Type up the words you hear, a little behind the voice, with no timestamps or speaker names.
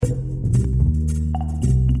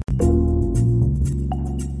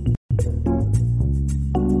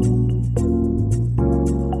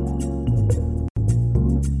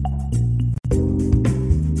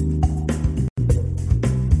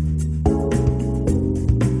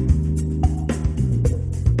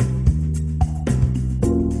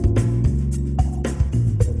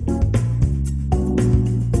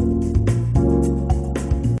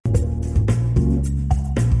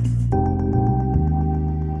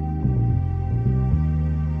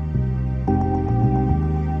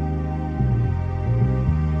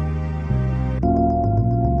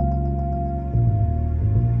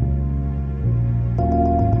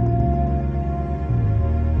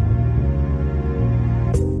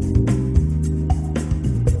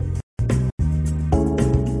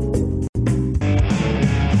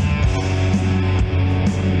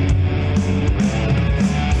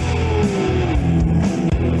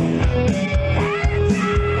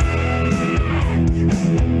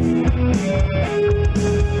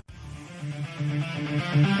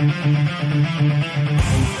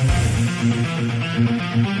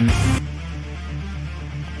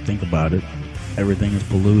Think about it. Everything is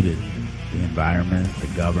polluted. The environment, the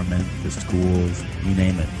government, the schools, you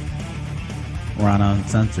name it. We're on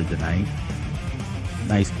Uncensored tonight.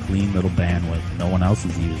 Nice, clean little bandwidth. No one else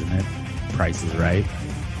is using it. Price is right.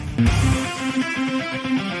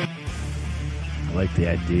 I like the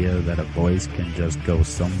idea that a voice can just go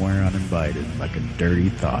somewhere uninvited, like a dirty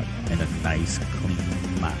thought in a nice, clean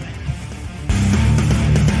mind.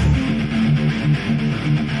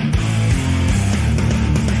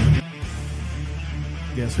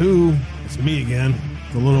 Guess who? It's me again.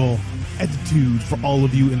 The little attitude for all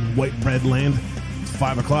of you in white bread land. It's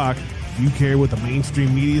 5 o'clock. Do you care what the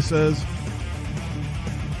mainstream media says?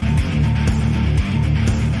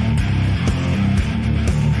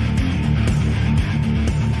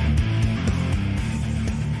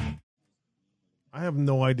 I have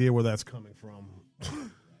no idea where that's coming from.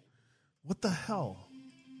 What the hell?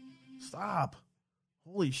 Stop.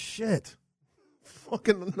 Holy shit.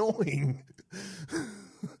 Fucking annoying.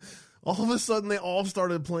 All of a sudden, they all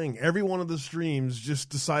started playing. Every one of the streams just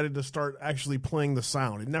decided to start actually playing the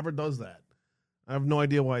sound. It never does that. I have no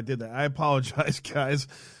idea why I did that. I apologize, guys.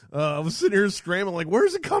 I was sitting here scrambling like,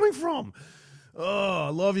 where's it coming from? Oh, I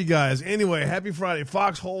love you guys. Anyway, happy Friday.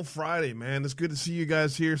 Foxhole Friday, man. It's good to see you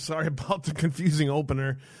guys here. Sorry about the confusing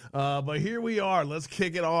opener. But here we are. Let's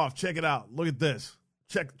kick it off. Check it out. Look at this.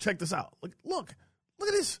 Check this out. Look at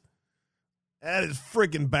this. That is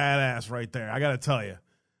freaking badass right there. I got to tell you.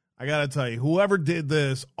 Whoever did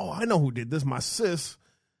this, I know who did this. My sis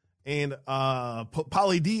and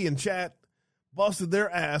Polly D in chat busted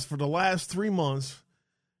their ass for the last 3 months.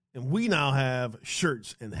 And we now have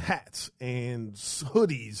shirts and hats and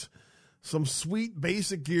hoodies, some sweet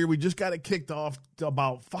basic gear. We just got it kicked off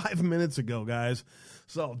about 5 minutes ago, guys.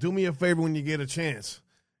 So do me a favor when you get a chance.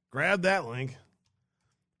 Grab that link,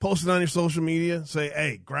 post it on your social media, say,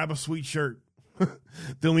 hey, grab a sweet shirt.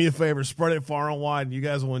 Do me a favor, spread it far and wide. You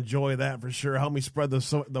guys will enjoy that for sure. Help me spread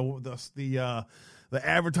the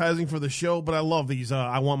advertising for the show. But I love these.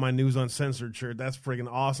 I want my news uncensored shirt. That's a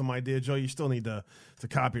freaking awesome idea, Joe. You still need to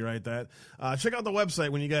copyright that. Check out the website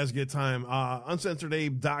when you guys get time.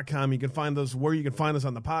 UncensoredAbe.com. You can find us where you can find us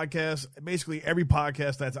on the podcast. Basically every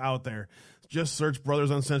podcast that's out there. Just search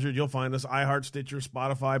Brothers Uncensored. You'll find us. iHeart, Stitcher,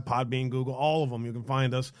 Spotify, Podbean, Google, all of them. You can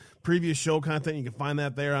find us. Previous show content, you can find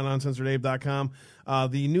that there on UncensoredAbe.com.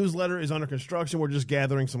 The newsletter is under construction. We're just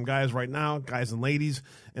gathering some guys right now, guys and ladies,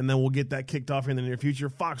 and then we'll get that kicked off in the near future.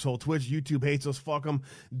 Foxhole, Twitch, YouTube hates us, fuck them.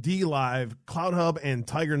 DLive, Cloud Hub, and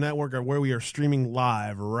Tiger Network are where we are streaming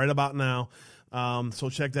live right about now. So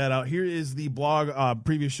check that out. Here is the blog,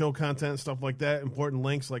 previous show content, stuff like that. Important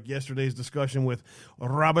links like yesterday's discussion with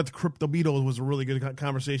Robert Cryptobito was a really good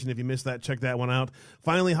conversation. If you missed that, check that one out.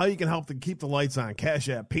 Finally, how you can help to keep the lights on. Cash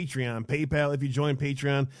App, Patreon, PayPal. If you join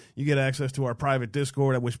Patreon, you get access to our private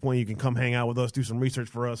Discord, at which point you can come hang out with us, do some research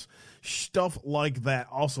for us, stuff like that.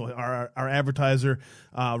 Also, our advertiser,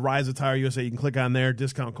 Rise Attire USA, you can click on there,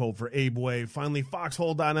 discount code for AbeWave. Finally,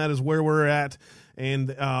 foxhole.net is where we're at.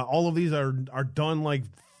 And all of these are done like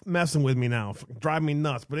messing with me now, driving me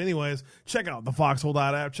nuts. But anyways, check out the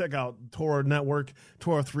Foxhole.app, check out Torah Network,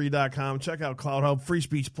 Torah3.com, check out Cloud Hub. Free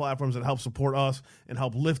speech platforms that help support us and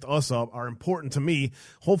help lift us up are important to me.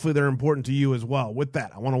 Hopefully they're important to you as well. With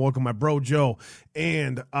that, I want to welcome my bro Joe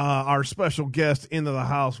and our special guest into the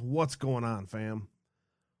house. What's going on, fam?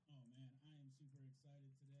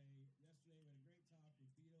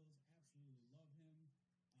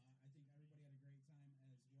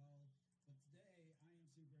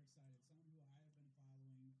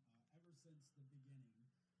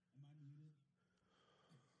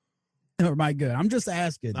 Or am I good? I'm just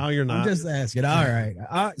asking. No, you're not. I'm just asking. All right.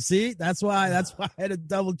 See, that's why I had to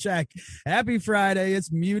double check. Happy Friday.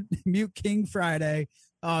 It's Mute King Friday.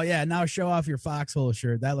 Oh yeah. Now show off your Foxhole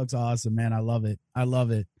shirt. That looks awesome, man. I love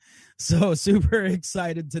it. So super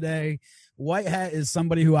excited today. White Hat is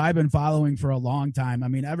somebody who I've been following for a long time. I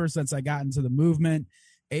mean, ever since I got into the movement,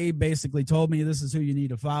 Abe basically told me this is who you need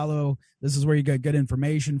to follow. This is where you get good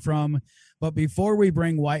information from. But before we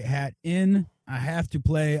bring White Hat in, I have to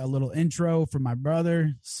play a little intro for my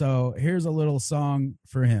brother. So here's a little song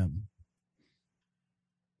for him.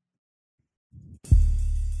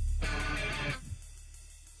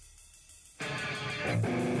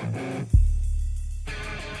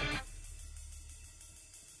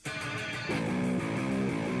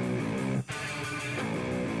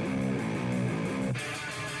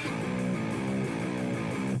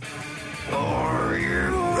 Are you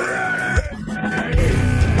ready?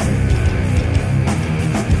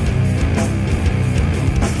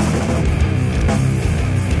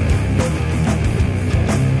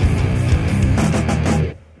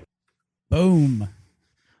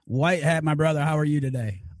 White Hat, my brother. How are you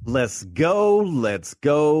today? Let's go. Let's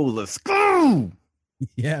go. Let's go.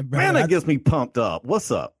 Yeah, brother. Man, that gets me pumped up.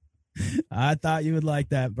 What's up? I thought you would like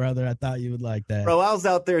that, brother. I thought you would like that. Bro, I was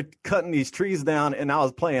out there cutting these trees down, and I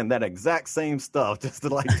was playing that exact same stuff just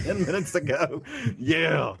like 10 minutes ago.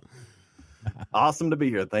 Yeah. Awesome to be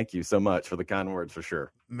here. Thank you so much for the kind words, for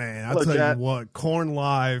sure. Man, I'll Hello, tell Chad. you what, Korn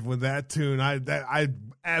Live with that tune, I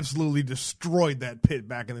absolutely destroyed that pit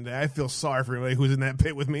back in the day. I feel sorry for everybody who was in that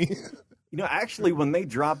pit with me. You know, actually, when they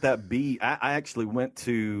dropped that beat, I actually went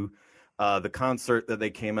to the concert that they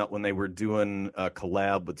came out when they were doing a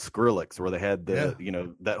collab with Skrillex, where they had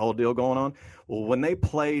that whole deal going on. Well, when they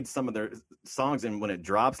played some of their songs and when it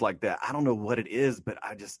drops like that, I don't know what it is, but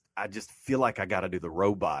I just feel like I got to do the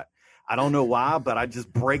robot. I don't know why, but I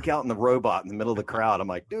just break out in the robot in the middle of the crowd. I'm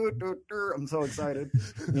like, dude, I'm so excited,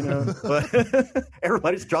 But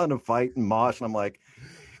everybody's trying to fight and mosh, and I'm like,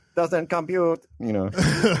 doesn't compute,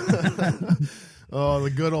 Oh, the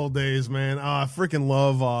good old days, man. I freaking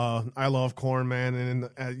love I love Korn, man. And,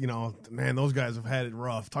 man, those guys have had it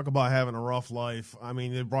rough. Talk about having a rough life. I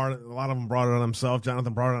mean, a lot of them brought it on himself.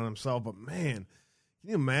 Jonathan brought it on himself. But, man, can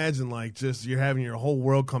you imagine, like, just you're having your whole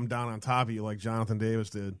world come down on top of you like Jonathan Davis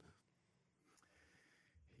did?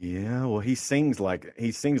 Yeah, well, he sings like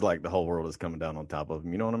the whole world is coming down on top of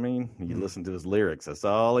him. You know what I mean? You listen to his lyrics. That's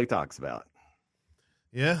all he talks about.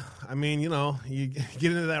 Yeah, I mean, you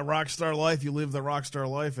get into that rock star life, you live the rock star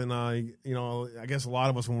life, and, I guess a lot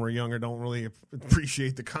of us when we're younger don't really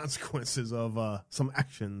appreciate the consequences of some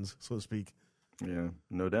actions, so to speak. Yeah,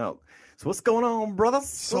 no doubt. So what's going on, brother?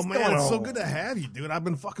 So, man, it's so good to have you, dude. I've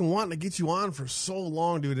been fucking wanting to get you on for so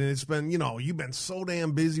long, dude, and it's been, you've been so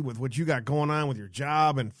damn busy with what you got going on with your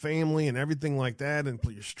job and family and everything like that, and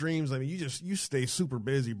your streams. I mean, you stay super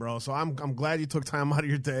busy, bro. So I'm glad you took time out of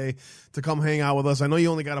your day to come hang out with us. I know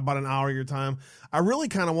you only got about an hour of your time. I really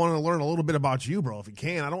kind of wanted to learn a little bit about you, bro, if you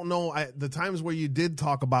can. I don't know the times where you did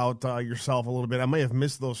talk about yourself a little bit. I may have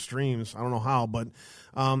missed those streams. I don't know how, but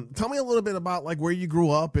tell me a little bit about like where you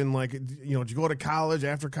grew up and like did you go to college?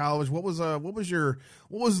 After college, what was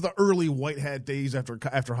the early White Hat days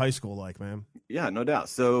after high school like, man? Yeah, no doubt.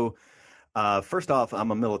 So first off,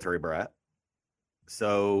 I'm a military brat.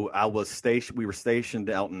 So we were stationed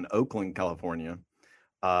out in Oakland, California.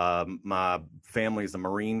 My family is a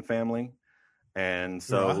Marine family. And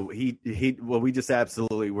so we just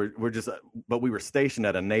absolutely but we were stationed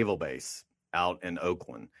at a naval base out in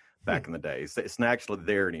Oakland back in the day. So it's not actually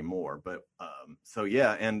there anymore, but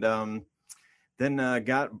then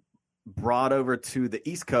got brought over to the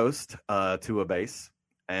East Coast to a base,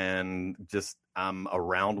 and just I'm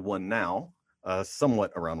around one now,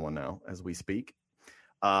 somewhat around one now as we speak.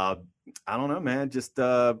 I don't know, man, just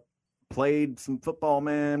played some football,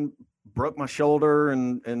 man, broke my shoulder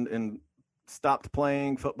and stopped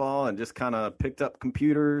playing football and just kind of picked up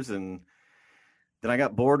computers, and then I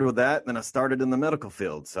got bored with that. Then I started in the medical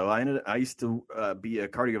field. So I used to be a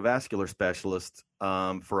cardiovascular specialist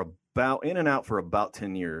for about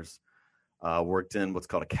 10 years. Worked in what's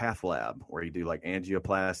called a cath lab, where you do like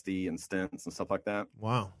angioplasty and stents and stuff like that.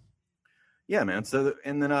 Wow. Yeah, man. So,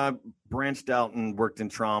 and then I branched out and worked in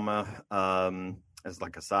trauma as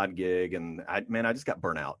like a side gig. And I just got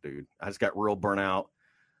burnt out, dude. I just got real burnout.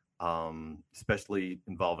 Especially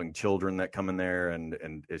involving children that come in there,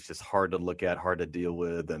 and it's just hard to look at, hard to deal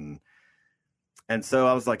with, and so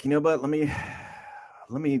I was like, but let me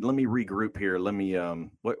regroup here. Let me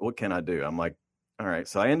what can I do? I'm like, all right.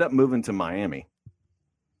 So I end up moving to Miami,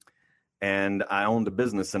 and I owned a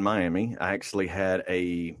business in Miami. I actually had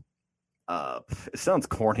it sounds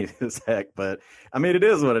corny as heck, but I mean it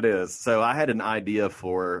is what it is. So I had an idea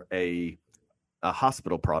for a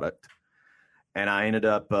hospital product. And I ended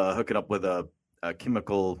up hooking up with a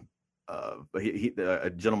chemical, a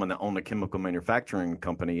gentleman that owned a chemical manufacturing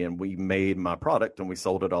company, and we made my product and we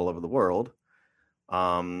sold it all over the world.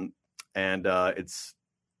 It's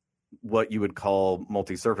what you would call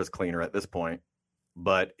multi-surface cleaner at this point,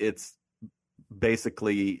 but it's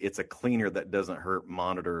a cleaner that doesn't hurt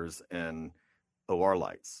monitors and OR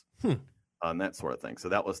lights and that sort of thing. So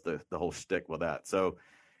that was the whole shtick with that. So.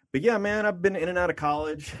 But yeah, man, I've been in and out of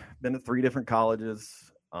college, been to 3 different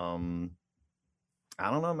colleges. I don't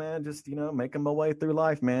know, man, just, making my way through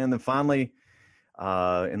life, man. Then finally,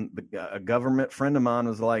 a government friend of mine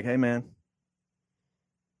was like, hey, man,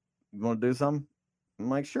 you want to do something? I'm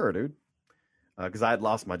like, sure, dude. Because I had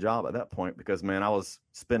lost my job at that point because, man, I was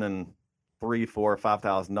spending $3,000, $4,000,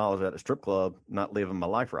 $5,000 at a strip club, not living my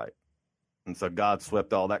life right. And so God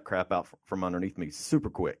swept all that crap out from underneath me super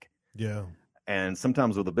quick. Yeah. And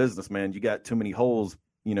sometimes with a business, man, you got too many holes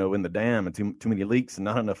in the dam and too many leaks and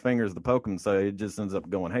not enough fingers to poke them. So it just ends up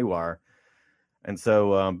going haywire. And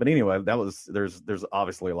so, but anyway, there's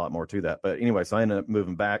obviously a lot more to that. But anyway, so I ended up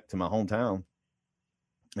moving back to my hometown,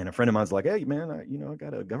 and a friend of mine's like, "Hey man, I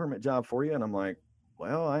got a government job for you." And I'm like,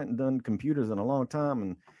 "Well, I hadn't done computers in a long time."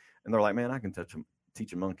 And they're like, "Man, I can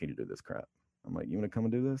teach a monkey to do this crap." I'm like, "You want to come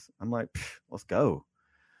and do this?" I'm like, "Let's go."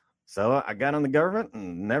 So I got on the government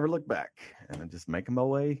and never looked back, and I just making my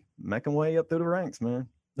way up through the ranks, man.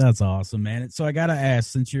 That's awesome, man. So I gotta ask,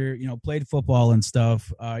 since you're played football and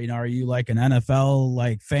stuff, are you like an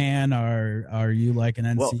NFL fan, or are you like an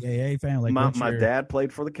NCAA fan? Like my dad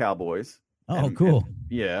played for the Cowboys. Oh, cool.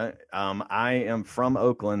 Yeah. I am from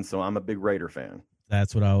Oakland, so I'm a big Raider fan.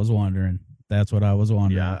 That's what I was wondering.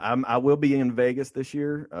 Yeah, I will be in Vegas this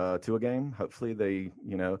year to a game. Hopefully they,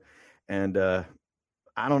 and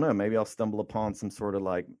I don't know, maybe I'll stumble upon some sort of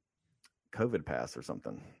like COVID pass or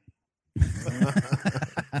something.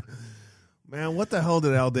 Man, what the hell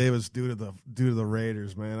did Al Davis do to the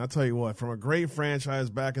Raiders, man? I'll tell you what, from a great franchise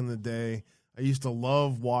back in the day, I used to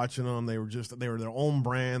love watching them. They were their own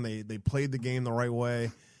brand. They played the game the right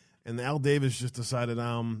way. And Al Davis just decided,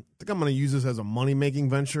 I think I'm going to use this as a money-making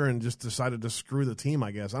venture, and just decided to screw the team,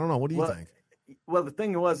 I guess. I don't know. What do you think? Well, the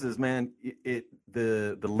thing is, man,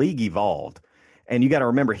 the league evolved. And you got to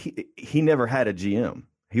remember, he never had a GM.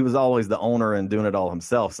 He was always the owner and doing it all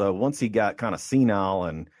himself. So once he got kind of senile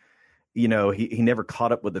and, he never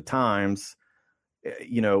caught up with the times,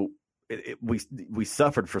 we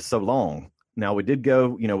suffered for so long. Now we did go,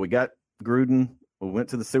 we got Gruden. We went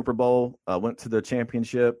to the Super Bowl, went to the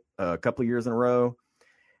championship a couple of years in a row.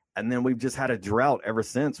 And then we've just had a drought ever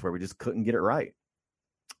since where we just couldn't get it right.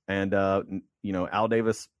 And, Al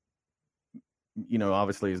Davis,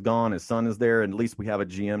 obviously is gone. His son is there. And at least we have a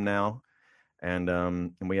GM now.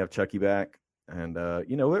 And we have Chucky back. And,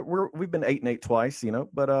 we've been 8-8 twice,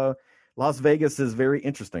 but Las Vegas is very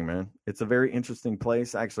interesting, man. It's a very interesting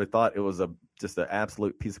place. I actually thought it was just an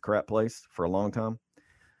absolute piece of crap place for a long time.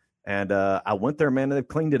 And I went there, man, and they've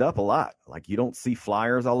cleaned it up a lot. Like, you don't see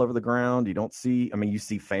flyers all over the ground. You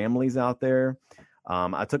see families out there.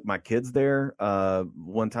 I took my kids there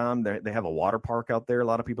one time. They have a water park out there a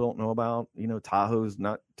lot of people don't know about. Tahoe's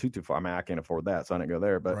not too far. I mean, I can't afford that, so I didn't go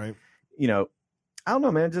there. But, right. I don't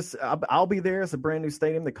know, man. Just I'll be there. It's a brand new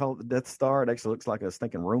stadium. They call it the Death Star. It actually looks like a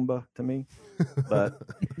stinking Roomba to me, but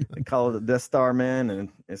they call it the Death Star, man, and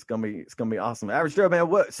it's gonna be awesome. Average Joe, man.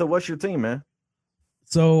 What's your team, man?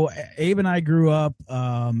 So Abe and I grew up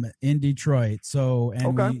in Detroit. So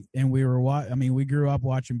we grew up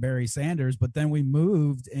watching Barry Sanders, but then we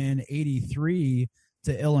moved in '83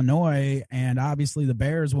 to Illinois, and obviously the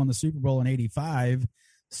Bears won the Super Bowl in '85.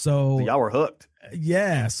 So y'all were hooked.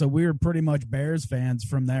 Yeah, so we were pretty much Bears fans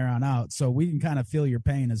from there on out. So we can kind of feel your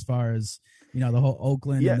pain as far as the whole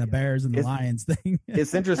Oakland and the Bears and the Lions thing.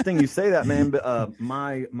 It's interesting you say that, man. But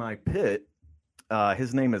my pit,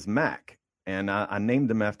 his name is Mac. And I named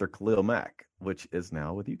him after Khalil Mack, which is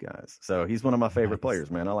now with you guys. So he's one of my favorite players,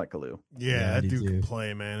 man. I like Khalil. Yeah, that dude can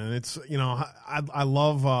play, man. And it's I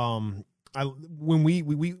love when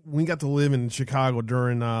we got to live in Chicago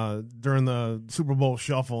during the Super Bowl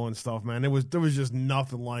shuffle and stuff, man. There was just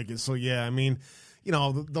nothing like it. So yeah, I mean,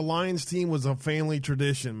 the Lions team was a family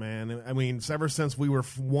tradition, man. I mean, ever since we were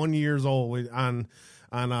 1 year old on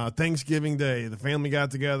Thanksgiving Day, the family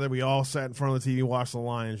got together. We all sat in front of the TV, watched the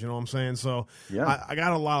Lions. You know what I'm saying? So yeah, I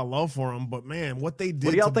got a lot of love for them. But man, what they did.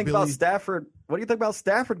 What do y'all think about Stafford? What do you think about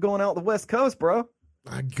Stafford going out the West Coast, bro?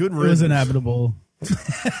 Good riddance. It was inevitable.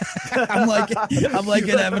 I'm like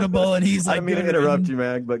inevitable, and he's like. I didn't mean to interrupt you,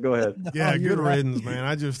 man, but go ahead. Yeah, good riddance, man.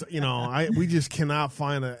 I just, we just cannot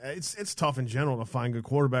find it's tough in general to find good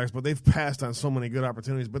quarterbacks, but they've passed on so many good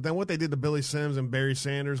opportunities. But then what they did to Billy Sims and Barry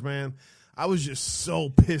Sanders, man. I was just so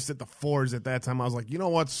pissed at the Fords at that time. I was like, you know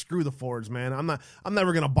what? Screw the Fords, man. I'm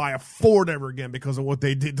never gonna buy a Ford ever again because of what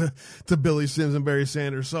they did to Billy Sims and Barry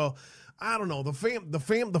Sanders. So I don't know.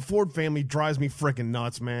 The Ford family drives me freaking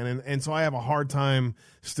nuts, man. And so I have a hard time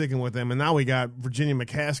sticking with them. And now we got Virginia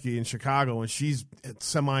McCaskey in Chicago, and she's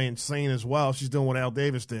semi-insane as well. She's doing what Al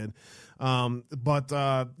Davis did. So what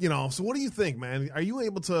do you think, man? Are you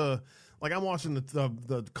able to, like, I'm watching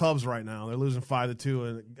the Cubs right now. They're losing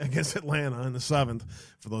 5-2 against Atlanta in the 7th,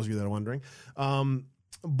 for those of you that are wondering.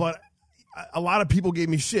 But a lot of people gave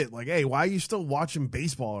me shit, like, "Hey, why are you still watching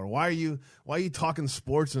baseball? Or why are you talking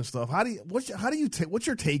sports and stuff? What's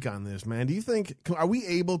your take on this, man? Do you think, are we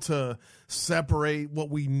able to separate what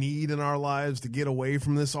we need in our lives to get away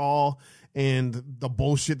from this all and the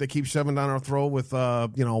bullshit that keeps shoving down our throat with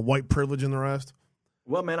white privilege and the rest?"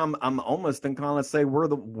 Well, man, I'm almost inclined to say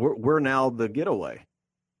we're now the getaway.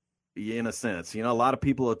 in a sense. A lot of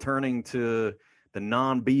people are turning to the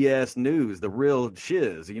non-BS news, the real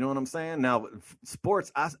shiz. You know what I'm saying? Now,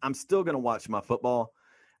 sports, I'm still going to watch my football.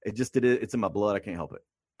 It's in my blood. I can't help it.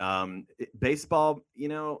 Baseball,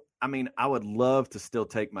 I would love to still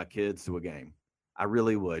take my kids to a game. I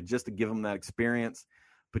really would, just to give them that experience.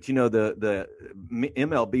 But, the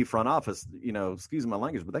MLB front office, excuse my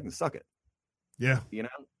language, but they can suck it. Yeah.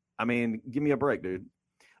 Give me a break, dude.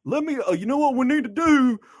 Let me, you know what we need to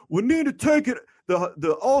do? We need to take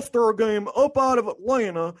the All-Star game up out of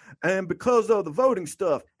Atlanta, and because of the voting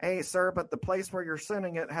stuff. Hey, sir, but the place where you're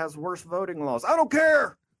sending it has worse voting laws. I don't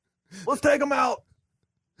care. Let's take them out.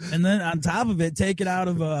 And then on top of it, take it out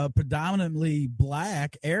of a predominantly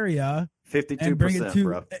black area. 52%, and bring it to,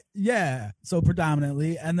 bro. Yeah, so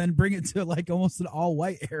predominantly, and then bring it to like almost an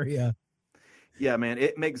all-white area. Yeah, man,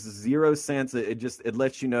 it makes zero sense. It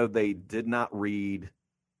lets you know they did not read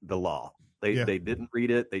the law. They didn't read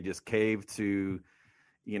it. They just caved to,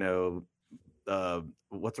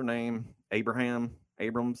 what's her name? Abrams.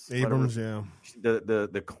 Abrams, whatever. yeah.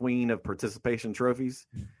 The queen of participation trophies.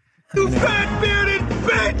 You fat bearded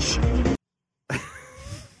bitch!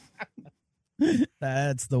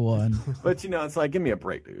 That's the one. But it's like, give me a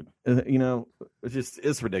break, dude.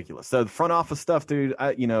 It's ridiculous. So the front office stuff, dude,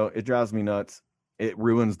 it drives me nuts. It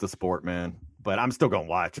ruins the sport, man. But I'm still gonna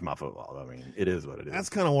watch my football. I mean, it is what it is. That's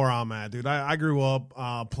kind of where I'm at, dude. I grew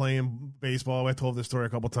up playing baseball. I told this story a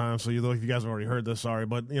couple times, so if you guys have already heard this, sorry.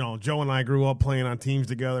 But Joe and I grew up playing on teams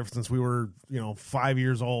together since we were 5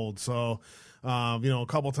 years old. So a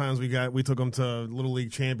couple times we took them to little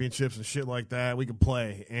league championships and shit like that. We could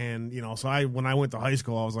play, and so when I went to high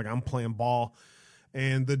school, I was like, I'm playing ball.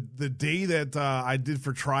 And the day that I did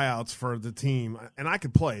for tryouts for the team, and I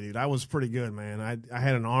could play, dude. I was pretty good, man. I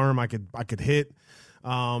had an arm. I could hit.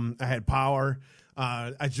 I had power.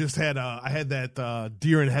 I had that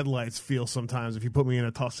deer in headlights feel sometimes if you put me in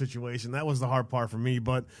a tough situation. That was the hard part for me.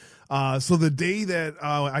 But so the day that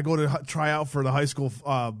I go to try out for the high school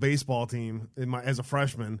baseball team as a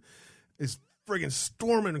freshman, it's friggin'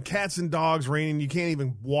 storming, cats and dogs, raining. You can't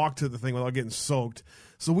even walk to the thing without getting soaked.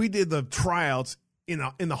 So we did the tryouts in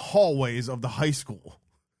the hallways of the high school.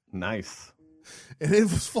 Nice. And it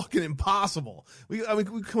was fucking impossible. Come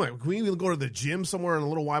on. Can we even go to the gym somewhere in a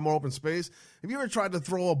little wide more open space? Have you ever tried to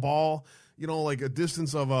throw a ball, like a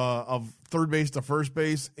distance of third base to first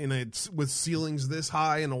base with ceilings this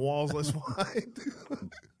high and the walls this wide?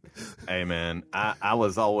 Hey, man, I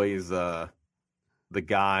was always the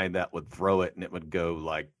guy that would throw it and it would go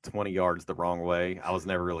like 20 yards the wrong way. I was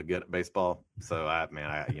never really good at baseball, so I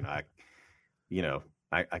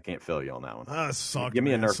can't feel you on that one. That sucked. Give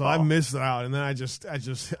me a Nerf So ball. I missed out, and then I just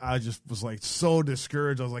was like so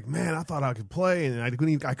discouraged. I was like, man, I thought I could play, and I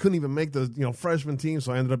couldn't even make the freshman team.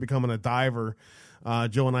 So I ended up becoming a diver.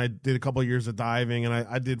 Joe and I did a couple of years of diving, and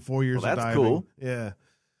I did 4 years of diving. That's cool. Yeah.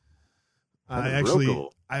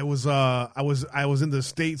 Cool. I was in the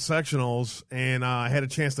state sectionals, and I had a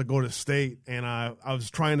chance to go to state, and I was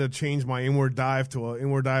trying to change my inward dive to an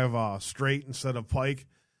inward dive straight instead of pike.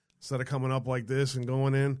 Instead of coming up like this and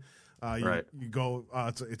going in, you go.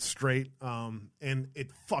 It's straight, and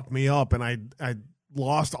it fucked me up, and I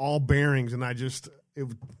lost all bearings, and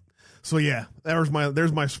So yeah, there's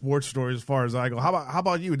my sports story as far as I go. How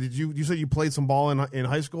about you? You said you played some ball in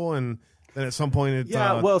high school, and then at some point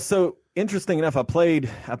well, so interesting enough, I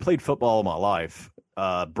played football all my life.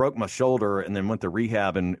 Broke my shoulder and then went to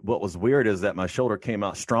rehab, and what was weird is that my shoulder came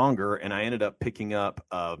out stronger, and I ended up picking up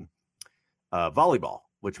volleyball,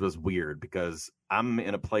 which was weird because I'm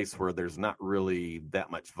in a place where there's not really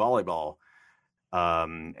that much volleyball.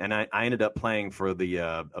 And I ended up playing for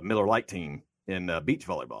the Miller Lite team in beach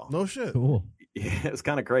volleyball. No shit. Cool. Yeah, it's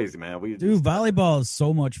kind of crazy, man. Volleyball is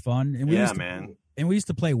so much fun. And man. And we used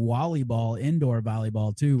to play volleyball, indoor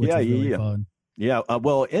volleyball too, which was really fun. Yeah,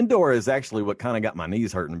 well, indoor is actually what kind of got my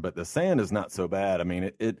knees hurting, but the sand is not so bad. I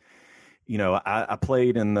mean, I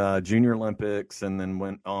played in the Junior Olympics and then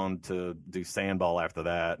went on to do sandball after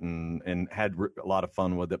that and had a lot of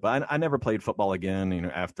fun with it. But I never played football again,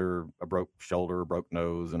 after a broke shoulder, broke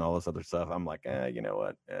nose, and all this other stuff. I'm like, you know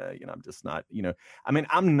what? I'm just not, I mean,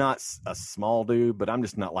 I'm not a small dude, but I'm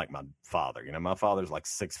just not like my father. My father's like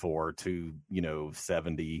 6'4",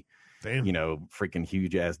 270, Damn. Freaking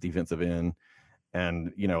huge ass defensive end.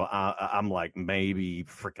 And, I'm like maybe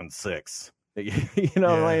freaking 6. What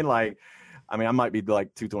I mean? Like, I might be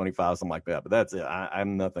like 225, something like that, but that's it.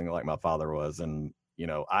 I'm nothing like my father was. And,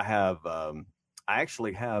 I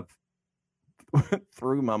actually have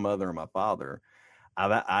through my mother and my father,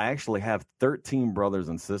 I actually have 13 brothers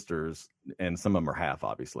and sisters, and some of them are half,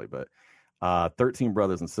 obviously, but 13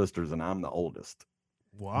 brothers and sisters, and I'm the oldest.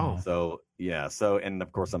 Wow. So yeah. So and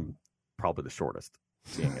of course I'm probably the shortest,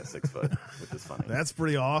 being at 6 foot, which is funny. That's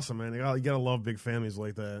pretty awesome, man. You gotta love big families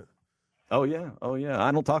like that. Oh yeah.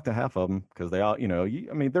 I don't talk to half of them because they all,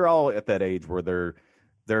 I mean, they're all at that age where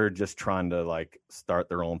they're just trying to like start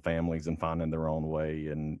their own families and finding their own way.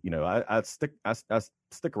 And I stick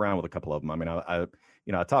around with a couple of them. I mean,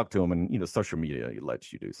 I talk to them, and social media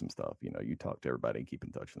lets you do some stuff. You talk to everybody and keep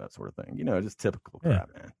in touch and that sort of thing. Just typical crap,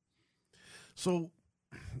 man. So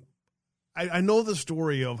I know the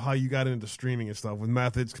story of how you got into streaming and stuff with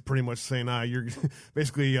Methods pretty much saying, you're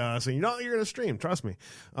basically saying, you're going to stream. Trust me.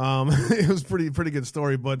 It was pretty good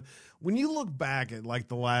story. But when you look back at like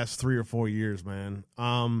the last 3 or 4 years, man,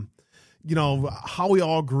 how we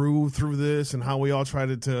all grew through this and how we all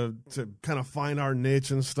tried to kind of find our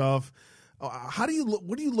niche and stuff. What do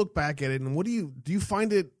you look back at it, and do you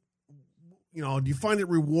find it, do you find it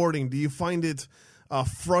rewarding? Do you find it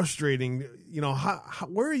frustrating?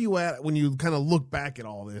 Where are you at when you kind of look back at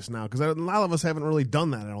all this now? Because a lot of us haven't really done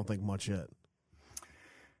that, I don't think, much yet.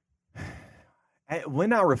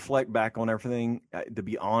 When I reflect back on everything, to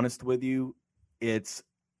be honest with you, it's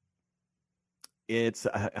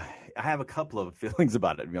I have a couple of feelings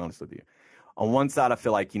about it, to be honest with you. On one side, I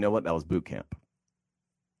feel like, that was boot camp.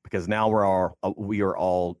 Because now we are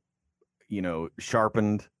all,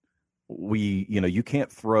 sharpened. You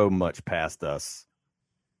can't throw much past us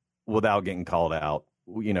without getting called out.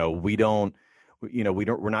 We're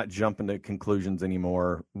not jumping to conclusions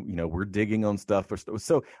anymore. We're digging on stuff.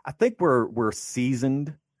 So I think we're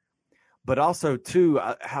seasoned, but also too,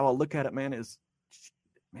 how I look at it, man, is,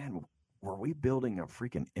 were we building a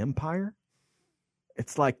freaking empire?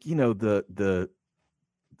 It's like,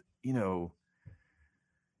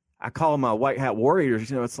 I call them my white hat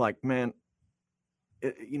warriors. It's like, man,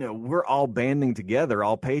 we're all banding together,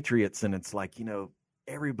 all patriots. And it's like,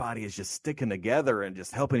 everybody is just sticking together and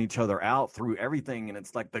just helping each other out through everything. And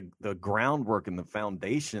it's like the groundwork and the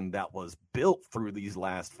foundation that was built through these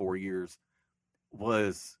last 4 years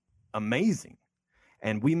was amazing.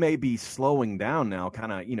 And we may be slowing down now,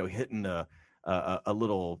 kind of, hitting a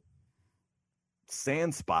little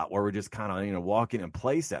sand spot where we're just kind of, walking in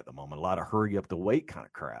place at the moment, a lot of hurry up to wait kind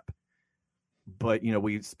of crap. But,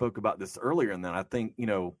 we spoke about this earlier, and then I think,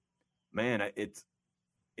 man, it's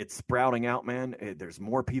sprouting out, man. There's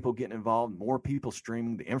more people getting involved, more people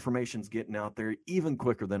streaming. The information's getting out there even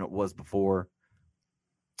quicker than it was before.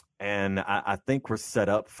 And I think we're set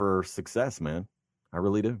up for success, man. I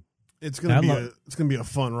really do. It's gonna be a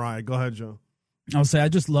fun ride. Go ahead, Joe. I'll say I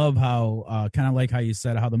just love how kind of like how you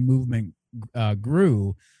said how the movement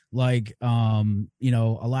grew. Like a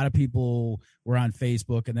lot of people were on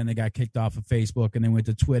Facebook, and then they got kicked off of Facebook, and they went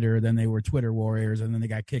to Twitter, then they were Twitter warriors, and then they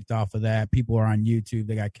got kicked off of that. People are on YouTube,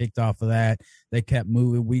 they got kicked off of that. They kept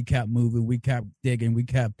moving, we kept digging, we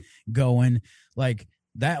kept going. Like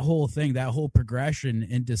that whole thing, that whole progression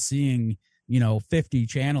into seeing 50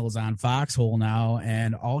 channels on Foxhole now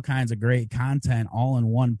and all kinds of great content all in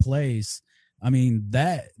one place. I mean,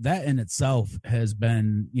 that in itself has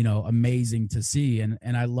been, amazing to see. And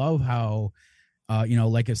I love how,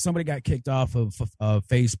 like if somebody got kicked off of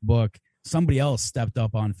Facebook, somebody else stepped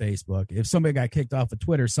up on Facebook. If somebody got kicked off of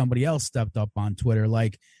Twitter, somebody else stepped up on Twitter.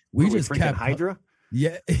 Like we just kept Hydra.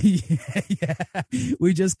 Yeah.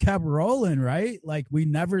 We just kept rolling, right? Like we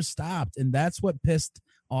never stopped. And that's what pissed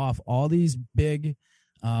off all these big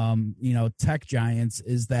tech giants,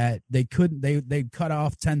 is that they cut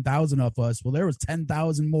off 10,000 of us. Well, there was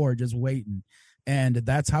 10,000 more just waiting. And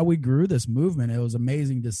that's how we grew this movement. It was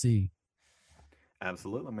amazing to see.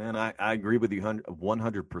 Absolutely, man. I agree with you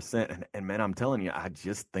 100%. And man, I'm telling you, I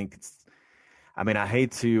just think I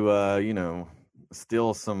hate to,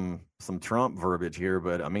 steal some Trump verbiage here,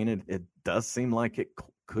 but I mean, it does seem like it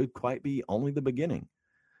could quite be only the beginning.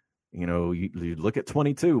 You look at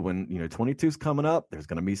 22, when 22's coming up, there's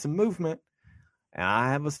going to be some movement. And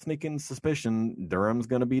I have a sneaking suspicion Durham's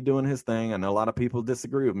going to be doing his thing. I know a lot of people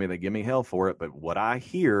disagree with me. They give me hell for it. But what I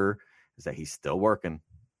hear is that he's still working.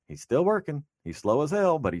 He's still working. He's slow as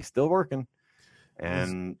hell, but he's still working.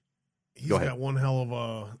 And he's got one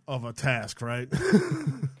hell of a task, right?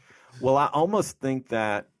 Well, I almost think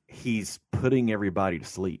that he's putting everybody to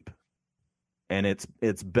sleep. And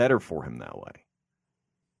it's better for him that way.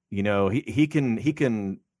 He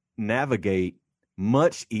can navigate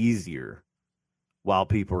much easier while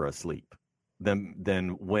people are asleep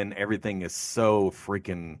than when everything is so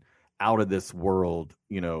freaking out of this world,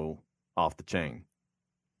 off the chain.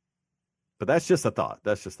 But that's just a thought.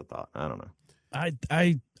 I don't know. I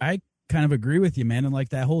kind of agree with you, man. And like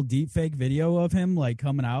that whole deep fake video of him like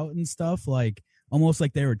coming out and stuff, like almost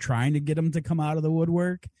like they were trying to get him to come out of the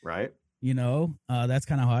woodwork. Right. That's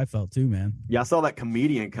kind of how I felt too, man. Yeah, I saw that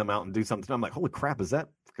comedian come out and do something. I'm like, holy crap, is that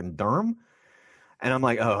freaking Durham? And I'm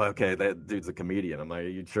like, oh, okay, that dude's a comedian. I'm like,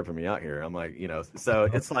 you tripping me out here. I'm like, so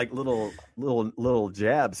it's like little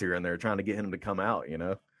jabs here and there trying to get him to come out,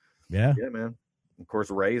 Yeah. Yeah, man. Of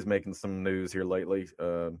course, Ray's making some news here lately.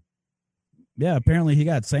 Yeah, apparently he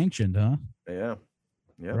got sanctioned, huh? Yeah.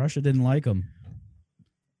 Russia didn't like him.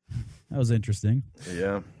 That was interesting.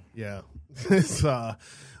 Yeah. Yeah. It's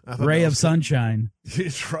Ray of sunshine.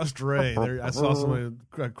 You trust Ray. I saw somebody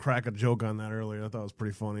crack a joke on that earlier. I thought it was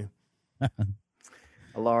pretty funny.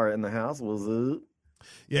 Laura in the house was it?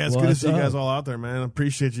 Yeah, it's good to see you guys all out there, man.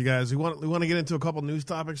 Appreciate you guys. We want to get into a couple news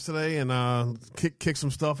topics today and kick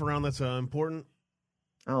some stuff around that's important.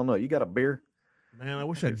 I don't know. You got a beer? Man, I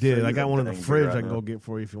wish I did. I got one in the fridge I can go get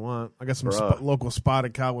for you if you want. I got some local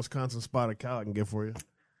Spotted Cow, Wisconsin Spotted Cow I can get for you.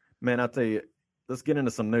 Man, I'll tell you, let's get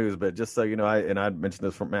into some news, but just so you know, I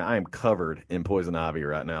mentioned this I am covered in poison ivy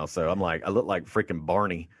right now. So I'm like, I look like freaking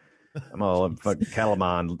Barney. I'm all fucking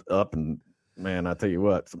calamine up and, man, I tell you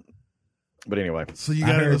what. But anyway. So you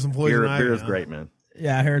got into some poison ivy. Beer is great, man.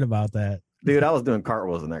 Yeah, I heard about that. Dude, I was doing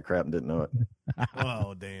cartwheels in that crap and didn't know it.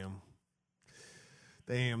 Oh, damn.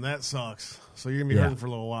 Damn, that sucks. So you're going to be hurting for a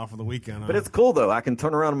little while for the weekend, huh? But it's cool, though. I can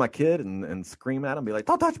turn around to my kid and scream at him, be like,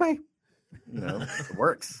 don't touch me. It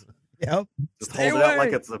works. Yep. Just hold it out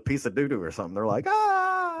like it's a piece of doo-doo or something. They're like,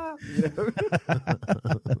 ah.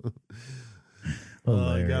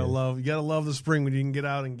 You gotta love the spring when you can get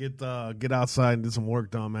out and get outside and do some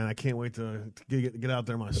work done, man. I can't wait to get out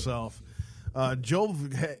there myself. Joe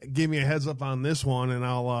gave me a heads up on this one, and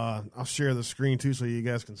I'll share the screen too so you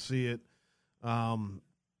guys can see it.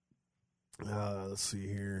 Let's see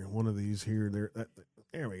here. One of these here.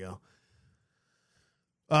 There we go.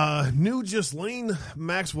 New Ghislaine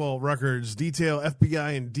Maxwell records detail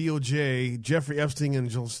FBI and DOJ Jeffrey Epstein and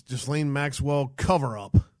Ghislaine Maxwell cover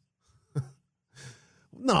up.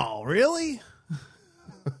 No, really?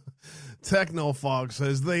 Technofog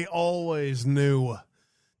says they always knew.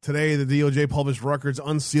 Today, the DOJ published records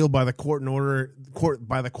unsealed by the court order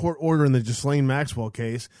in the Ghislaine Maxwell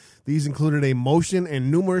case. These included a motion and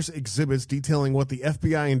numerous exhibits detailing what the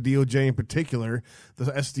FBI and DOJ in particular, the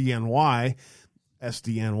SDNY,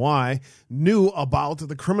 knew about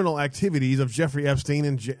the criminal activities of Jeffrey Epstein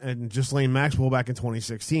and Ghislaine Maxwell back in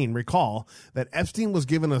 2016. Recall that Epstein was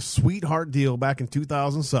given a sweetheart deal back in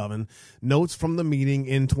 2007. Notes from the meeting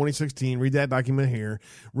in 2016, read that document here,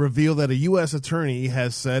 reveal that a U.S. attorney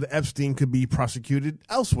has said Epstein could be prosecuted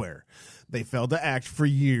elsewhere. They failed to act for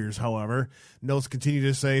years, however. Notes continue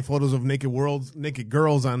to say photos of naked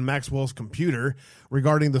girls on Maxwell's computer.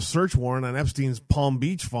 Regarding the search warrant on Epstein's Palm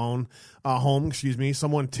Beach home,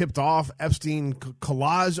 someone tipped off Epstein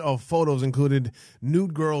collage of photos included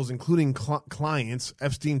nude girls, including clients.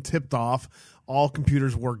 Epstein tipped off all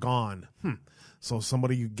computers were gone. So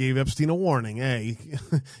somebody gave Epstein a warning. Hey,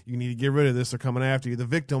 you need to get rid of this. They're coming after you. The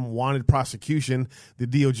victim wanted prosecution. The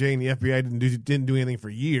DOJ and the FBI didn't do anything for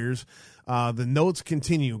years. The notes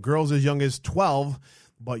continue. Girls as young as 12,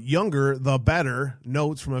 but younger, the better.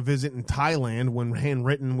 Notes from a visit in Thailand when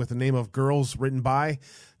handwritten with the name of girls written by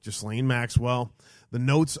Ghislaine Maxwell. The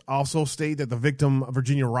notes also state that the victim,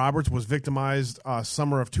 Virginia Roberts, was victimized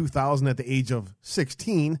summer of 2000 at the age of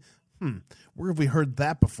 16. Where have we heard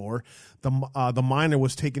that before? The minor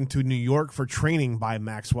was taken to New York for training by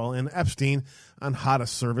Maxwell and Epstein on how to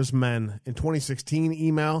service men. In 2016,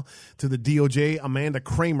 email to the DOJ, Amanda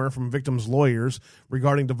Kramer from victims' lawyers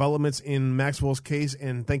regarding developments in Maxwell's case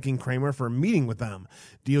and thanking Kramer for meeting with them.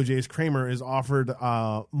 DOJ's Kramer is offered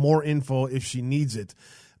more info if she needs it.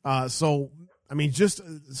 So, I mean, just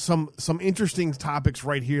some interesting topics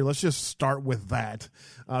right here. Let's just start with that.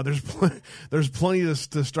 There's plenty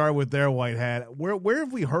to start with there, White Hat. Where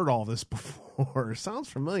have we heard all this before? Sounds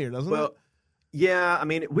familiar, doesn't it? Yeah. I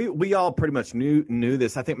mean, we all pretty much knew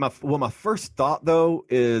this. I think my first thought though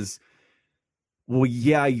is, well,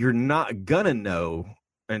 yeah, you're not gonna know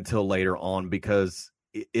until later on, because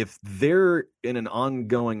if they're in an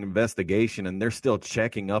ongoing investigation and they're still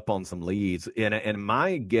checking up on some leads, and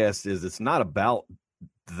my guess is it's not about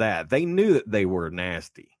that. They knew that they were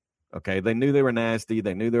nasty. Okay. They knew they were nasty.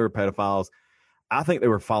 They knew they were pedophiles. I think they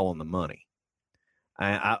were following the money.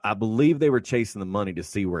 I believe they were chasing the money to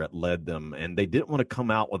see where it led them. And they didn't want to come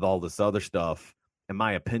out with all this other stuff, in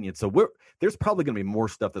my opinion. So there's probably going to be more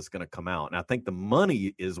stuff that's going to come out. And I think the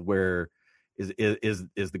money is where is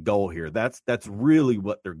the goal here. That's really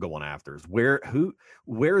what they're going after, is where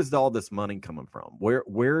is all this money coming from?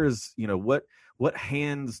 Where is, what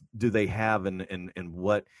hands do they have and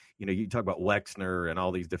what, you talk about Wexner and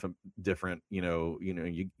all these different,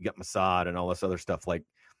 you got Mossad and all this other stuff. Like,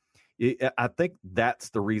 I think that's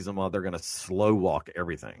the reason why they're going to slow walk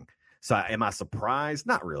everything. So am I surprised?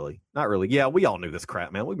 Not really. Not really. Yeah, we all knew this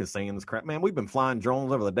crap, man. We've been saying this crap, man. We've been flying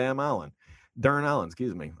drones over the damn island. Dern Island,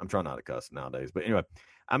 excuse me. I'm trying not to cuss nowadays. But anyway,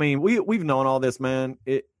 I mean, we've known all this, man.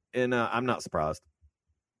 And I'm not surprised.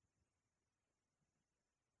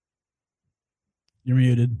 You're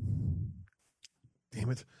muted. Damn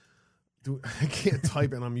it. Dude, I can't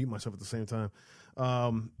type and unmute myself at the same time.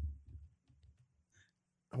 I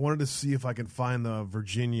wanted to see if I can find the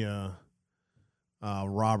Virginia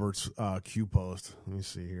Roberts Q post. Let me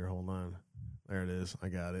see here. Hold on. There it is. I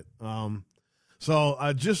got it.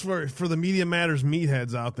 So just for the Media Matters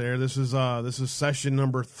meatheads out there, this is session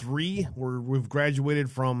number 3 where we've graduated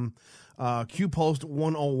from Q post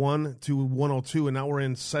 101 to 102, and now we're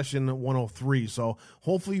in session 103. So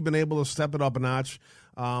hopefully you've been able to step it up a notch.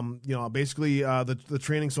 Basically the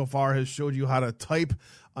training so far has showed you how to type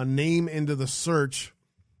a name into the search.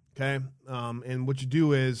 Okay. And what you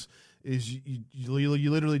do is you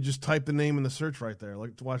literally just type the name in the search right there.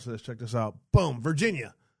 Like, watch this. Check this out. Boom,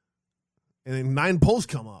 Virginia. And then 9 posts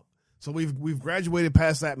come up. So we've graduated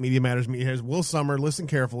past that. Media Matters. Here's Will Summer. Listen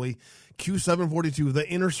carefully. Q742, The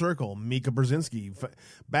Inner Circle. Mika Brzezinski.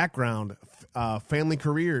 Background. Family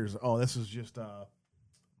careers. Oh, this is just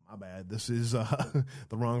my bad. This is the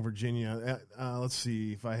wrong Virginia. Let's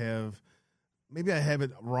see if I have. Maybe I have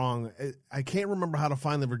it wrong. I can't remember how to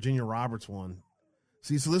find the Virginia Roberts one.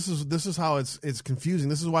 See, so this is how it's confusing.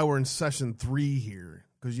 This is why we're in session 3 here,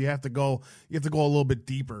 because you have to go a little bit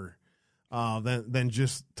deeper than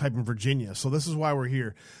just typing Virginia. So this is why we're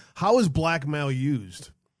here. How is blackmail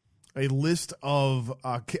used? A list of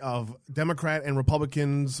Democrat and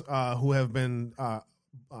Republicans who have been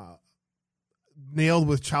nailed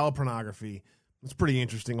with child pornography. It's pretty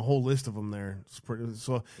interesting. A whole list of them there.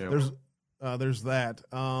 There's that.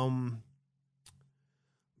 Let me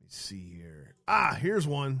see here. Here's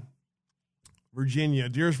one. Virginia.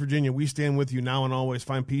 Dearest Virginia, we stand with you now and always.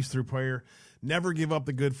 Find peace through prayer. Never give up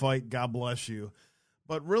the good fight. God bless you.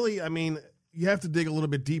 But really, I mean, you have to dig a little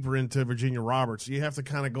bit deeper into Virginia Roberts. You have to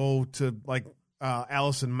kind of go to like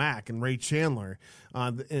Allison Mack and Ray Chandler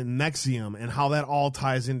and NXIVM and how that all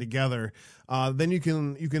ties in together. Then you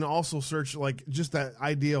can also search like just that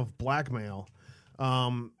idea of blackmail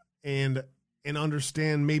and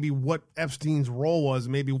understand maybe what Epstein's role was,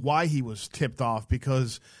 maybe why he was tipped off,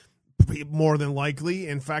 because more than likely,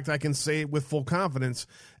 in fact, I can say it with full confidence,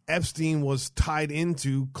 Epstein was tied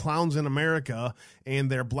into Clowns in America and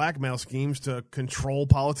their blackmail schemes to control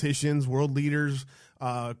politicians, world leaders,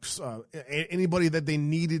 anybody that they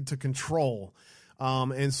needed to control.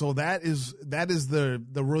 And so that is the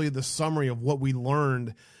really the summary of what we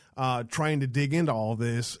learned trying to dig into all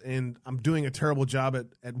this. And I'm doing a terrible job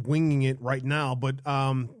at winging it right now, but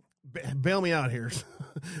bail me out here.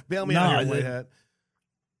 Bail me out here, Whitehead.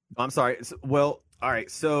 I'm sorry. Well, all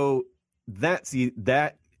right. So that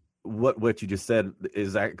what you just said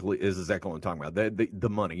is exactly what I'm talking about. The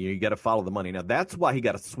money. You got to follow the money. Now that's why he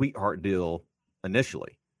got a sweetheart deal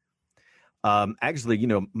initially. Actually,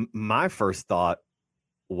 my first thought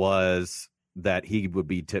was that he would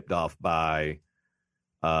be tipped off by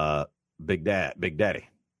Big Daddy,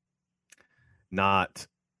 not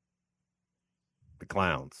the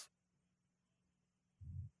clowns.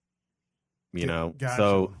 Gotcha.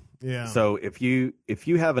 So yeah. So if you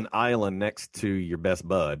have an island next to your best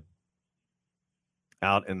bud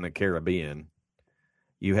out in the Caribbean,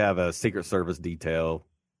 you have a Secret Service detail,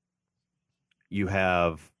 you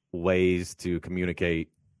have ways to communicate,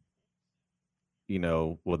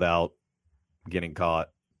 without getting caught.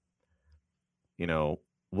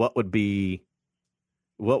 What would be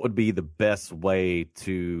the best way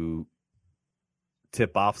to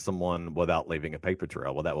tip off someone without leaving a paper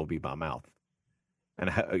trail? Well, that will be by mouth. And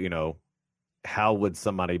how would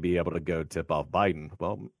somebody be able to go tip off Biden?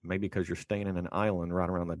 Well, maybe because you're staying in an island right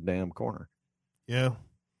around the damn corner. Yeah,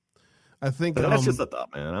 I think that's just a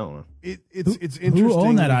thought, man. I don't know. It's interesting. Who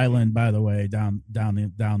owned that island, by the way, down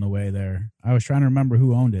the way there? I was trying to remember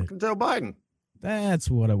who owned it. Joe Biden. That's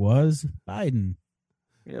what it was. Biden.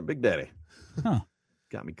 Yeah, Big Daddy. Huh.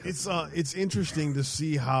 Got me. It's interesting to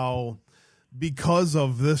see how, because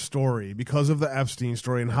of this story, because of the Epstein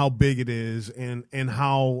story and how big it is, and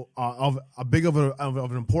how of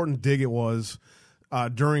an important dig it was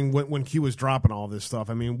during when Q was dropping all this stuff.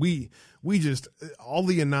 I mean, we just, all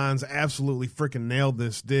the Anons absolutely freaking nailed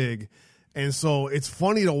this dig, and so it's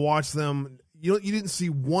funny to watch them, you didn't see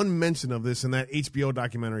one mention of this in that HBO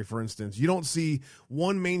documentary, for instance. You don't see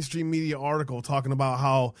one mainstream media article talking about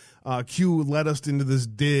how Q led us into this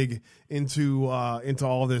dig into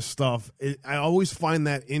all this stuff. I always find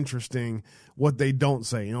that interesting what they don't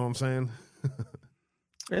say. You know what I'm saying?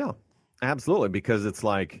 Yeah, absolutely. Because it's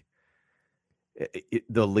like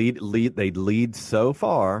they lead so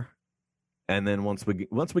far. And then once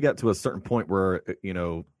we got to a certain point where,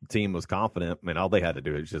 team was confident, I mean, all they had to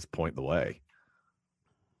do is just point the way.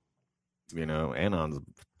 Anon's,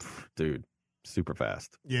 dude, super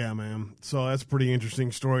fast. Yeah, man. So that's a pretty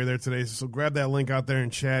interesting story there today. So grab that link out there in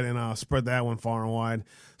chat and spread that one far and wide.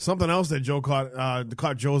 Something else that Joe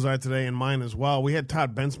caught Joe's eye today and mine as well. We had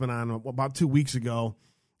Todd Bensman on about 2 weeks ago.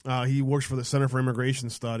 He works for the Center for Immigration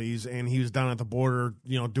Studies, and he was down at the border,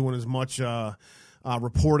 doing as much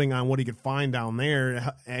reporting on what he could find down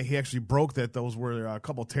there. He actually broke that those were a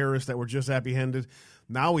couple terrorists that were just apprehended.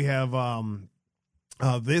 Now we have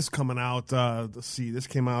this coming out. Let's see, this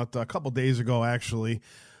came out a couple days ago, actually.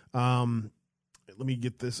 Let me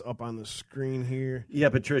get this up on the screen here. Yeah,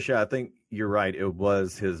 Patricia, I think you're right. It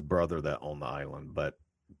was his brother that owned the island, but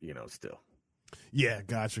still. Yeah,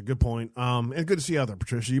 gotcha. Good point. And good to see you out there,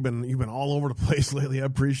 Patricia. You've been all over the place lately. I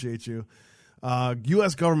appreciate you.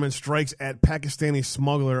 U.S. government strikes at Pakistani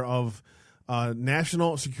smuggler of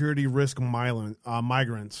national security risk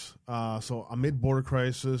migrants. So amid border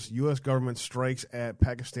crisis, U.S. government strikes at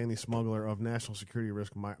Pakistani smuggler of national security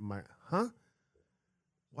risk. Huh?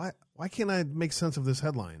 Why can't I make sense of this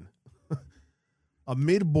headline?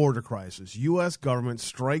 Amid border crisis, U.S. government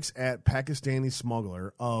strikes at Pakistani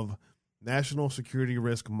smuggler of national security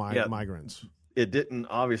risk migrants. It didn't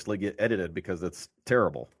obviously get edited because it's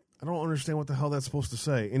terrible. I don't understand what the hell that's supposed to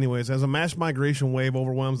say. Anyways, as a mass migration wave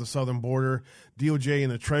overwhelms the southern border, DOJ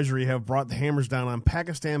and the Treasury have brought the hammers down on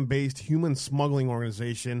Pakistan-based human smuggling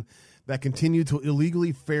organization that continue to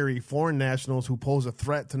illegally ferry foreign nationals who pose a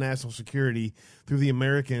threat to national security through the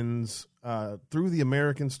Americas to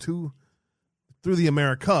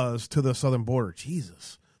the southern border.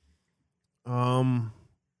 Jesus.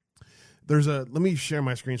 Let me share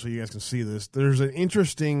my screen so you guys can see this. There's an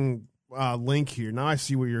interesting link here. Now I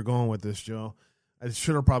see where you're going with this, Joe. I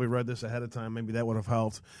should have probably read this ahead of time. Maybe that would have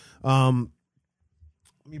helped. Let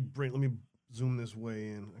me zoom this way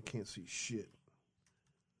in. I can't see shit.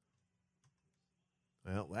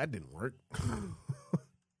 Well, that didn't work.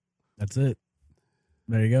 That's it.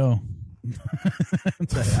 There you go.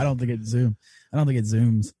 I don't think it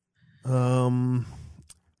zooms.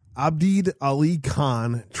 Abid Ali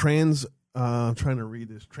Khan, I'm trying to read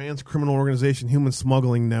this. Trans criminal organization, human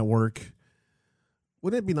smuggling network.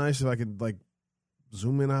 Wouldn't it be nice if I could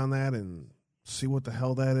zoom in on that and see what the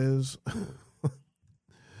hell that is?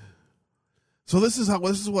 So this is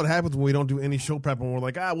what happens when we don't do any show prep and we're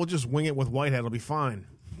like, we'll just wing it with Whitehead. It'll be fine.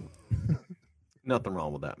 Nothing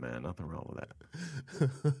wrong with that, man. Nothing wrong with that.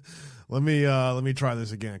 Let me try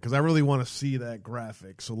this again because I really want to see that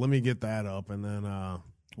graphic. So let me get that up and then.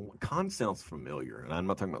 Khan sounds familiar, and I'm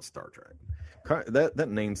not talking about Star Trek. That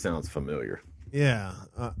name sounds familiar. Yeah.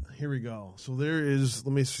 Here we go. So there is.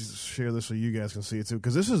 Let me share this so you guys can see it too,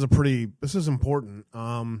 because this is important.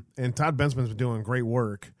 And Todd Bensman's been doing great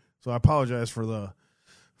work. So I apologize for the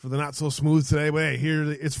not so smooth today, but hey,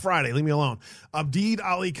 it's Friday. Leave me alone. Abid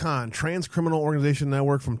Ali Khan, trans criminal organization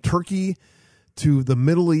network from Turkey to the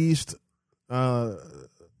Middle East, to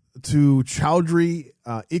Chowdhury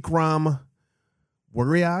Ikram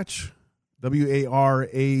Wariach,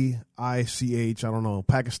 Waraich, I don't know,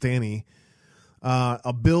 Pakistani.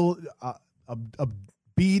 Abid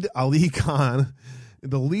Ali Khan,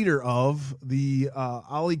 the leader of the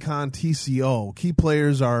Ali Khan TCO. Key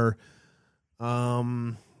players are,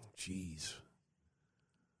 let's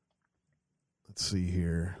see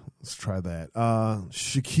here. Let's try that.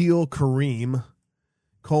 Shakil Kareem,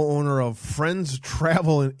 co-owner of Friends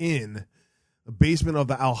Travel and Inn, the basement of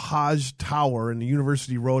the Al-Hajj Tower in the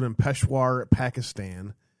University Road in Peshawar,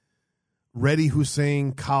 Pakistan. Reddy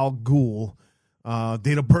Hussein Kal Ghul,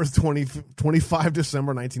 date of birth 25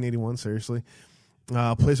 December 1981, seriously.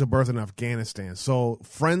 Place of birth in Afghanistan. So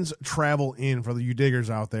Friends Travel Inn, for the you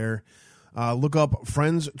diggers out there, look up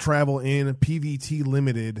Friends Travel Inn PVT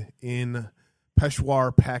Limited in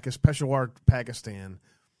Peshawar, Pakistan.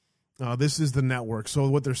 This is the network. So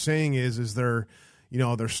what they're saying is they're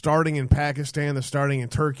starting in Pakistan, they're starting in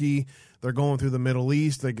Turkey, they're going through the Middle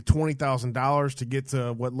East. They get $20,000 to get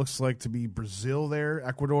to what looks like to be Brazil there,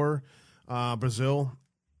 Ecuador, Brazil,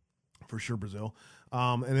 for sure Brazil.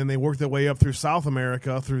 And then they work their way up through South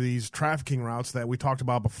America through these trafficking routes that we talked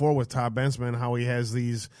about before with Todd Bensman, how he has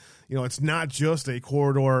these, it's not just a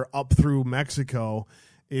corridor up through Mexico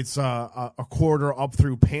It's a corridor up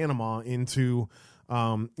through Panama into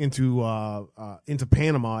Panama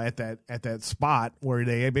at that spot where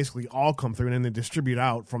they basically all come through and then they distribute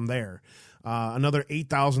out from there. Another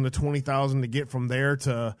 8,000 to 20,000 to get from there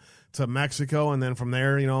to Mexico, and then from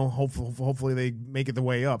there, hopefully they make it the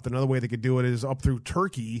way up. Another way they could do it is up through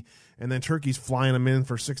Turkey, and then Turkey's flying them in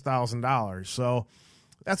for $6,000. So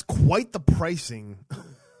that's quite the pricing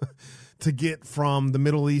to get from the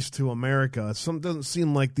Middle East to America. It doesn't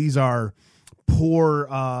seem like these are poor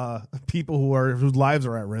people whose lives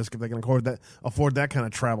are at risk if they can afford that kind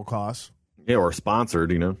of travel costs. Yeah, or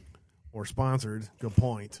sponsored, Or sponsored. Good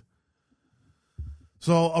point.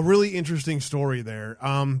 So a really interesting story there.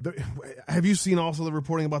 Have you seen also the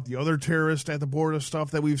reporting about the other terrorists at the border stuff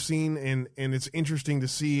that we've seen? And it's interesting to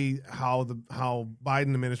see how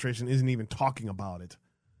Biden administration isn't even talking about it.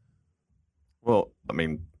 Well, I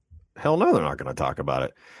mean, hell no, they're not going to talk about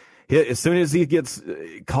it. As soon as he gets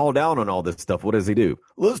called out on all this stuff, what does he do?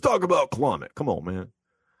 Let's talk about climate. Come on, man.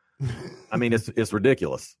 I mean, it's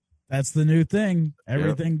ridiculous. That's the new thing.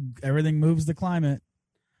 Everything moves the climate.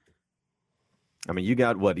 I mean, you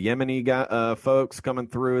got Yemeni folks coming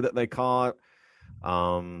through that they caught.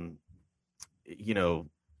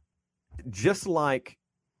 Just like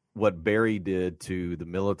what Barry did to the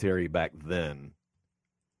military back then,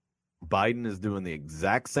 Biden is doing the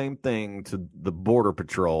exact same thing to the Border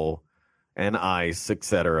Patrol and ICE,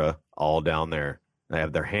 etc., all down there. They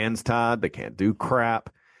have their hands tied. They can't do crap.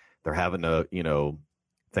 They're having to,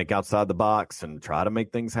 think outside the box and try to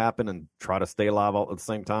make things happen and try to stay alive all at the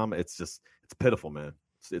same time. It's pitiful, man.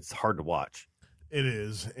 It's hard to watch. It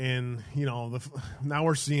is. And, now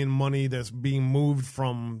we're seeing money that's being moved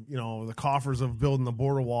from, the coffers of building the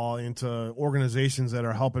border wall into organizations that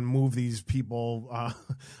are helping move these people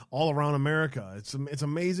all around America. It's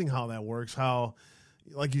amazing how that works, how,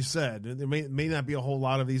 like you said, there may not be a whole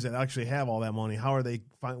lot of these that actually have all that money. How are they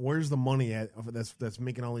where's the money at that's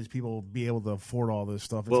making all these people be able to afford all this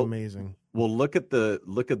stuff? It's amazing. Well, look at the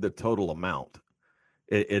total amount.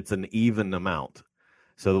 It's an even amount.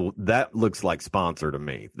 So that looks like sponsor to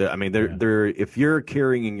me. I mean, they're if you're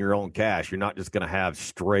carrying your own cash, you're not just going to have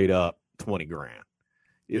straight up $20,000.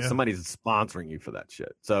 If somebody's sponsoring you for that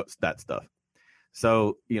shit. So it's that stuff.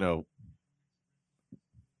 So,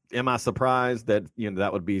 am I surprised that,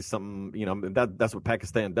 that would be something, that's what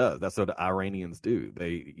Pakistan does. That's what the Iranians do.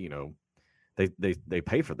 They, they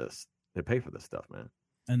pay for this. They pay for this stuff, man.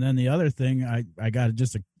 And then the other thing I got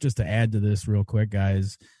just to add to this real quick,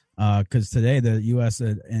 guys, because today the U.S.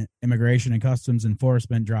 Immigration and Customs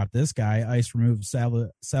Enforcement dropped this guy. ICE removed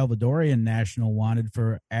Salvadorian national wanted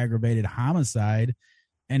for aggravated homicide.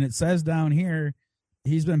 And it says down here,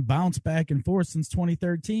 he's been bounced back and forth since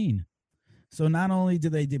 2013. So not only do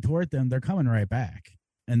they deport them, they're coming right back.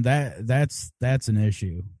 And that's an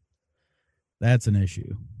issue. That's an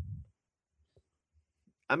issue.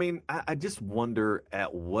 I mean, I just wonder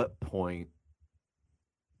at what point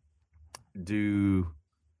does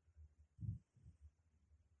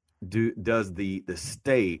the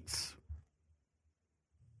states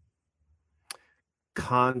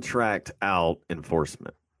contract out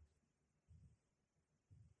enforcement?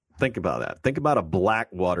 Think about that. Think about a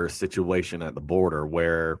Blackwater situation at the border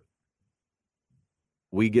where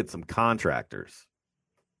we get some contractors.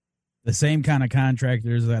 The same kind of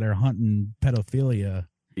contractors that are hunting pedophilia.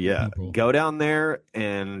 Yeah. People. Go down there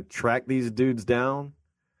and track these dudes down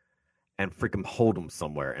and freaking hold them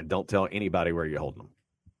somewhere and don't tell anybody where you're holding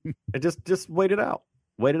them. And just wait it out.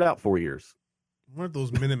 Wait it out 4 years. I wonder if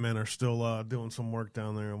those Minutemen are still doing some work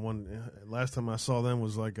down there. Last time I saw them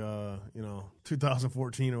was like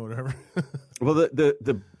 2014 or whatever. Well, a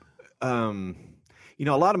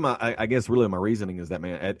lot of my I guess really my reasoning is that,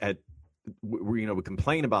 man, we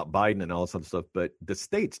complain about Biden and all this other stuff, but the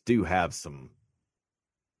states do have some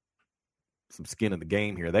skin in the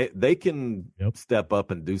game here. They can step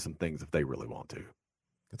up and do some things if they really want to.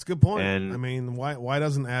 That's a good point. And, I mean, why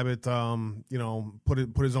doesn't Abbott,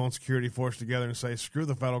 put his own security force together and say, screw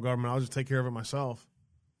the federal government, I'll just take care of it myself?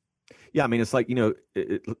 Yeah, I mean, it's like,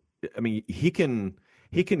 he can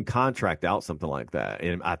contract out something like that,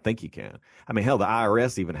 and I think he can. I mean, hell, the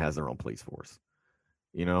IRS even has their own police force.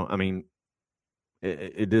 I mean,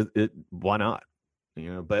 it why not?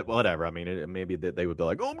 But whatever. I mean, maybe that they would be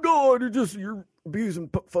like, "Oh God, you're abusing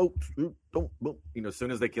folks." Don't. As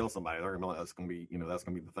soon as they kill somebody, they're gonna be like, that's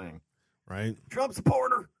gonna be the thing, right? Trump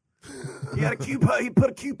supporter. He had a Q. He put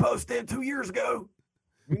a Q post in 2 years ago.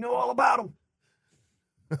 We know all about him.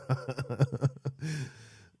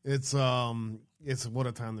 It's what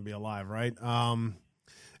a time to be alive, right? And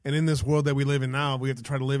in this world that we live in now, we have to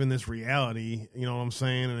try to live in this reality. You know what I'm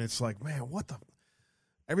saying? And it's like, man, what the.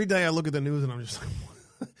 Every day I look at the news and I'm just like,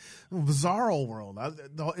 bizarro world.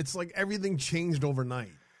 It's like everything changed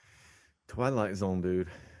overnight. Twilight Zone, dude.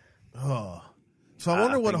 Oh. So I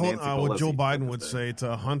wonder what Joe Pelosi Biden would say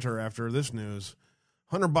to Hunter after this news.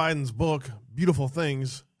 Hunter Biden's book, Beautiful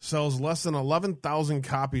Things, sells less than 11,000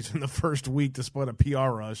 copies in the first week despite a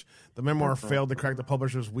PR rush. The memoir failed to crack the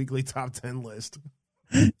publisher's weekly top 10 list.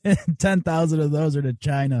 10,000 of those are to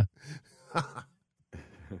China.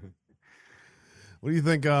 What do you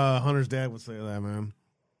think Hunter's dad would say to that, man?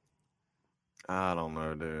 I don't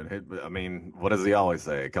know, dude. I mean, what does he always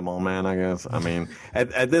say? Come on, man, I guess. I mean,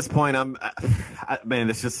 at this point,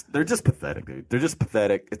 man, it's just, they're just pathetic, dude. They're just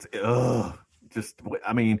pathetic. It's,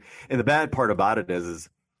 I mean, and the bad part about it is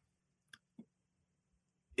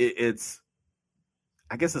it's,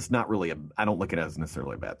 I guess it's not really I don't look at it as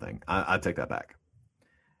necessarily a bad thing. I take that back.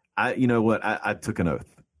 You know what? I took an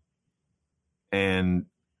oath. And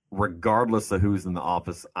regardless of who's in the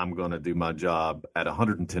office, I'm going to do my job at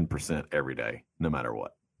 110% every day, no matter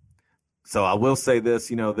what. So I will say this,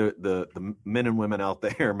 you know, the men and women out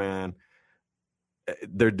there, man,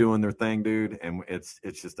 they're doing their thing, dude. And it's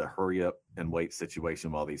just a hurry up and wait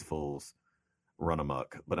situation while these fools run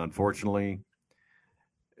amok. But unfortunately,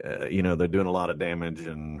 you know, they're doing a lot of damage,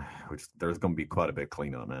 and there's going to be quite a bit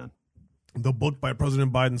clean up, man. The book by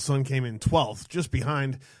President Biden's son came in 12th, just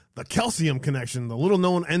behind the calcium connection, the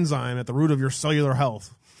little-known enzyme at the root of your cellular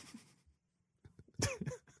health.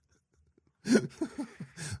 I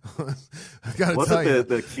gotta tell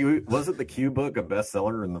you, wasn't the Q book a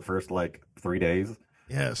bestseller in the first 3 days?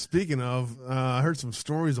 Yeah. Speaking of, I heard some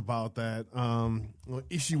stories about that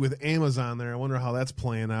issue with Amazon. There, I wonder how that's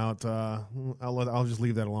playing out. I'll just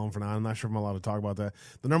leave that alone for now. I'm not sure if I'm allowed to talk about that.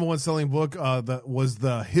 The number one selling book was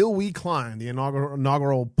The Hill We Climb, the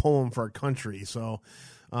inaugural poem for our country. So,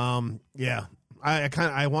 yeah,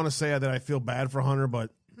 I want to say that I feel bad for Hunter,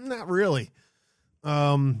 but not really.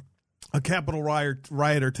 A Capitol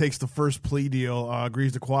rioter takes the first plea deal,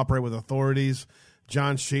 agrees to cooperate with authorities.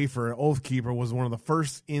 John Schaefer, Oath Keeper, was one of the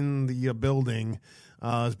first in the building,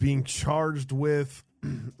 is being charged with,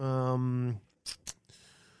 let's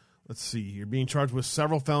see here, being charged with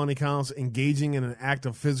several felony counts, engaging in an act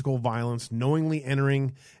of physical violence, knowingly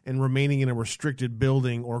entering and remaining in a restricted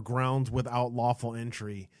building or grounds without lawful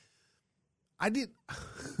entry.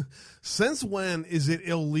 Since when is it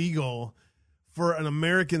illegal for an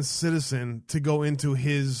American citizen to go into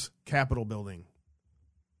his Capitol building?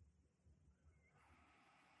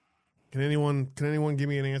 Can anyone give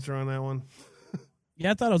me an answer on that one?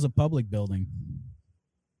 Yeah, I thought it was a public building.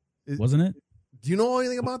 Wasn't it? Do you know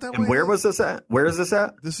anything about that? And where was this at? Where is this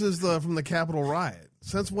at? This is from the Capitol riot.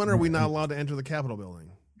 Since when are we not allowed to enter the Capitol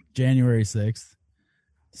building? January 6th.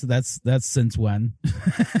 So that's since when?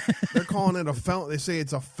 They're calling it a felony. They say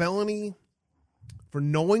it's a felony for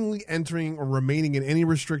knowingly entering or remaining in any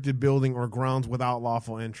restricted building or grounds without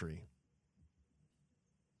lawful entry.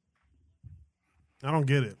 I don't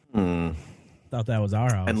get it. Thought that was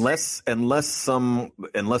our house.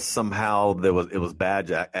 Unless somehow it was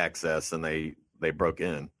badge access and they broke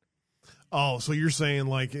in. Oh, so you're saying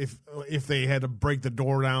if they had to break the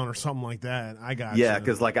door down or something like that? I got yeah, you.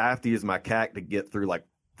 because I have to use my CAC to get through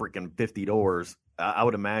freaking 50 doors. I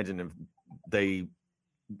would imagine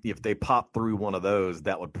if they pop through one of those,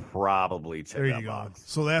 that would probably check that box.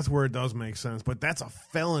 So that's where it does make sense. But that's a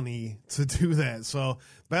felony to do that. So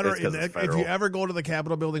better if you ever go to the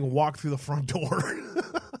Capitol building, walk through the front door.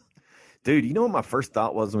 Dude, you know what my first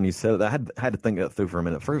thought was when you said it? I had to think that through for a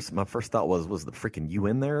minute. My first thought was the freaking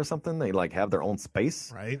UN there or something? They have their own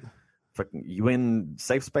space? Right. Freaking UN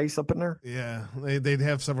safe space up in there? Yeah, they'd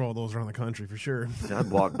have several of those around the country for sure. I'd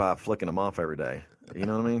walk by flicking them off every day. You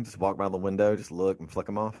know what I mean? Just walk by the window, just look and flick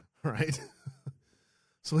them off. Right.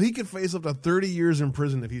 So he could face up to 30 years in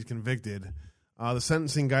prison if he's convicted. The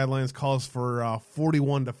sentencing guidelines calls for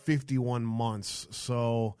 41 to 51 months.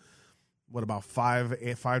 So what, about 5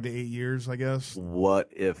 to 8 years, I guess? What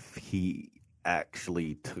if he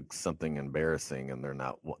actually took something embarrassing and they're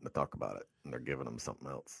not wanting to talk about it and they're giving him something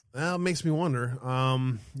else? Well, it makes me wonder.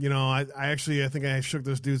 I think I shook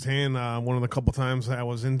this dude's hand one of the couple times I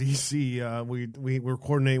was in D.C. We were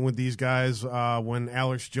coordinating with these guys when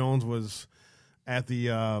Alex Jones was at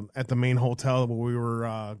the main hotel where we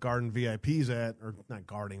were guarding VIPs at, or not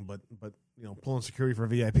guarding, but pulling security for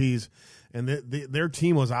VIPs, and their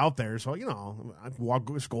team was out there. So I'd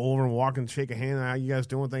just go over and walk and shake a hand. How you guys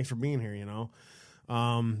doing? Thanks for being here. If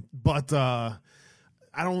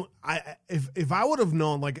I would have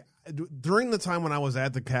known, during the time when I was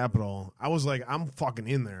at the Capitol, I was like, I'm fucking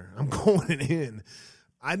in there. I'm going in.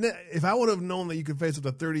 If I would have known that you could face up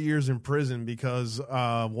to 30 years in prison because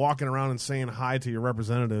walking around and saying hi to your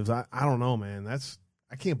representatives, I don't know, man.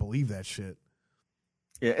 I can't believe that shit.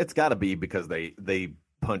 Yeah, it's got to be because they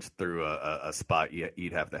punched through a spot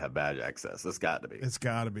you'd have to have badge access. It's got to be. It's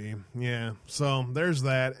got to be. Yeah. So there's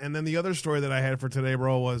that. And then the other story that I had for today,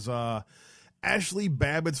 bro, was Ashley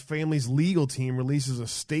Babbitt's family's legal team releases a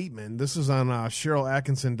statement. This is on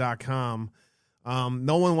CherylAtkinson.com.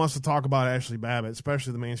 No one wants to talk about Ashley Babbitt,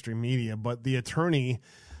 especially the mainstream media, but the attorney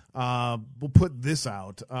will put this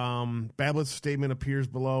out. Babbitt's statement appears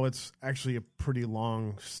below. It's actually a pretty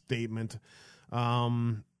long statement.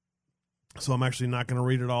 So I'm actually not going to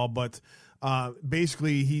read it all, but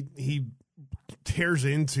basically he tears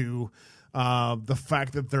into the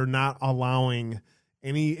fact that they're not allowing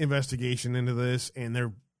any investigation into this,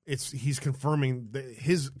 and he's confirming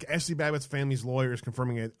that Ashley Babbitt's family's lawyer is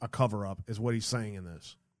confirming a cover-up, is what he's saying in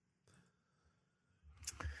this.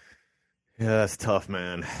 Yeah, that's tough,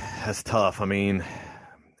 man. That's tough. I mean,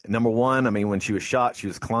 number one, when she was shot, she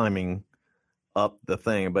was climbing up the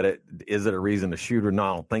thing, but is it a reason to shoot her? No,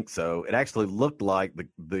 I don't think so. It actually looked like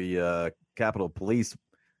the Capitol Police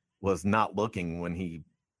was not looking when he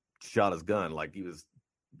shot his gun, like he was,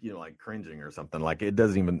 like cringing or something. Like it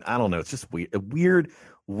doesn't even, I don't know. It's just a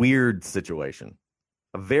weird situation,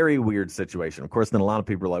 a very weird situation. Of course, then a lot of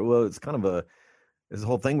people are like, well, it's kind of this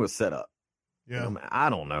whole thing was set up. Yeah. I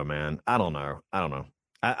don't know, man. I don't know.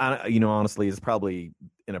 I honestly, it's probably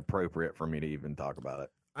inappropriate for me to even talk about it.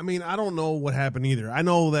 I don't know what happened either. I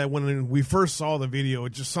know that when we first saw the video,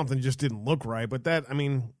 something just didn't look right. But that,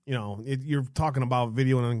 you're talking about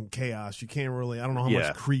video and chaos. You can't really, I don't know how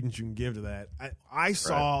much credence you can give to that. I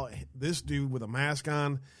saw this dude with a mask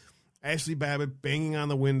on, Ashley Babbitt banging on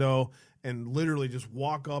the window, and literally just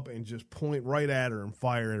walk up and just point right at her and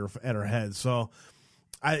fire at her head. So,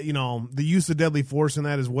 the use of deadly force in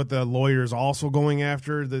that is what the lawyer is also going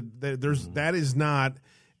after. That is not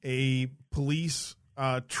a police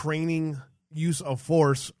training use of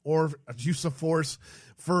force or use of force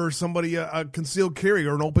for somebody, a concealed carry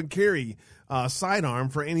or an open carry sidearm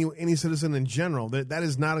for any citizen in general. That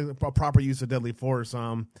is not a proper use of deadly force.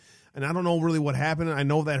 And I don't know really what happened. I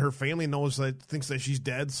know that her family thinks that she's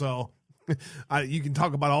dead. So you can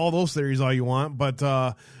talk about all those theories all you want, but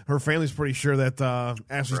her family's pretty sure that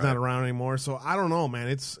Ashley's not around anymore. So I don't know, man.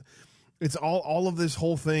 It's all of this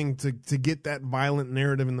whole thing to get that violent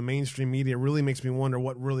narrative in the mainstream media really makes me wonder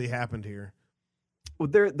what really happened here. Well,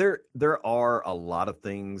 there are a lot of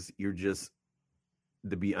things it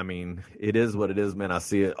is what it is, man. I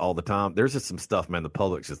see it all the time. There's just some stuff, man, the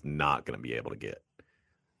public's just not going to be able to get.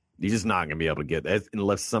 You're just not going to be able to get that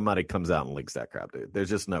unless somebody comes out and leaks that crap, dude.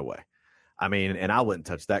 There's just no way. And I wouldn't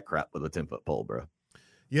touch that crap with a 10-foot pole, bro.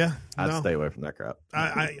 Yeah. I'd stay away from that crap.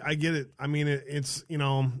 I get it. It's,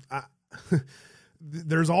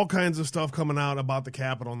 there's all kinds of stuff coming out about the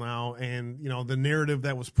Capitol now, and the narrative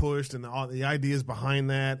that was pushed and the ideas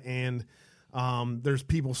behind that, and there's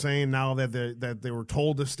people saying now that they were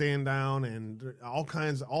told to stand down, and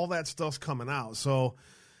all that stuff's coming out. So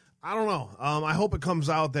I don't know. I hope it comes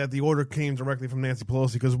out that the order came directly from Nancy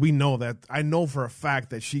Pelosi, because I know for a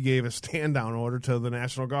fact that she gave a stand down order to the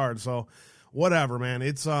National Guard. So whatever, man.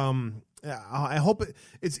 It's I hope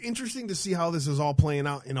it's interesting to see how this is all playing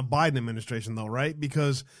out in a Biden administration, though, right?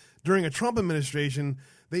 Because during a Trump administration,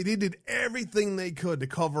 they did everything they could to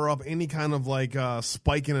cover up any kind of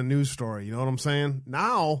spike in a news story. You know what I'm saying?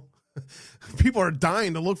 Now, people are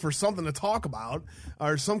dying to look for something to talk about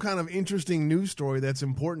or some kind of interesting news story that's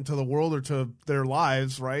important to the world or to their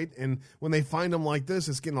lives, right? And when they find them like this,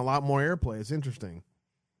 it's getting a lot more airplay. It's interesting.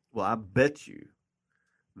 Well, I bet you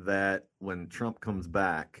that when Trump comes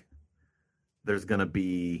back, there's going to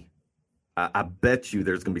be, I bet you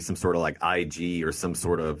there's going to be some sort of IG or some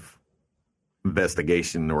sort of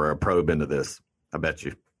investigation or a probe into this. I bet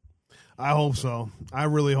you. I hope so. I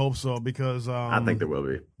really hope so, because I think there will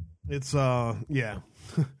be. It's yeah.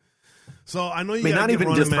 So I know you. not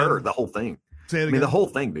even just her. The whole thing. Say it again. The whole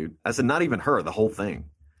thing, dude. I said not even her. The whole thing.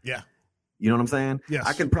 Yeah. You know what I'm saying? Yes.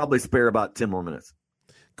 I can probably spare about 10 more minutes.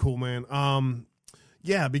 Cool, man.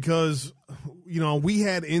 Yeah, because we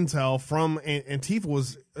had intel from Antifa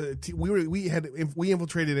was we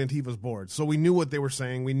infiltrated Antifa's board, so we knew what they were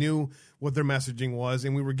saying, we knew what their messaging was,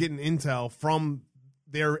 and we were getting intel from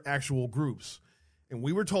their actual groups, and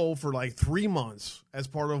we were told for 3 months as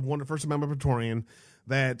part of First Amendment Praetorian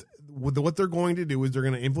that what they're going to do is they're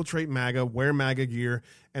going to infiltrate MAGA, wear MAGA gear,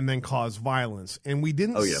 and then cause violence. And we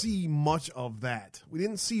didn't see much of that. We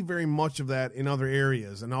didn't see very much of that in other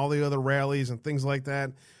areas and all the other rallies and things like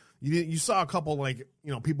that. You saw a couple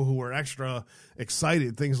people who were extra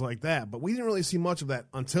excited, things like that, but we didn't really see much of that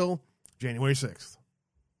until January 6th.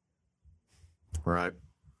 Right.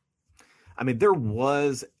 I mean,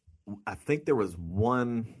 I think there was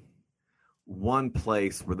one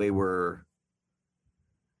place where they were.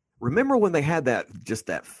 Remember when they had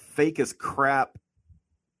that fake as crap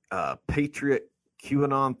Patriot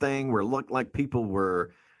QAnon thing where it looked like people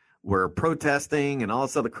were protesting and all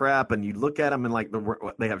this other crap, and you look at them and like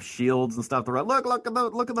they have shields and stuff. They're like, look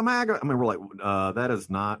at the MAGA. I mean, we're like, that is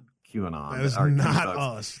not QAnon. That is not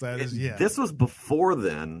us. This was before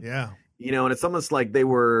then. Yeah. And it's almost like they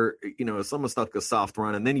were, it's almost like a soft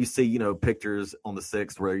run. And then you see, pictures on the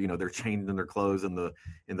 6th where, they're changing their clothes in the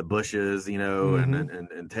bushes,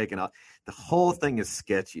 and taking off. The whole thing is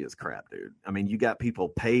sketchy as crap, dude. I mean, you got people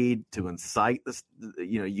paid to incite this,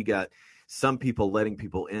 you got some people letting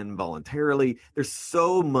people in voluntarily. There's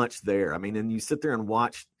so much there. I mean, and you sit there and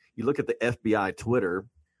watch, you look at the FBI Twitter,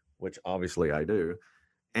 which obviously I do,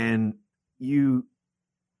 and they're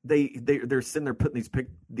sitting there putting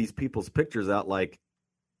these people's pictures out like,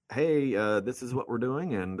 hey, this is what we're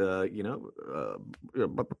doing, and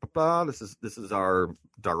this is our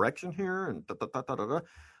direction here, and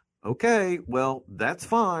okay, well, that's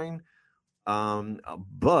fine.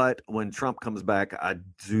 But when Trump comes back, I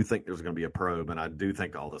do think there's going to be a probe, and I do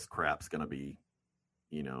think all this crap's going to be,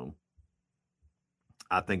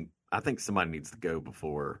 I think somebody needs to go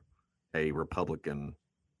before a Republican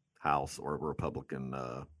House or a Republican,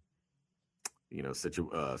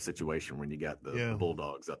 situation when you got the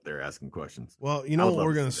bulldogs up there asking questions. Well, what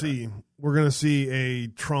we're going to see? We're going to see a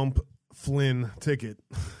Trump Flynn ticket.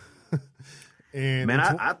 And man,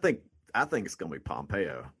 I think it's going to be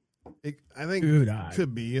Pompeo. I think it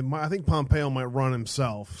could be. I think Pompeo might run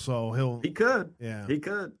himself, so he could. Yeah, he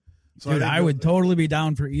could. So dude, I would totally be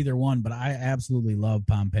down for either one, but I absolutely love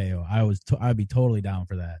Pompeo. I'd be totally down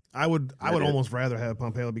for that. I would almost rather have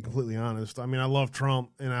Pompeo, to be completely honest. I mean, I love Trump,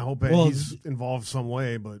 and I hope he's involved some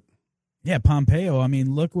way, but yeah, Pompeo. I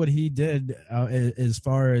mean, look what he did as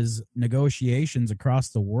far as negotiations across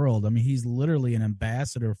the world. I mean, he's literally an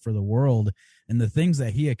ambassador for the world, and the things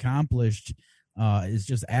that he accomplished is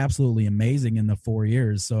just absolutely amazing in the 4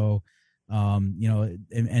 years. So,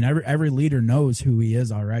 and every leader knows who he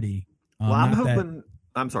is already. Well, I'm hoping.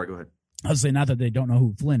 I'm sorry. Go ahead. I'll say not that they don't know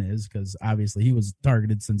who Flynn is, because obviously he was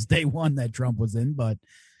targeted since day one that Trump was in. But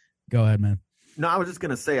go ahead, man. No, I was just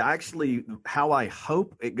going to say, actually, how I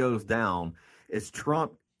hope it goes down is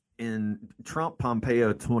Trump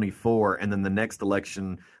Pompeo 24, and then the next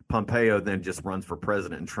election, Pompeo then just runs for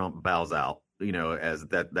president, and Trump bows out. As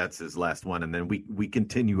that's his last one, and then we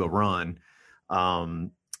continue a run.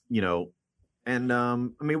 And I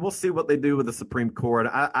mean, we'll see what they do with the Supreme Court.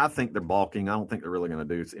 I think they're balking. I don't think they're really going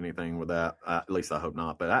to do anything with that. At least I hope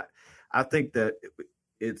not. But I think that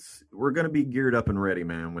we're going to be geared up and ready,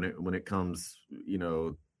 man, when it comes,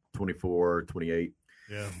 24, 28.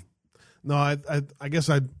 Yeah. No, I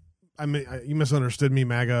guess I mean, you misunderstood me,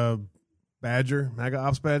 MAGA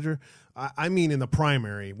Ops Badger. I mean, in the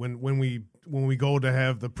primary, when we go to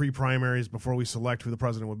have the pre-primaries before we select who the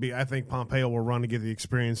president would be, I think Pompeo will run to get the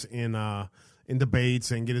experience in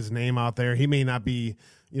debates and get his name out there. He may not be,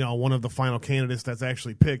 one of the final candidates that's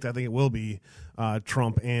actually picked. I think it will be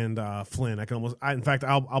Trump and Flynn. In fact,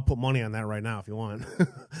 I'll put money on that right now if you want.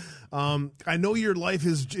 I know your life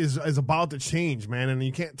is about to change, man, and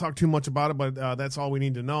you can't talk too much about it, but that's all we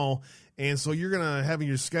need to know. And so you're gonna have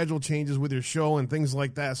your schedule changes with your show and things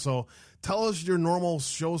like that. So tell us your normal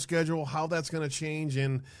show schedule, how that's gonna change,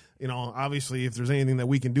 and obviously if there's anything that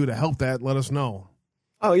we can do to help that, let us know.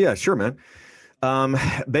 Oh yeah, sure, man.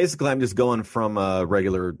 Basically, I'm just going from my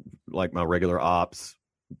regular ops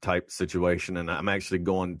type situation, and I'm actually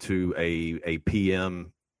going to a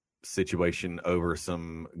PM situation over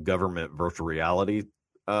some government virtual reality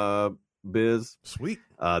biz. Sweet.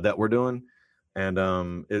 That we're doing. And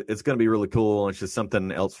it's going to be really cool. It's just something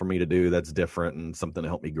else for me to do that's different and something to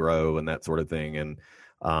help me grow and that sort of thing. And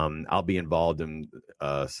I'll be involved in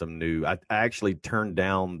some new. I actually turned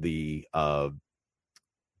down the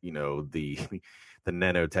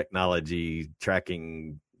nanotechnology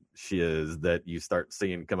tracking shiz that you start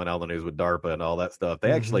seeing coming out on the news with DARPA and all that stuff.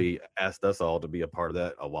 They actually asked us all to be a part of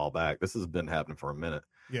that a while back. This has been happening for a minute.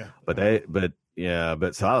 Yeah. But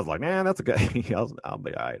so I was like, man, that's okay. I'll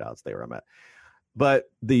be all right. I'll stay where I'm at.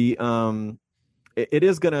 But the it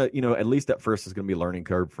is gonna, at least at first it's gonna be a learning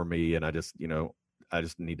curve for me, and I just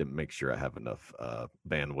need to make sure I have enough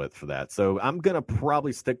bandwidth for that. So I'm gonna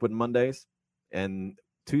probably stick with Mondays and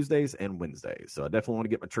Tuesdays and Wednesdays. So I definitely want to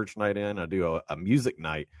get my church night in. I do a music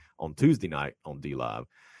night on Tuesday night on D Live.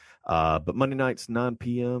 But Monday nights 9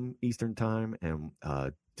 p.m. Eastern time, and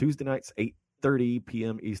Tuesday nights 8:30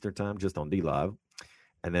 p.m. Eastern time, just on DLive.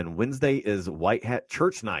 And then Wednesday is White Hat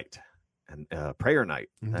Church Night and prayer night.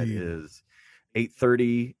 Indeed. That is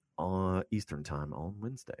 8:30 on Eastern time on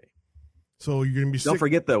Wednesday. So you're gonna be. Don't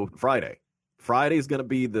forget though, Friday. Friday is going to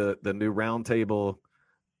be the new round table.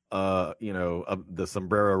 The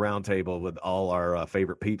sombrero round table with all our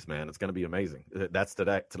favorite peeps, man. It's going to be amazing. That's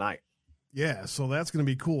tonight. Yeah, so that's going to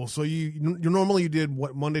be cool. So you normally you did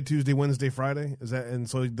what, Monday, Tuesday, Wednesday, Friday? Is that, and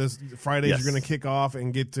so this Fridays Yes. you're going to kick off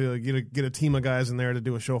and get a team of guys in there to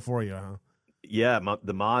do a show for you, huh? Yeah,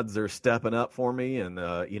 the mods are stepping up for me, and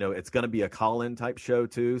it's going to be a call-in type show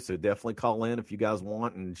too. So definitely call in if you guys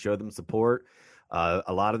want and show them support.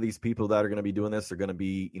 A lot of these people that are going to be doing this are going to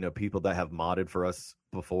be, people that have modded for us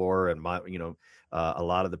before, and a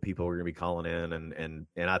lot of the people are going to be calling in, and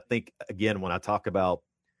I think again when I talk about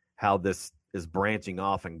how this is branching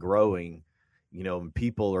off and growing,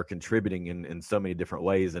 people are contributing in so many different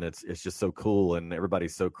ways, and it's just so cool, and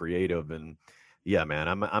everybody's so creative, and yeah, man,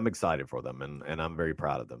 I'm excited for them, and I'm very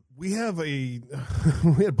proud of them. We have we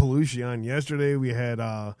had Belushi on yesterday. We had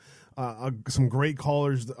some great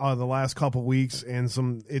callers the last couple weeks, and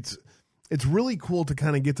it's really cool to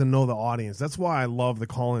kind of get to know the audience. That's why I love the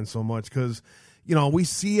call-in so much, because we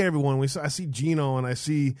see everyone. I see Gino, and I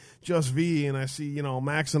see Just V, and I see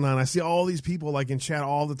Maxonon. I see all these people like in chat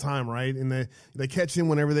all the time, right? And they catch in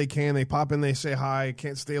whenever they can. They pop in, they say hi.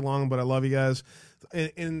 Can't stay long, but I love you guys.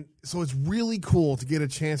 And so it's really cool to get a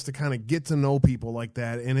chance to kind of get to know people like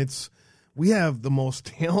that. And we have the most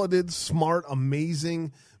talented, smart,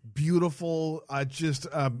 amazing, beautiful,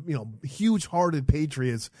 huge-hearted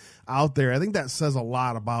patriots out there. I think that says a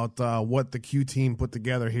lot about what the Q team put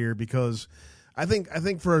together here, because I think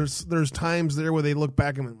there's times there where they look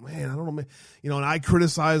back and, man, I don't know, and I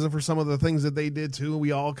criticize them for some of the things that they did too.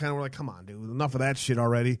 We all kind of were like, come on, dude, enough of that shit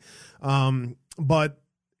already. But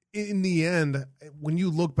in the end, when you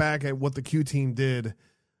look back at what the Q team did,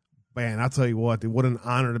 man, I'll tell you what, dude, what an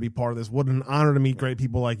honor to be part of this. What an honor to meet great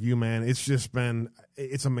people like you, man.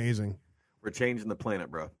 It's amazing. We're changing the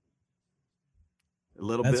planet, bro. A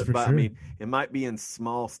little That's bit, for but sure. I mean, it might be in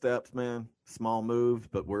small steps, man, small moves,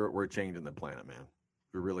 but we're changing the planet, man.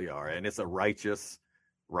 We really are, and it's a righteous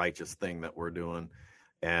thing that we're doing.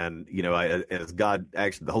 And as God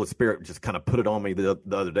actually, the Holy Spirit just kind of put it on me the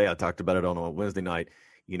other day. I talked about it on a Wednesday night.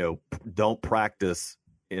 Don't practice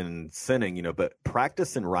in sinning, but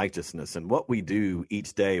practice in righteousness. And what we do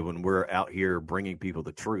each day when we're out here bringing people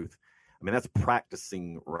the truth, I mean, that's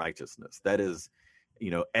practicing righteousness. That is,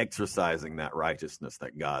 exercising that righteousness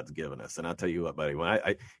that God's given us. And I'll tell you what, buddy, when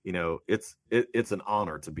it's an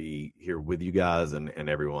honor to be here with you guys and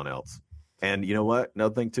everyone else. And you know what?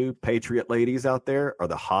 Another thing too, Patriot ladies out there are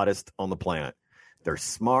the hottest on the planet. They're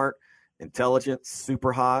smart, intelligent,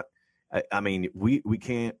 super hot. I mean, we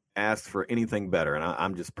can't ask for anything better, and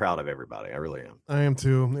I'm just proud of everybody. I really am. I am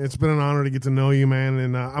too. It's been an honor to get to know you, man,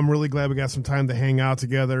 and I'm really glad we got some time to hang out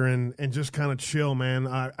together and just kind of chill, man.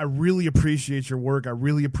 I really appreciate your work. I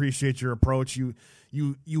really appreciate your approach.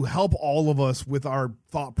 You help all of us with our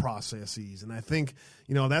thought processes, and I think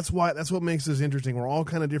that's what makes this interesting. We're all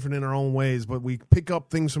kind of different in our own ways, but we pick up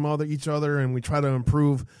things from each other, and we try to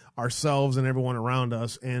improve ourselves and everyone around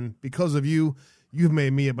us. And because of you, you've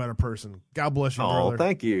made me a better person. God bless you, brother. Oh,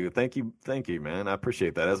 thank you, man. I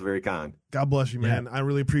appreciate that. That's very kind. God bless you, man. Yeah. I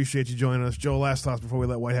really appreciate you joining us. Joe, last thoughts before we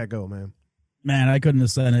let White Hat go, man. Man, I couldn't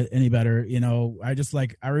have said it any better.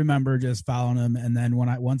 I remember just following him, and then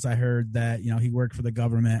once I heard that he worked for the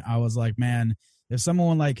government, I was like, man, if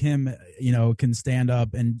someone like him can stand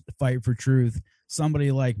up and fight for truth,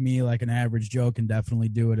 somebody like me, like an average Joe, can definitely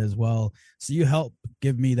do it as well. So you help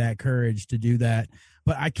give me that courage to do that.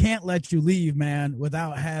 But I can't let you leave, man,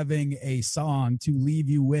 without having a song to leave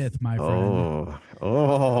you with, my friend.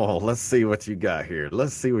 Oh, let's see what you got here.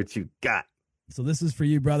 Let's see what you got. So this is for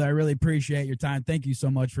you, brother. I really appreciate your time. Thank you so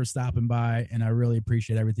much for stopping by, and I really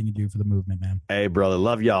appreciate everything you do for the movement, man. Hey, brother.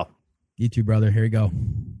 Love y'all. You too, brother. Here you go.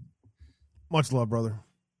 Much love, brother.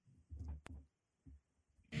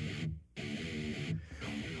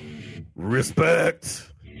 Respect.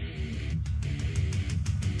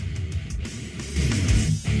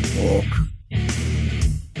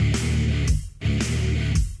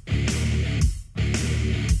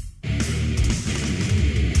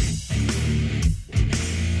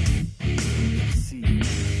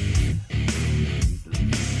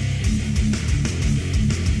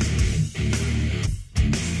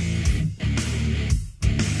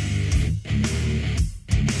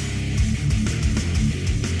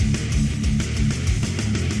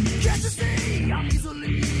 Can't you see I'm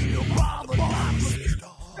easily bothered by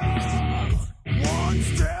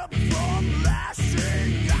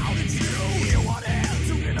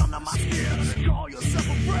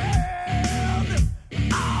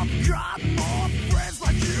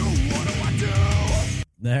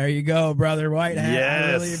There you go, brother Whitehead. Yes.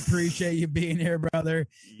 I really appreciate you being here, brother.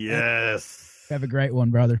 Yes. Have a great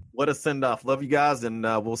one, brother. What a send-off. Love you guys, and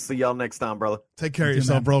we'll see y'all next time, brother. Take care of You too,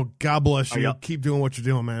 yourself, man. bro. God bless you. Oh, yep. Keep doing what you're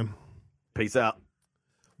doing, man. Peace out.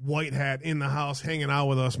 White Hat in the house hanging out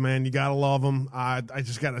with us, man. You gotta love him. I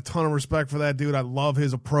just got a ton of respect for that dude. I love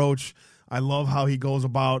his approach. I love how he goes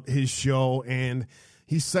about his show, and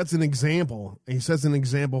he sets an example. He sets an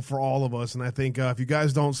example for all of us, and I think if you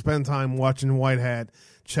guys don't spend time watching White Hat,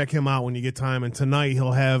 check him out when you get time. And tonight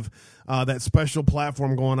he'll have that special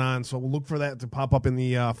platform going on, so we'll look for that to pop up in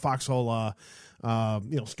the Foxhole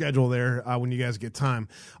schedule there when you guys get time.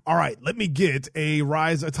 All right, let me get a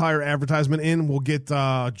Rise Attire advertisement in. We'll get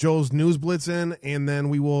Joe's News Blitz in, and then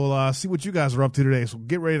we will see what you guys are up to today. So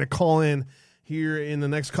get ready to call in here in the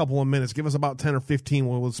next couple of minutes. Give us about 10 or 15.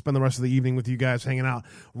 We'll spend the rest of the evening with you guys hanging out.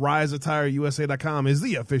 RiseAttireUSA.com is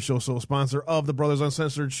the official show sponsor of the Brothers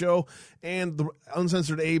Uncensored show, and the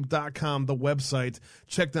UncensoredAbe.com, the website.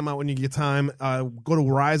 Check them out when you get time. Go to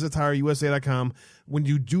RiseAttireUSA.com. When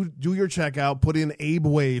you do your checkout, put in Abe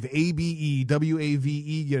Wave,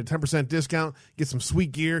 ABEWAVE, get a 10% discount, get some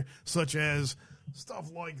sweet gear, such as stuff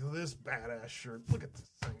like this badass shirt. Look at this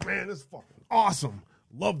thing, man. It's fucking awesome.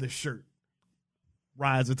 Love this shirt.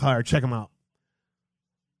 Rise Attire. Check them out.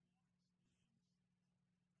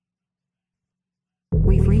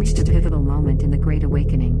 We've reached a pivotal moment in the Great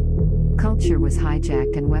Awakening. Culture was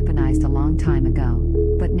hijacked and weaponized a long time ago,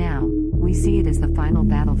 but now, we see it as the final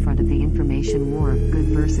battlefront of the information war of good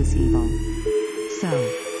versus evil.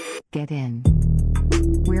 So, get in.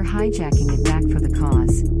 We're hijacking it back for the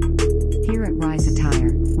cause. Here at Rise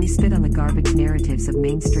Attire, we spit on the garbage narratives of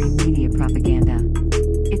mainstream media propaganda.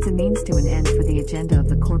 It's a means to an end for the agenda of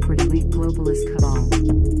the corporate elite globalist cabal.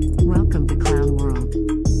 Welcome to Clown World.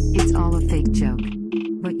 It's all a fake joke.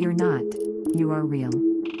 But you're not. You are real.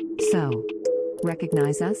 So,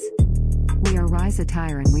 recognize us? We are Rise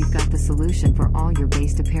Attire, and we've got the solution for all your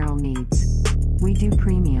based apparel needs. We do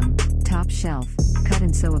premium, top shelf, cut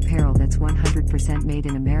and sew apparel that's 100% made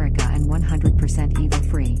in America and 100%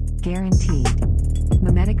 evil-free, guaranteed.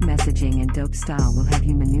 Mimetic messaging and dope style will have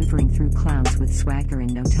you maneuvering through clowns with swagger in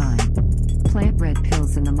no time. Plant red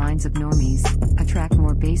pills in the minds of normies, attract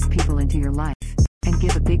more base people into your life, and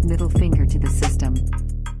give a big middle finger to the system.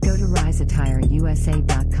 Go to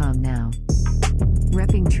RiseAttireUSA.com now.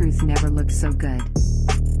 Repping truth never looked so good.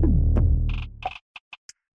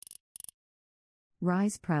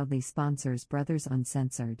 Rise proudly sponsors Brothers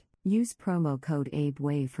Uncensored. Use promo code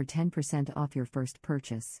ABEWAVE for 10% off your first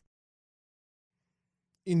purchase.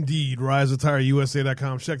 Indeed,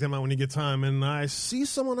 RiseAttireUSA.com. Check them out when you get time. And I see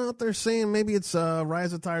someone out there saying maybe it's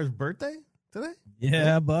Rise Attire's birthday today?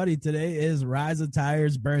 Yeah, buddy. Today is Rise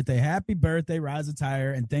Attire's birthday. Happy birthday, Rise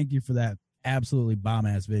Attire, and thank you for that absolutely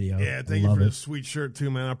bomb-ass video. Yeah, thank you for the sweet shirt,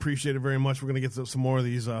 too, man. I appreciate it very much. We're going to get some more of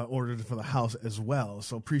these ordered for the house as well.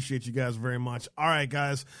 So appreciate you guys very much. All right,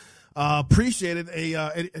 guys. Appreciate it.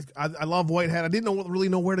 I love White Hat. I didn't really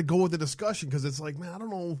know where to go with the discussion because it's like, man, I don't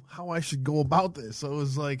know how I should go about this. So it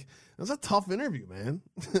was like, it was a tough interview, man.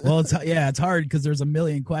 Well, it's hard because there's a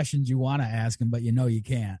million questions you want to ask him, but you know you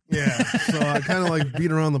can't. Yeah, so I kind of like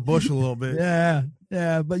beat around the bush a little bit.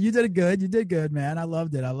 Yeah, but you did good. You did good, man. I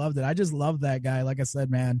loved it. I just love that guy. Like I said,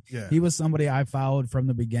 man, He was somebody I followed from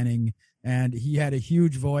the beginning, and he had a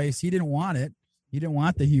huge voice. He didn't want it. He didn't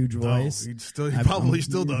want the huge voice. No, he probably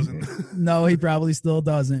still doesn't. No, he probably still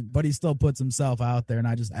doesn't, but he still puts himself out there, and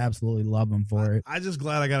I just absolutely love him for it. I'm just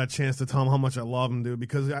glad I got a chance to tell him how much I love him, dude,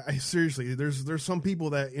 because I seriously, there's some people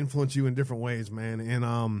that influence you in different ways, man,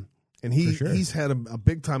 and he's had a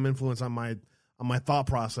big time influence on my thought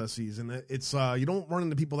processes, and it's you don't run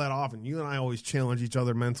into people that often. You and I always challenge each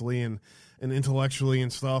other mentally and intellectually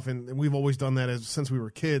and stuff, and we've always done that since we were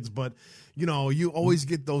kids, but you know, you always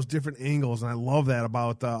get those different angles, and I love that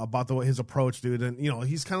about his approach, dude. And you know,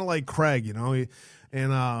 he's kind of like Craig, you know,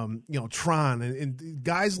 and you know, Tron, and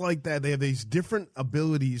guys like that. They have these different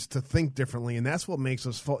abilities to think differently, and that's what makes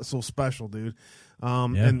us so special, dude.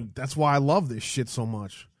 And that's why I love this shit so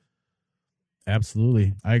much.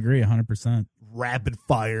 Absolutely, I agree 100%. Rapid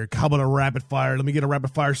fire. How about a rapid fire? Let me get a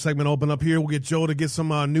rapid fire segment open up here. We'll get Joe to get some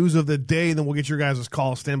news of the day, and then we'll get your guys'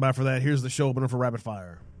 call. Stand by for that. Here's the show opener for rapid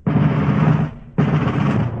fire.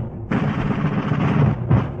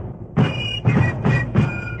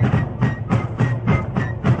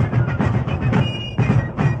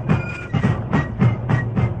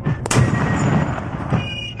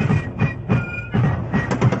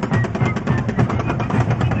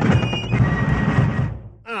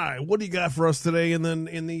 What do you got for us today in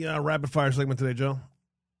the rapid fire segment today, Joe?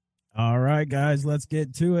 All right, guys, let's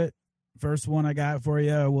get to it. First one I got for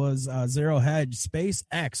you was Zero Hedge.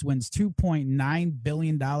 SpaceX wins $2.9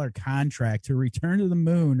 billion contract to return to the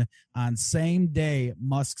moon on same day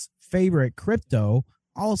Musk's favorite crypto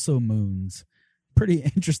also moons. Pretty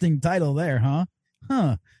interesting title there,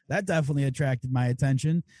 huh? That definitely attracted my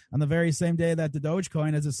attention. On the very same day that the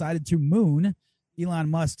Dogecoin has decided to moon,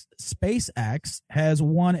 Elon Musk's SpaceX has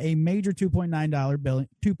won a major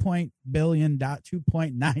 $2.9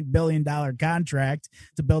 billion contract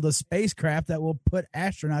to build a spacecraft that will put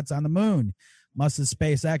astronauts on the moon. Musk's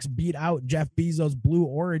SpaceX beat out Jeff Bezos' Blue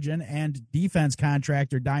Origin and defense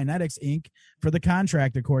contractor Dynetics Inc. for the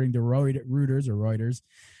contract, according to Reuters.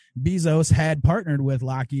 Bezos had partnered with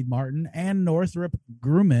Lockheed Martin and Northrop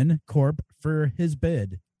Grumman Corp for his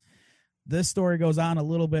bid. This story goes on a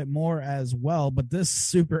little bit more as well, but this is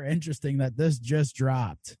super interesting that this just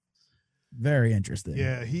dropped. Very interesting.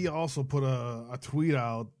 Yeah, he also put a tweet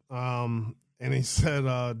out, and he said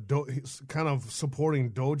he's kind of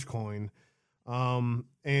supporting Dogecoin.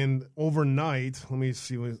 And overnight, let me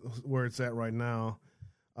see where it's at right now.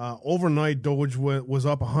 Overnight, Doge was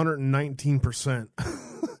up 119%.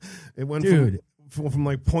 It went from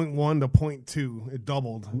like 0.1 to 0.2. It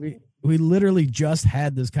doubled. We literally just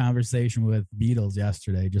had this conversation with Beatles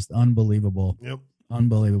yesterday. Just unbelievable. Yep.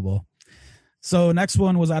 Unbelievable. So next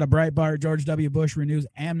one was out of Breitbart. George W. Bush renews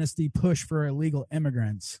amnesty push for illegal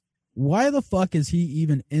immigrants. Why the fuck is he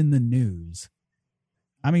even in the news?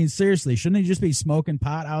 I mean, seriously, shouldn't he just be smoking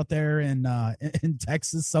pot out there in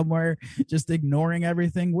Texas somewhere, just ignoring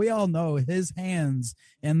everything? We all know his hands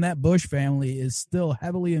and that Bush family is still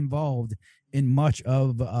heavily involved in much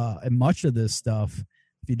of this stuff.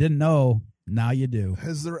 If you didn't know, now you do.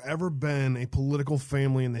 Has there ever been a political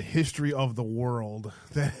family in the history of the world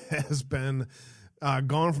that has been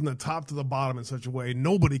gone from the top to the bottom in such a way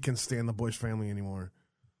nobody can stand the Bush family anymore?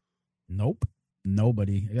 Nope.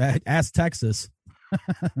 Nobody. Ask Texas.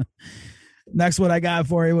 Next one I got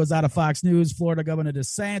for you was out of Fox News. Florida Governor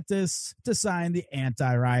DeSantis to sign the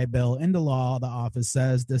anti-riot bill into law. The office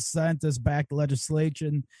says DeSantis backed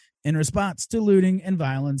legislation in response to looting and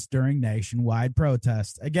violence during nationwide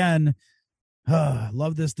protests. Again,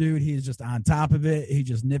 love this dude. He's just on top of it. He's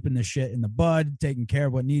just nipping the shit in the bud, taking care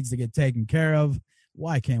of what needs to get taken care of.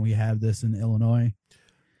 Why can't we have this in Illinois?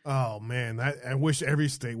 Oh, man, I wish every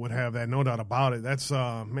state would have that, no doubt about it. That's,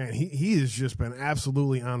 man, he has just been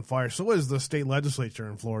absolutely on fire. So is the state legislature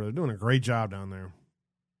in Florida. They're doing a great job down there.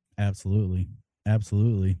 Absolutely.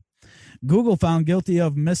 Absolutely. Google found guilty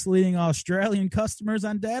of misleading Australian customers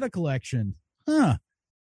on data collection. Huh.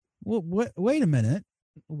 Wait a minute.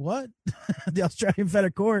 What? The Australian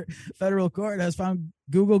federal court has found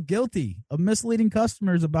Google guilty of misleading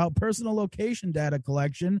customers about personal location data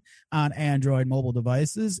collection on Android mobile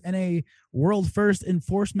devices in a world-first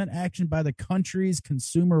enforcement action by the country's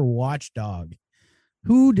consumer watchdog.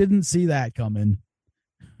 Who didn't see that coming?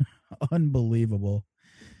 Unbelievable.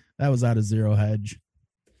 That was out of Zero Hedge.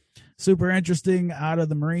 Super interesting out of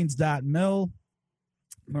the Marines.mil.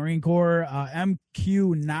 Marine Corps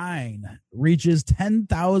MQ-9 reaches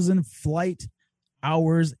 10,000 flight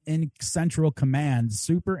hours in Central Command.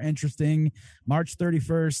 Super interesting. March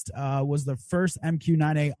 31st was the first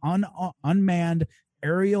MQ-9A unmanned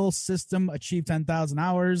aerial system achieved 10,000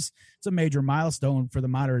 hours. It's a major milestone for the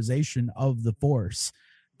modernization of the force.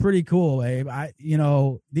 Pretty cool, Abe.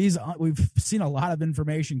 We've seen a lot of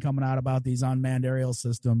information coming out about these unmanned aerial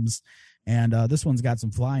systems, and this one's got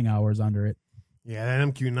some flying hours under it. Yeah,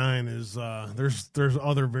 that MQ-9 is there's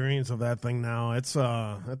other variants of that thing now. It's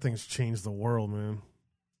that thing's changed the world, man.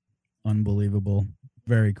 Unbelievable.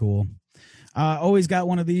 Very cool. Always got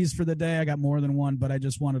one of these for the day. I got more than one, but I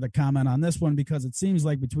just wanted to comment on this one because it seems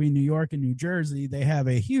like between New York and New Jersey, they have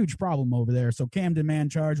a huge problem over there. So Camden man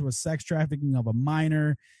charged with sex trafficking of a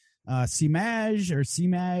minor.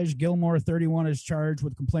 Simaj Gilmore, 31, is charged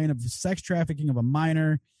with complaint of sex trafficking of a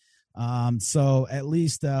minor. So at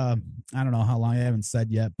least, I don't know how long, I haven't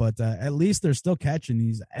said yet, but at least they're still catching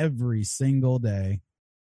these every single day.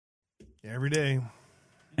 Every day.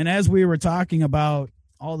 And as we were talking about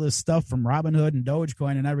all this stuff from Robinhood and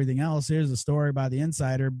Dogecoin and everything else, here's a story by the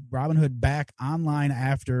Insider. Robinhood back online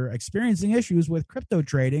after experiencing issues with crypto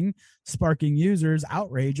trading, sparking users'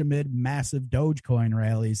 outrage amid massive Dogecoin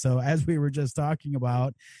rally. So as we were just talking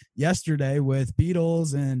about yesterday with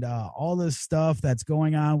Beatles and all this stuff that's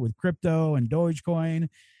going on with crypto and Dogecoin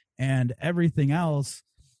and everything else,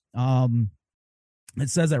 it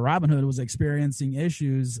says that Robinhood was experiencing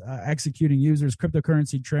issues executing users'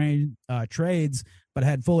 cryptocurrency trades, but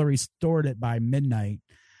had fully restored it by midnight.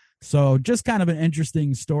 So just kind of an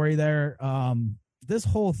interesting story there. This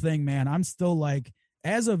whole thing, man, I'm still like,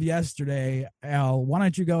 as of yesterday, Al, why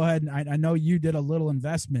don't you go ahead and I know you did a little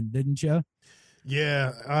investment, didn't you?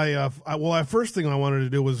 Yeah, I first thing I wanted to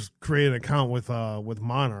do was create an account with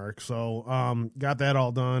Monarch, so got that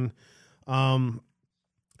all done, and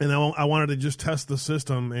I wanted to just test the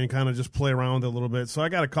system and kind of just play around with it a little bit. So I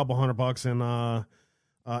got a couple $100 in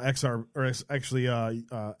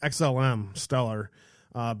XLM Stellar,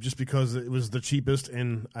 just because it was the cheapest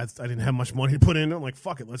and I didn't have much money to put in. I'm like,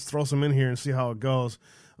 fuck it, let's throw some in here and see how it goes.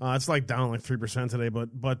 It's like down like 3% today, but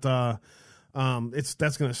that's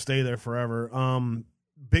going to stay there forever.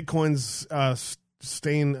 Bitcoin's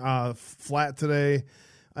staying flat today.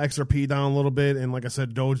 XRP down a little bit, and like I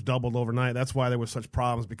said, Doge doubled overnight. That's why there was such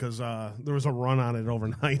problems, because there was a run on it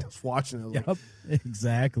overnight. I was watching it. Yep,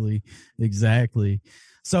 exactly.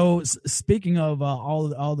 So speaking of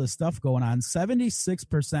all the stuff going on,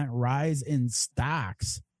 76% rise in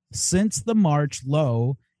stocks since the March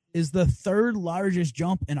low is the third largest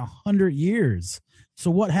jump in 100 years. So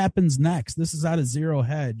what happens next? This is out of Zero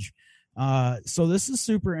Hedge. So this is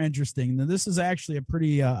super interesting. Now, this is actually a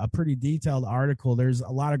pretty detailed article. There's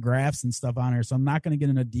a lot of graphs and stuff on here, so I'm not going to get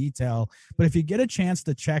into detail. But if you get a chance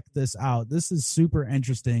to check this out, this is super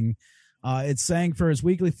interesting. It's saying for his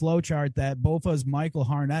weekly flow chart that BOFA's Michael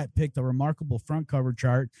Harnett picked a remarkable front cover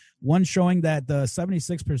chart, one showing that the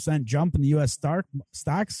 76% jump in the U.S.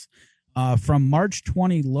 stocks from March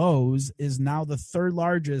 20 lows is now the third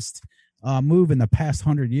largest move in the past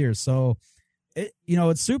 100 years. So,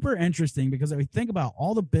 it's super interesting because if we think about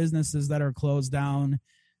all the businesses that are closed down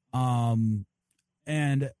and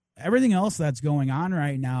everything else that's going on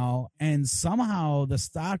right now, and somehow the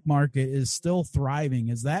stock market is still thriving.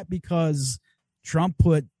 Is that because Trump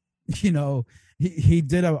put, he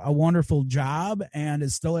did a wonderful job and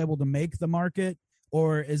is still able to make the market?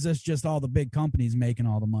 Or is this just all the big companies making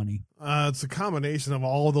all the money? It's a combination of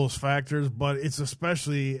all of those factors, but it's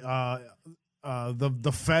especially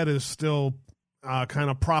the Fed is still kind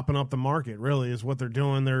of propping up the market. Really, is what they're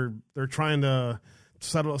doing. They're trying to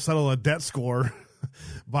settle a debt score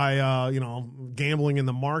by gambling in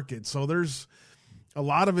the market. So there's a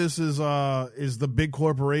lot of this is the big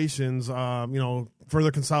corporations,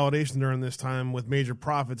 further consolidation during this time with major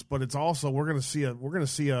profits. But it's also we're going to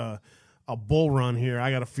see a bull run here. I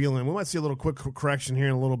got a feeling we might see a little quick correction here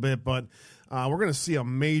in a little bit, but we're going to see a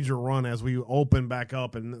major run as we open back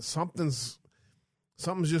up, and something's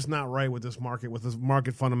just not right with this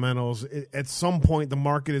market fundamentals. At some point, the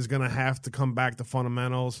market is going to have to come back to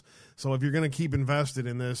fundamentals. So if you're going to keep invested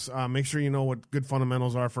in this, make sure you know what good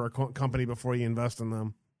fundamentals are for a company before you invest in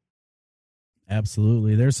them.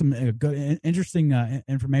 Absolutely. There's some good, interesting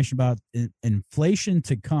information about inflation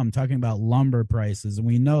to come, talking about lumber prices. And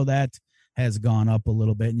we know that has gone up a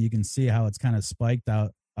little bit, and you can see how it's kind of spiked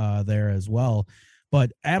out there as well.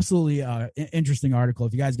 But absolutely interesting article.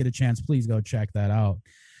 If you guys get a chance, please go check that out.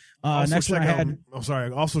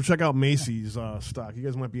 Also check out Macy's stock. You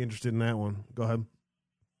guys might be interested in that one. Go ahead.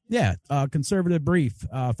 Yeah, conservative brief.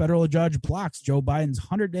 Federal judge blocks Joe Biden's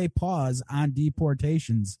 100-day pause on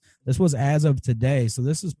deportations. This was as of today, so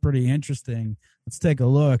this is pretty interesting. Let's take a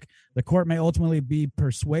look. The court may ultimately be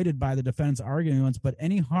persuaded by the defense arguments, but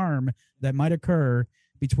any harm that might occur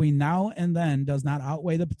between now and then does not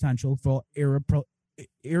outweigh the potential for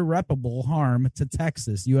irreparable harm to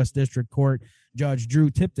Texas. U.S. District Court Judge Drew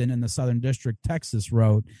Tipton in the Southern District, Texas,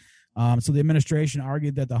 wrote. So the administration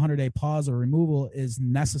argued that the 100-day pause or removal is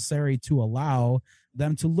necessary to allow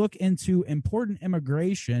them to look into important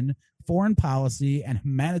immigration, foreign policy, and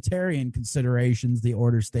humanitarian considerations, the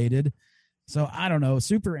order stated. So I don't know,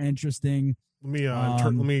 super interesting. Let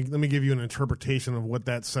me give you an interpretation of what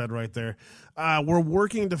that said right there. We're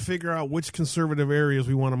working to figure out which conservative areas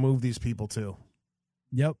we want to move these people to.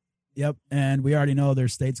 Yep. And we already know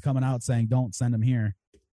there's states coming out saying don't send them here.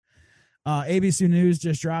 ABC News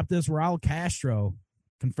just dropped this. Raul Castro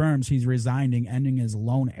confirms he's resigning, ending his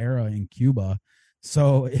lone era in Cuba.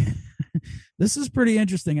 So this is pretty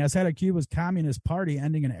interesting. As head of Cuba's Communist Party,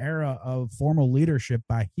 ending an era of formal leadership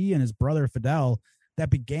by he and his brother Fidel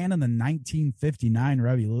that began in the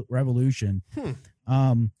 1959 revolution.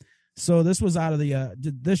 So this was out of the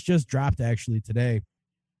this just dropped actually today.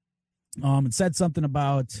 It said something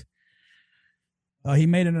about he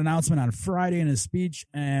made an announcement on Friday in his speech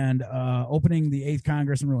and opening the 8th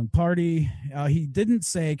Congress and ruling party.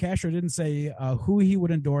 Castro didn't say who he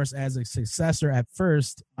would endorse as a successor at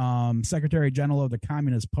first, Secretary General of the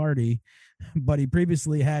Communist Party, but he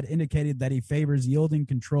previously had indicated that he favors yielding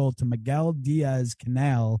control to Miguel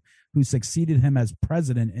Diaz-Canel, who succeeded him as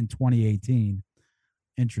president in 2018.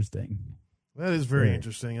 Interesting. That is very Right.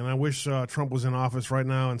 interesting, and I wish Trump was in office right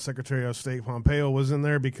now and Secretary of State Pompeo was in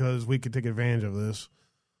there because we could take advantage of this.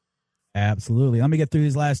 Absolutely. Let me get through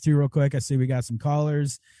these last two real quick. I see we got some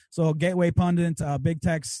callers. So, Gateway Pundit, Big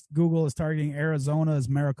Tech's Google is targeting Arizona's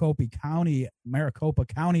Maricopa County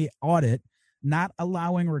audit, not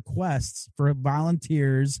allowing requests for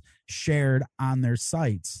volunteers shared on their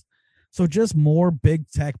sites. So, just more big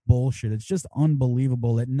tech bullshit. It's just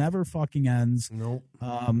unbelievable. It never fucking ends. Nope.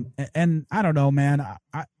 And I don't know, man.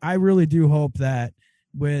 I really do hope that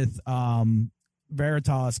with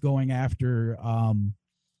Veritas going after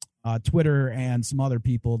Twitter and some other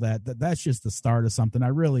people that's just the start of something. I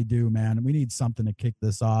really do, man. We need something to kick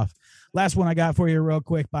this off. Last one I got for you real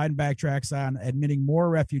quick. Biden backtracks on admitting more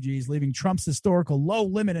refugees, leaving Trump's historical low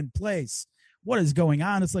limit in place. What is going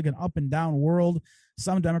on? It's like an up and down world.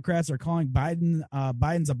 Some Democrats are calling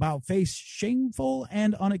Biden's about face shameful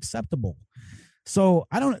and unacceptable. So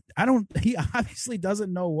he obviously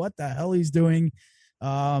doesn't know what the hell he's doing.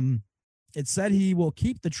 It said he will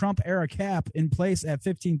keep the Trump era cap in place at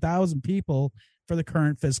 15,000 people for the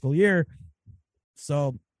current fiscal year.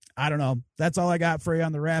 So I don't know. That's all I got for you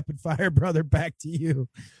on the rapid fire, brother. Back to you.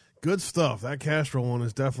 Good stuff. That Castro one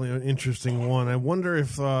is definitely an interesting one. I wonder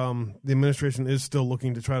if the administration is still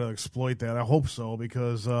looking to try to exploit that. I hope so,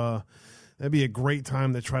 because that'd be a great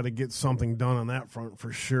time to try to get something done on that front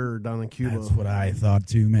for sure down in Cuba. That's what I thought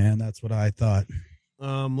too, man. That's what I thought.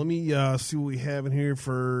 Let me see what we have in here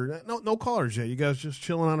for no callers yet. You guys just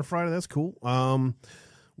chilling on a Friday. That's cool.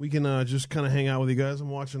 We can just kind of hang out with you guys.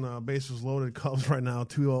 I'm watching Bases Loaded Cubs right now.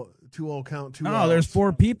 2-0 count. No, there's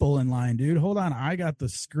 4 people in line, dude. Hold on, I got the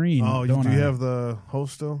screen. Oh, do you have the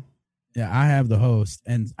host still? Yeah, I have the host,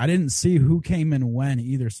 and I didn't see who came in when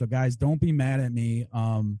either. So, guys, don't be mad at me.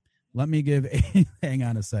 Let me give. Hang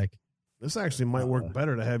on a sec. This actually might work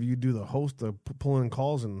better to have you do the host, to pull in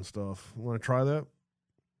calls and stuff. You want to try that?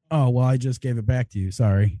 Oh, well, I just gave it back to you.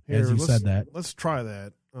 Sorry, Here, as you said that. Let's try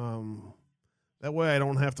that. That way I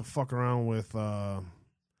don't have to fuck around with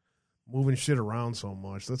moving shit around so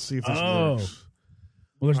much. Let's see if this works.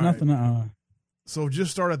 Well, there's All nothing. Right. So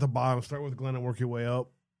just start at the bottom. Start with Glenn and work your way up.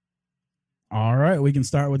 All right, we can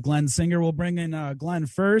start with Glenn Singer. We'll bring in Glenn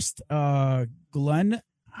first. Glenn,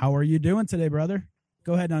 how are you doing today, brother?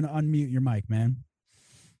 Go ahead and unmute your mic, man.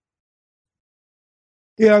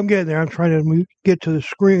 Yeah, I'm getting there. I'm trying to get to the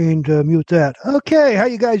screen to mute that. Okay, how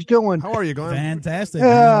you guys doing? How are you, Glenn? Fantastic.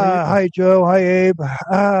 Hi, Joe. Hi, Abe.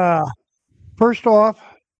 First off,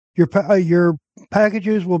 your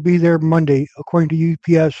packages will be there Monday, according to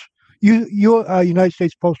UPS, United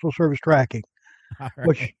States Postal Service tracking.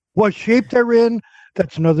 Right. What shape they're in,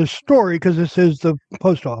 that's another story, because this is the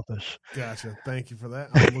post office. Gotcha. Thank you for that.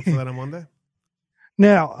 I'll look for that on Monday.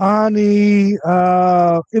 Now, on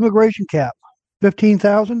the immigration cap,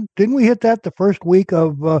 15,000. Didn't we hit that the first week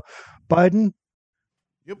of Biden?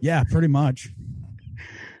 Yep. Yeah, pretty much.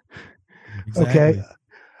 Exactly.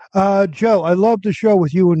 Okay. Joe, I loved the show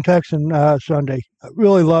with you and Texan Sunday. I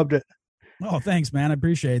really loved it. Oh, thanks, man. I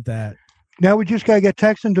appreciate that. Now we just got to get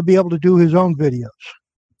Texan to be able to do his own videos.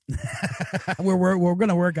 We're going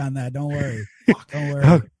to work on that. Don't worry. Don't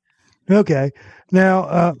worry. Okay.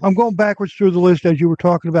 Now, I'm going backwards through the list as you were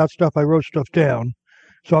talking about stuff. I wrote stuff down.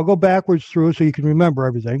 So I'll go backwards through so you can remember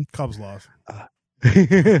everything. Cubs lost.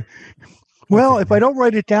 Well, if I don't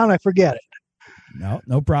write it down, I forget it.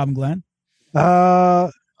 No problem, Glenn.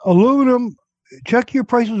 Aluminum, check your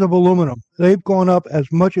prices of aluminum. They've gone up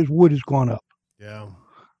as much as wood has gone up. Yeah.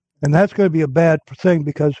 And that's going to be a bad thing,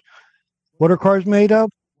 because what are cars made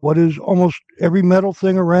of? What is almost every metal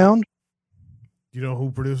thing around? Do you know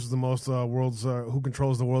who produces the most who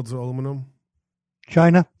controls the world's aluminum?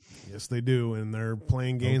 China. Yes, they do, and they're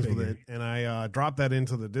playing games with it. And I dropped that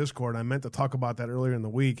into the Discord. I meant to talk about that earlier in the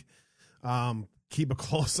week. Keep a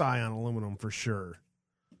close eye on aluminum for sure.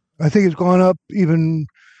 I think it's gone up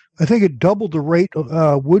I think it doubled the rate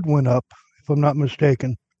wood went up, if I'm not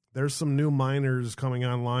mistaken. There's some new miners coming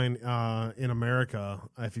online in America.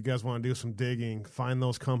 If you guys want to do some digging, find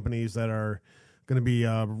those companies that are going to be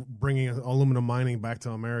bringing aluminum mining back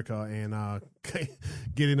to America and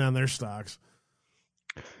getting on their stocks.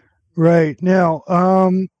 Right. Now,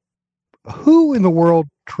 who in the world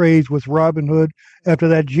trades with Robinhood after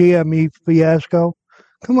that GME fiasco?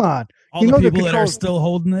 Come on. All the people that are still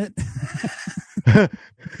holding it.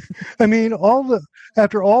 I mean,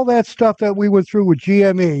 after all that stuff that we went through with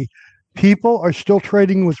GME, people are still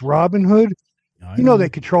trading with Robinhood. You know they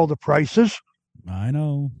control the prices. I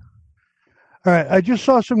know. All right. I just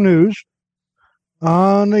saw some news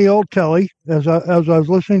on the old telly as I was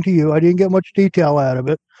listening to you. I didn't get much detail out of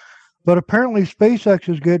it. But apparently SpaceX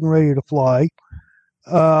is getting ready to fly.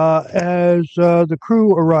 as the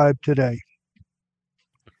crew arrived today.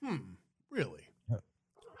 Really?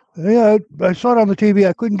 Yeah, I saw it on the TV.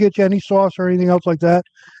 I couldn't get you any sauce or anything else like that.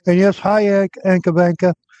 And yes, hi,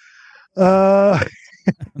 Ankavanka.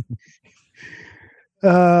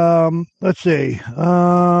 Let's see.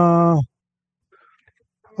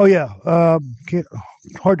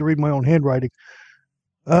 Hard to read my own handwriting.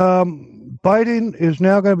 Biden is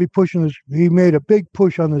now going to be pushing this. He made a big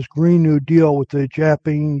push on this Green New Deal with the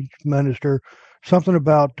Japanese minister, something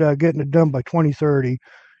about getting it done by 2030.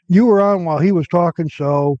 You were on while he was talking,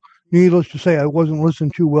 so needless to say, I wasn't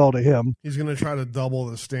listening too well to him. He's going to try to double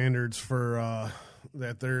the standards for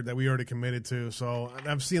that we already committed to. So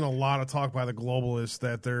I've seen a lot of talk by the globalists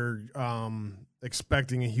that they're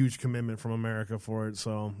expecting a huge commitment from America for it.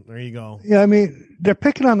 So there you go. Yeah, I mean, they're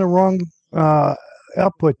picking on the wrong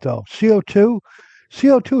output, though. CO2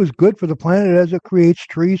 is good for the planet as it creates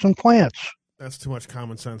trees and plants. That's too much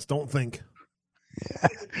common sense. Don't think.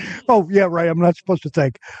 Oh, yeah, right. I'm not supposed to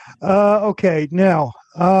think. Okay, now,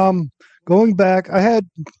 going back, I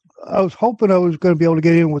was hoping I was going to be able to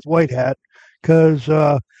get in with White Hat because,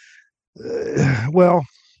 well,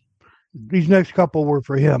 these next couple were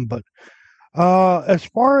for him. But as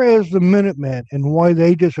far as the Minutemen and why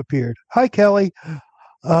they disappeared, hi, Kelly,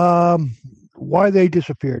 why they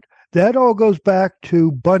disappeared, that all goes back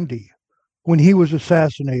to Bundy when he was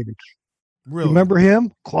assassinated. Really? Remember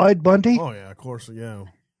him? Clyde Bundy? Oh, yeah, of course, yeah.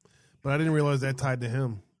 But I didn't realize that tied to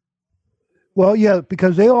him. Well, yeah,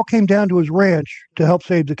 because they all came down to his ranch to help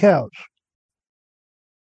save the cows.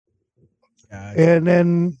 And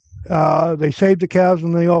then they saved the cows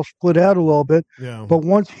and they all split out a little bit. Yeah. But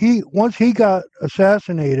once he got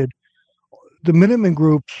assassinated, the Minutemen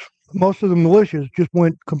groups, most of the militias, just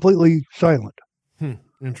went completely silent.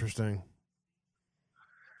 Interesting.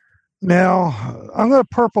 Now, I'm going to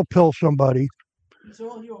purple pill somebody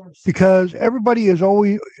because everybody is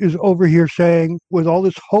over here saying with all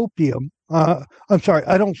this hopium, I'm sorry,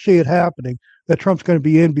 I don't see it happening, that Trump's going to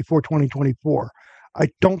be in before 2024. I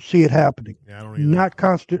don't see it happening. Yeah, I don't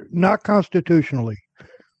either. Not constitutionally.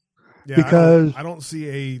 Yeah, because I don't see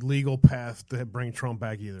a legal path to bring Trump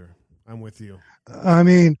back either. I'm with you. I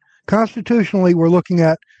mean, constitutionally, we're looking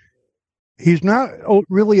at he's not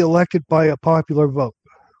really elected by a popular vote.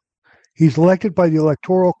 He's elected by the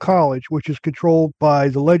Electoral College, which is controlled by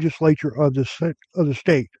the legislature of the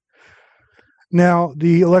state. Now,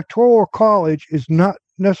 the Electoral College is not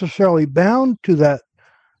necessarily bound to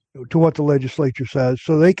what the legislature says,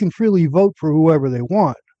 so they can freely vote for whoever they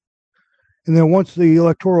want. And then once the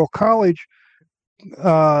Electoral College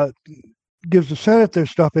gives the Senate their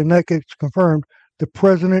stuff and that gets confirmed, the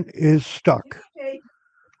president is stuck.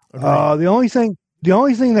 The only thing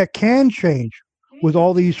that can change with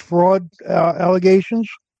all these fraud allegations,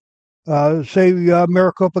 say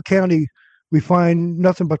Maricopa County, we find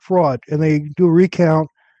nothing but fraud, and they do a recount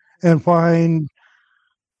and find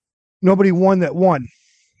nobody won that won.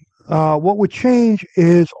 What would change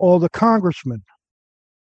is all the congressmen,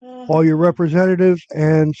 all your representatives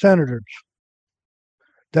and senators.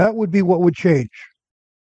 That would be what would change,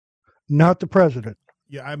 not the president.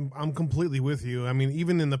 Yeah, I'm completely with you. I mean,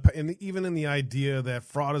 even in the idea that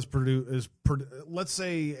fraud is let's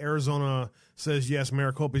say Arizona says yes,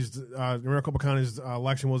 Maricopa County's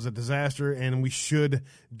election was a disaster, and we should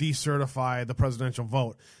decertify the presidential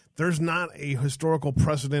vote. There's not a historical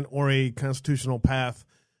precedent or a constitutional path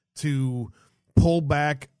to pull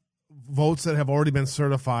back votes that have already been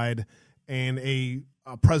certified and a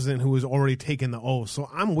president who has already taken the oath. So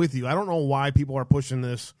I'm with you. I don't know why people are pushing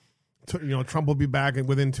this. Trump will be back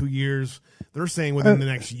within 2 years. They're saying within the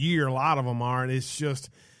next year. A lot of them are, and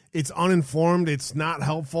it's uninformed. It's not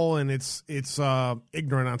helpful, and it's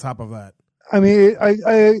ignorant on top of that. I mean,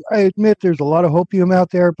 I admit there's a lot of hopium out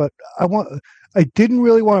there, but I didn't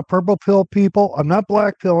really want to purple pill people. I'm not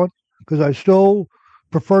black pilling because I still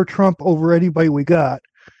prefer Trump over anybody we got.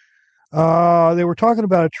 They were talking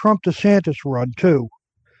about a Trump DeSantis run too.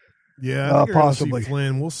 Yeah, possibly.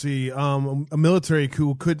 Flynn, we'll see. A military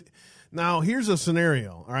coup could. Now, here's a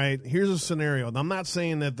scenario. All right, here's a scenario. I'm not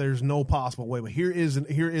saying that there's no possible way, but here is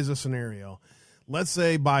a scenario. Let's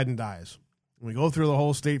say Biden dies. We go through the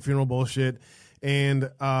whole state funeral bullshit, and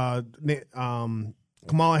Kamala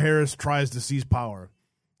Harris tries to seize power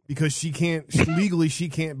because she can't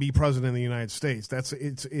be president of the United States.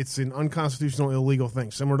 It's an unconstitutional, illegal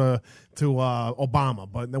thing, similar to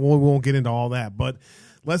Obama. But we won't get into all that. But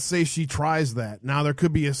let's say she tries that. Now there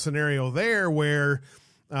could be a scenario there where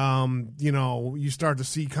you start to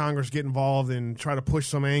see Congress get involved and try to push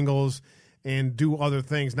some angles and do other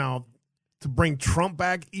things. Now, to bring Trump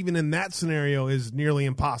back, even in that scenario, is nearly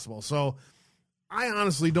impossible. So I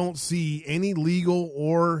honestly don't see any legal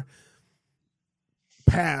or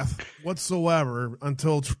path whatsoever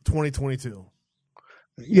until 2022.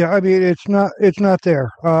 Yeah, I mean it's not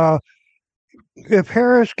there. If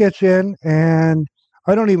Harris gets in, and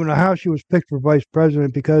I don't even know how she was picked for vice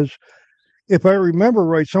president, because if I remember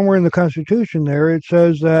right, somewhere in the Constitution there it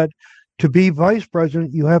says that to be vice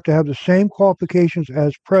president you have to have the same qualifications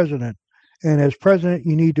as president, and as president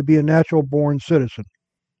you need to be a natural born citizen.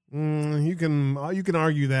 You can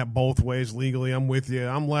argue that both ways legally. I'm with you.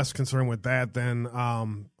 I'm less concerned with that than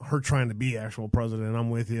her trying to be actual president. I'm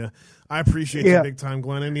with you. I appreciate you big time,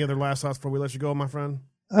 Glenn. Any other last thoughts before we let you go, my friend?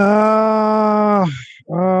 No.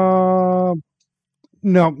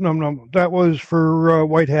 That was for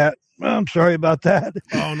White Hat. I'm sorry about that.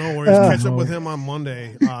 Oh, no worries. Catch up with him on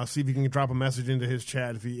Monday. See if you can drop a message into his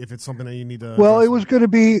chat if it's something that you need to. Well, it was going to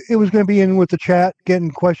be in with the chat,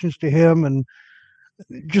 getting questions to him, and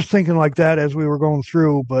just thinking like that as we were going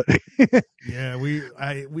through. But yeah,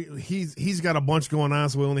 he's got a bunch going on,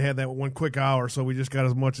 so we only had that one quick hour, so we just got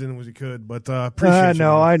as much in as we could. But appreciate you.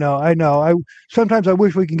 I know. Sometimes I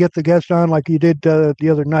wish we can get the guest on like you did the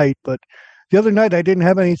other night, but the other night I didn't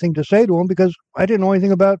have anything to say to him because I didn't know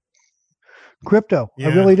anything about crypto. Yeah.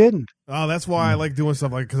 I really didn't. Oh, that's why I like doing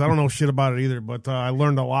stuff like, because I don't know shit about it either. But I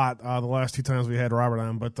learned a lot the last 2 times we had Robert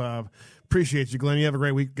on. But appreciate you, Glenn. You have a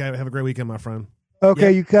great week. Have a great weekend, my friend.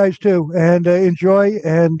 Okay, you guys too, and enjoy,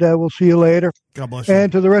 and we'll see you later. God bless you.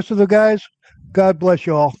 And to the rest of the guys, God bless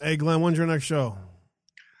you all. Hey, Glenn, when's your next show?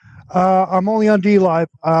 I'm only on D Live.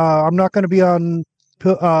 I'm not going to be on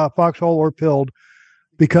Foxhole or Pilled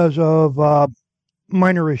because of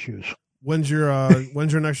minor issues. When's your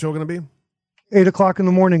next show going to be? 8:00 in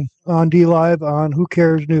the morning on D Live on Who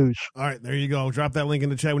Cares News. All right, there you go. Drop that link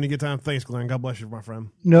in the chat when you get time. Thanks, Glenn. God bless you, my friend.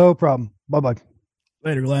 No problem. Bye-bye.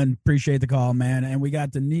 Later, Glenn. Appreciate the call, man. And we got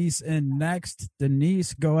Denise in next.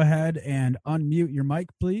 Denise, go ahead and unmute your mic,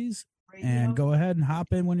 please. And go ahead and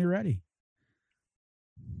hop in when you're ready.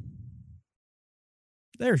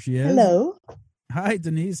 There she is. Hello. Hi,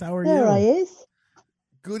 Denise. How are you? There I is.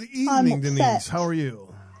 Good evening, Denise. How are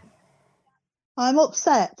you? I'm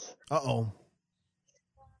upset. Uh-oh.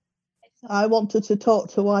 I wanted to talk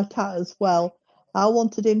to White Hat as well. I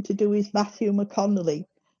wanted him to do his Matthew McConaughey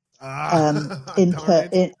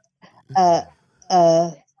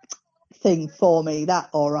thing for me. That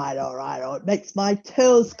all right. It makes my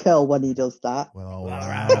toes curl when he does that. Well,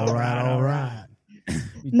 all right.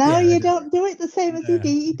 No, you don't do it the same as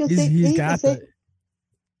he does.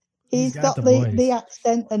 He's got the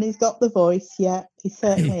accent and he's got the voice. Yeah, he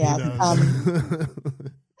certainly has.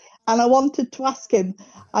 And I wanted to ask him.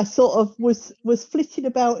 I sort of was flitting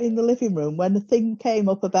about in the living room when the thing came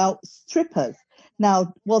up about strippers.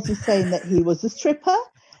 Now, was he saying that he was a stripper?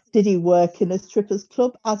 Did he work in a strippers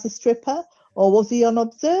club as a stripper? Or was he an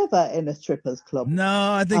observer in a strippers club?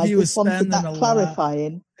 No, I think he was spending a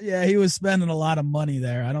clarifying. Lot. Yeah, he was spending a lot of money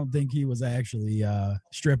there. I don't think he was actually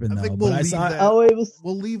stripping though. We'll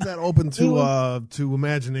leave that open to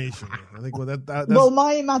imagination. I think that's... Well,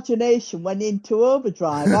 my imagination went into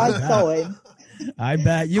overdrive. I saw him. I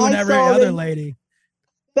bet you and every other lady.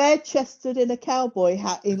 Bare-chested in a cowboy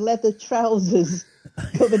hat in leather trousers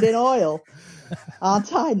covered in oil.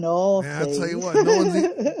 Aren't I naughty? Yeah, I'll tell you what.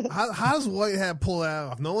 How does White Hat pull that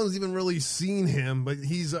off? No one's even really seen him, but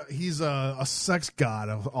he's a sex god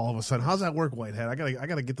of all of a sudden. How's that work, White Hat? I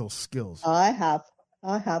gotta get those skills. I have.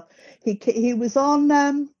 He was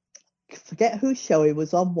on forget whose show he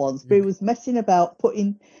was on once, but he was messing about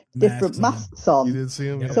putting different masks on. You did see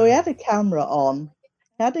him? So he had a camera on.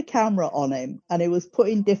 He had a camera on him, and he was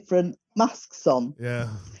putting different masks on. Yeah.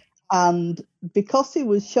 And because he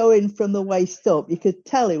was showing from the waist up, you could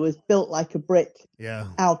tell he was built like a brick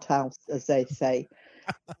outhouse, as they say.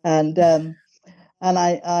 And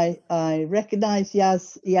I recognise he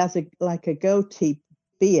has a goatee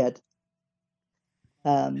beard.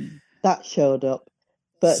 That showed up.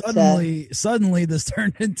 But suddenly this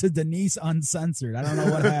turned into Denise Uncensored. I don't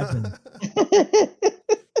know what happened.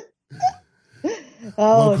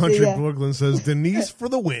 Low Country Brooklyn says Denise for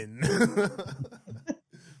the win.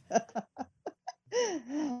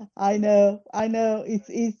 I know.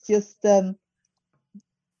 It's just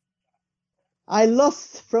I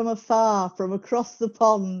lust from afar, from across the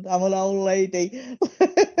pond. I'm an old lady.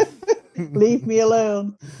 Leave me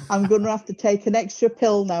alone. I'm going to have to take an extra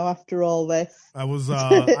pill now after all this.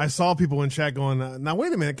 I saw people in chat going, now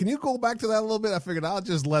wait a minute, can you go back to that a little bit? I figured I'll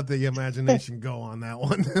just let the imagination go on that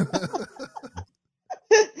one.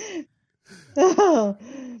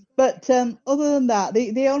 But other than that,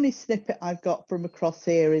 the only snippet I've got from across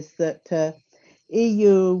here is that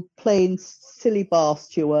EU playing silly bar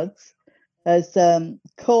stewards has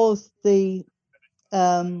caused the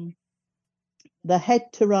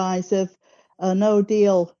head to rise of a no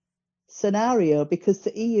deal scenario, because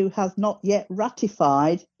the EU has not yet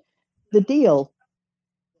ratified the deal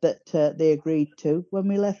that they agreed to when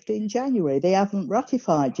we left in January. They haven't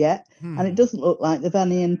ratified yet, and it doesn't look like they've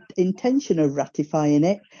any intention of ratifying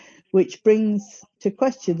it, which brings to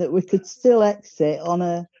question that we could still exit on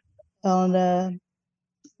a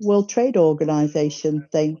World Trade Organization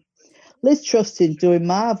thing. Liz Truss is doing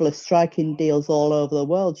marvellous, striking deals all over the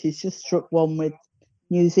world. She's just struck one with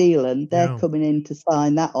New Zealand. They're coming in to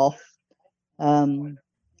sign that off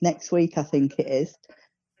next week, I think it is.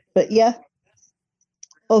 But yeah,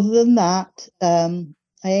 other than that, I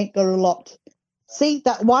ain't got a lot. See,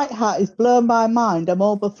 that white hat is blown my mind. I'm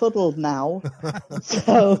all befuddled now.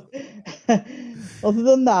 So, other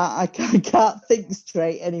than that, I can't think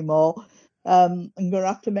straight anymore. I'm going to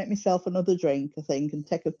have to make myself another drink, I think, and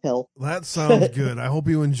take a pill. That sounds good. I hope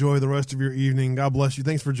you enjoy the rest of your evening. God bless you.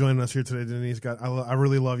 Thanks for joining us here today, Denise. God, I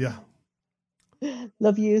really love you.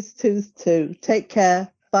 Love you too. Take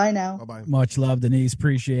care. Bye now. Bye-bye. Much love, Denise.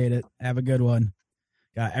 Appreciate it. Have a good one.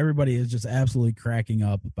 God, everybody is just absolutely cracking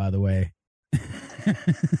up, by the way.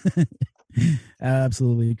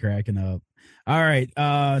 Absolutely cracking up. All right.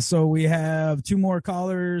 So we have two more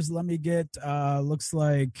callers. Let me get, looks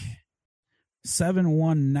like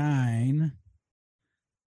 719.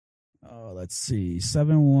 Oh, let's see.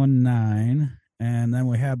 719. And then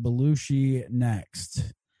we have Belushi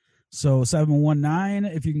next. So 719,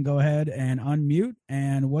 if you can go ahead and unmute.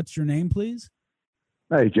 And what's your name, please?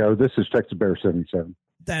 Hey, Joe, this is Texas Bear 77.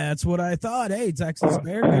 That's what I thought. Hey, Texas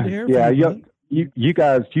Bear, good to hear yeah, from you. You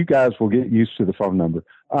guys will get used to the phone number.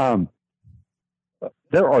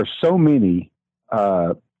 There are so many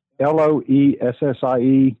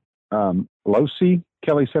LOESSIE, Losi,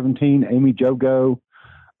 Kelly 17, Amy Jogo,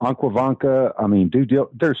 Aquavanka. I mean, dude,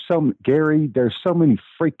 there's Gary. There's so many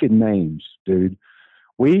freaking names, dude.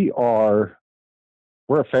 We're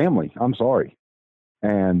a family. I'm sorry,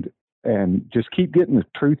 and just keep getting the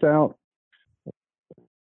truth out.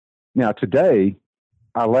 Now today,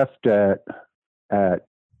 I left at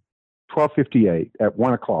 12:58 at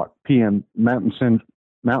 1:00 p.m. Mountain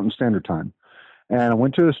Standard Time, and I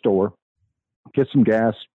went to the store, get some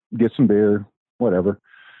gas, get some beer, whatever.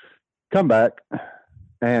 Come back,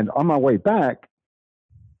 and on my way back,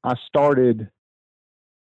 I started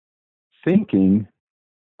thinking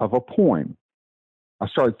of a poem. I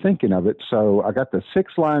started thinking of it, so I got the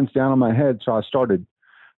 6 lines down in my head. So I started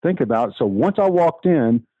thinking about it. So once I walked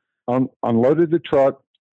in, unloaded the truck,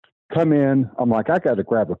 come in, I'm like, I got to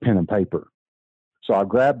grab a pen and paper. So I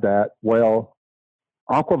grabbed that. Well,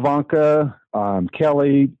 Aquavanka,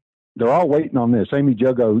 Kelly, they're all waiting on this. Amy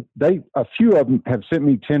Jogo, a few of them have sent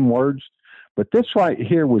me 10 words, but this right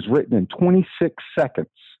here was written in 26 seconds.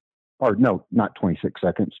 Or no, not 26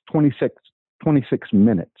 seconds, 26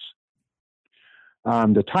 minutes.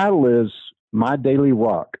 The title is My Daily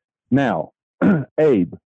Rock. Now,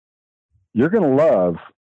 Abe, you're going to love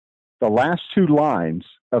the last 2 lines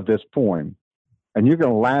of this poem, and you're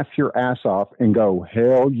going to laugh your ass off and go,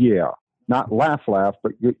 hell yeah. Not laugh,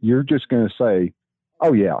 but you're just going to say,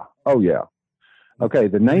 oh yeah. Okay,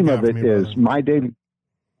 the name of it is My Daily.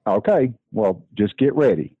 Okay, well, just get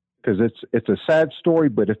ready, because it's a sad story,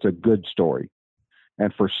 but it's a good story.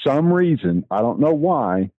 And for some reason, I don't know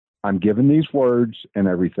why, I'm given these words and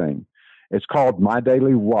everything. It's called My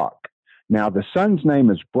Daily Rock. Now, the son's name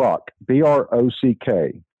is Brock,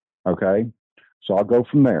 B-R-O-C-K. Okay, so I'll go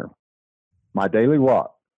from there. My Daily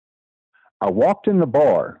Rock. I walked in the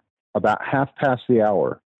bar about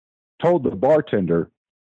 1:30, told the bartender,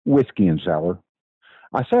 whiskey and sour.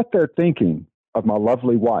 I sat there thinking of my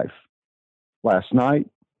lovely wife. Last night,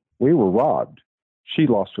 we were robbed. She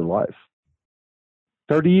lost her life.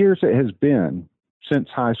 30 years it has been since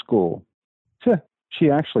high school.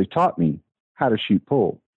 She actually taught me how to shoot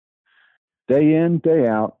pool. Day in, day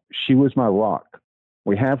out, she was my rock.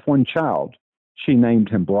 We have one child. She named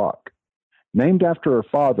him Brock, named after her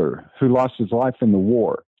father who lost his life in the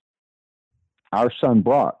war. Our son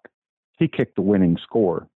Brock, he kicked the winning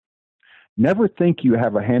score. Never think you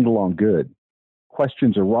have a handle on good.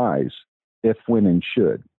 Questions arise if winning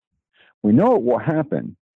should. We know it will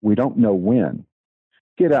happen. We don't know when.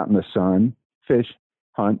 Get out in the sun, fish,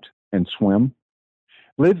 hunt, and swim.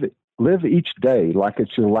 Live each day like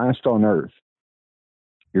it's your last on earth.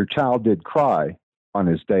 Your child did cry on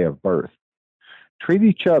his day of birth. Treat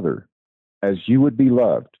each other as you would be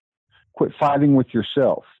loved. Quit fighting with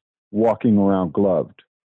yourself, walking around gloved.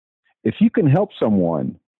 If you can help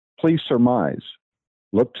someone, please surmise.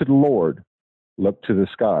 Look to the Lord, look to the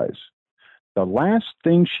skies. the last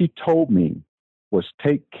thing she told me was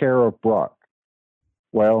take care of Brock.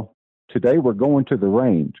 Well, today we're going to the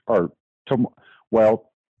range, we're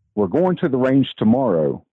going to the range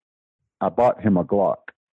tomorrow. I bought him a Glock.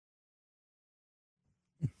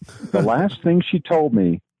 The last thing she told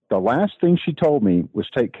me was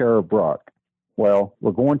take care of Brock. Well,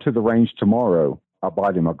 we're going to the range tomorrow. I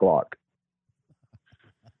bought him a Glock.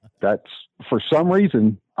 That's, for some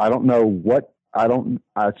reason, I don't know what, I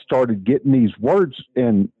started getting these words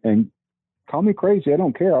and call me crazy. I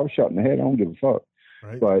don't care. I was shot in the head. I don't give a fuck.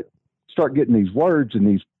 Right. But start getting these words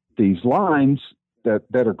and these lines that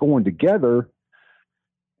are going together.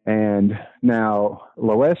 And now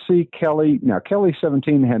Kelly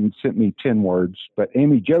 17 hadn't sent me 10 words, but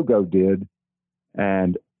Amy Jogo did.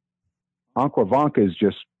 And Uncle Ivanka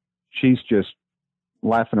she's just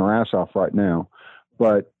laughing her ass off right now.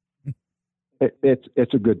 But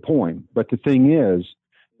it's a good point. But the thing is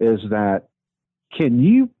that, can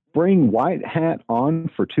you bring White Hat on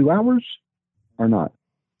for 2 hours or not?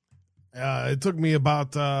 It took me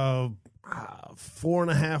about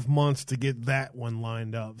 4.5 months to get that one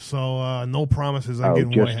lined up. So no promises on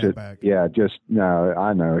getting White Hat back. Yeah, no.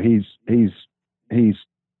 I know he's in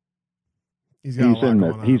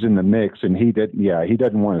the mix, and he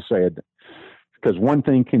doesn't want to say it because one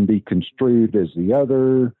thing can be construed as the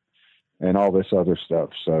other, and all this other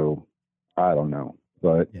stuff. So I don't know,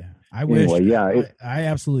 but yeah. I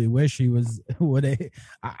absolutely wish he would.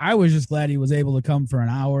 I was just glad he was able to come for an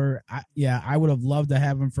hour. I would have loved to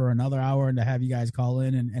have him for another hour and to have you guys call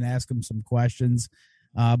in and ask him some questions.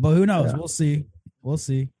 But who knows? Yeah. We'll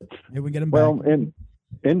see. Maybe we get him back. Well,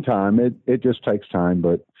 in time, it just takes time.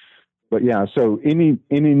 But yeah. So any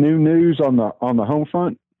new news on the home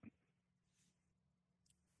front?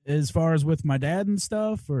 As far as with my dad and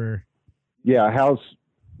stuff, or yeah,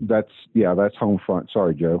 that's home front.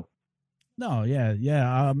 Sorry, Joe. No, yeah.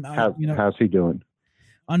 How's he doing?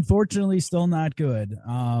 Unfortunately, still not good.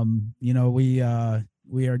 We are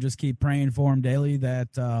just keep praying for him daily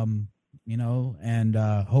that and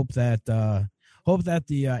hope that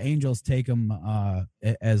the angels take him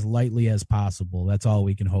as lightly as possible. That's all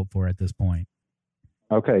we can hope for at this point.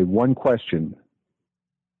 Okay, one question.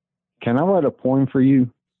 Can I write a poem for you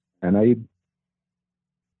and Abe?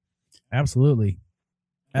 Absolutely.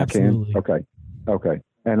 Okay.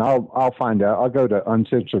 And I'll find out. I'll go to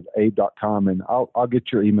uncensoredabe.com and I'll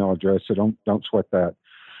get your email address. So don't sweat that.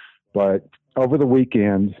 But over the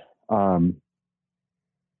weekend, I'll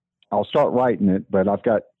start writing it, but I've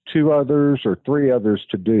got 2 others or 3 others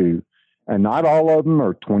to do. And not all of them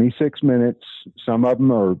are 26 minutes. Some of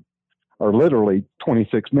them are literally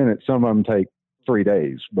 26 minutes. Some of them take 3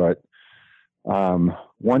 days, but, one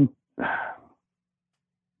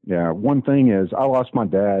thing is I lost my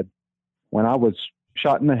dad when I was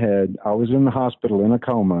shot in the head. I was in the hospital in a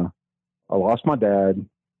coma. I lost my dad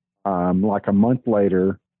like a month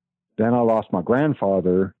later. Then I lost my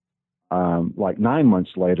grandfather like 9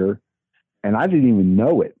 months later, and I didn't even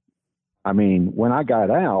know it. I mean, when I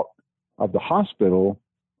got out of the hospital,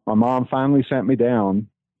 my mom finally sat me down.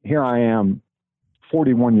 Here I am,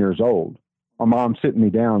 41 years old. My mom sitting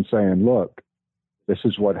me down saying, look, this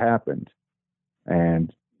is what happened.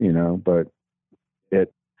 And, but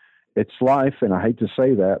it's life, and I hate to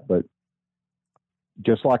say that, but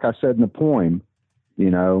just like I said in the poem,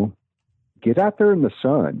 get out there in the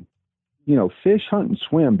sun, fish, hunt, and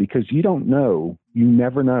swim, because you don't know, you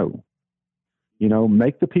never know.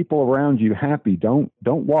 Make the people around you happy. Don't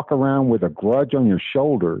walk around with a grudge on your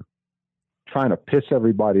shoulder trying to piss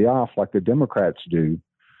everybody off like the Democrats do.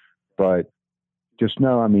 But just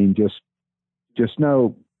know, just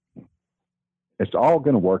know it's all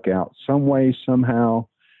going to work out some way, somehow.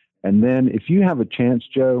 And then if you have a chance,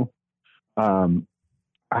 Joe,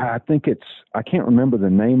 I think I can't remember the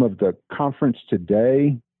name of the conference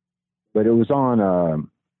today, but it was on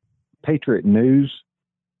Patriot News.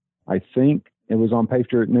 I think it was on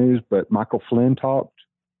Patriot News, but Michael Flynn talked.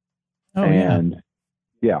 Oh, and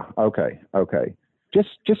yeah. Okay. Just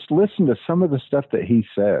listen to some of the stuff that he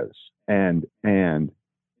says, and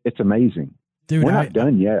it's amazing. Dude, we're not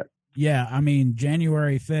done yet. Yeah,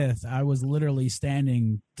 January 5th, I was literally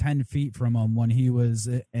standing 10 feet from him when he was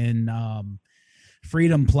in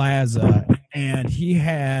Freedom Plaza, and he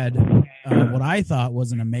had what I thought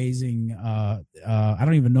was an amazing, I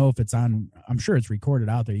don't even know if it's on, I'm sure it's recorded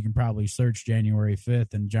out there. You can probably search January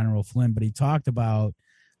 5th and General Flynn, but he talked about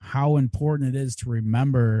how important it is to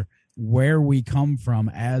remember where we come from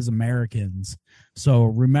as Americans. So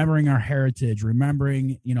remembering our heritage,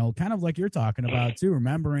 remembering, kind of like you're talking about too,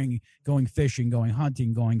 remembering going fishing, going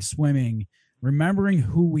hunting, going swimming, remembering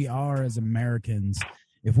who we are as Americans.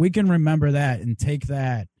 if we can remember that and take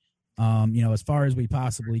that, as far as we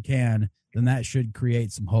possibly can, then that should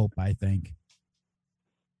create some hope, I think.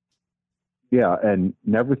 Yeah, and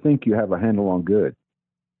never think you have a handle on good.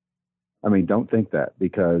 I mean, don't think that,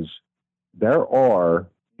 because there are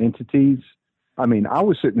entities. I mean, I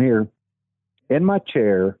was sitting here in my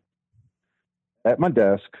chair at my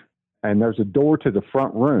desk, and there's a door to the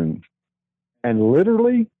front room. And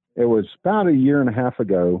literally, it was about a year and a half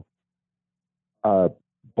ago,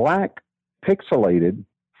 black, pixelated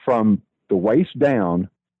from the waist down,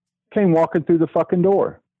 came walking through the fucking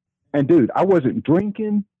door. And dude, I wasn't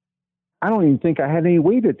drinking. I don't even think I had any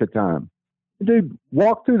weed at the time. The dude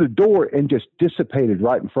walked through the door and just dissipated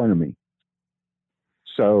right in front of me.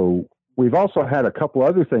 So we've also had a couple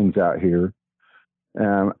other things out here.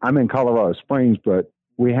 I'm in Colorado Springs, but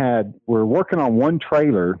we're working on one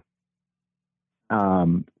trailer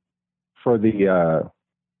for the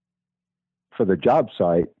job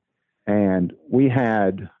site, and we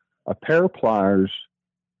had a pair of pliers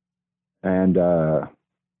and what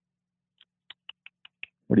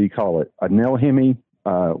do you call it? A nail hemi.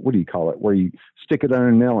 What do you call it? Where you stick it under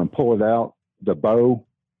a nail and pull it out, the bow.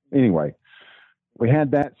 Anyway, we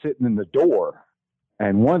had that sitting in the door,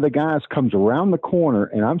 and one of the guys comes around the corner,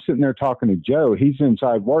 and I'm sitting there talking to Joe. He's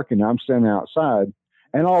inside working. I'm standing outside,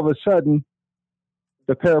 and all of a sudden,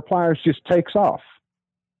 the pair of pliers just takes off.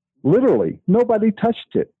 Literally, nobody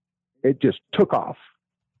touched it. It just took off.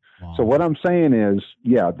 Wow. So what I'm saying is,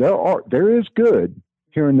 yeah, there is good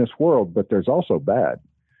here in this world, but there's also bad.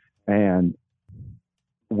 And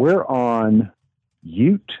we're on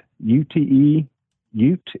Ute Indian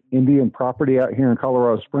property out here in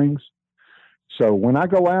Colorado Springs. So when I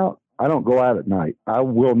go out, I don't go out at night. I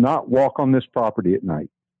will not walk on this property at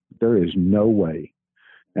night. There is no way.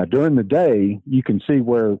 Now, during the day, you can see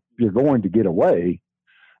where you're going to get away.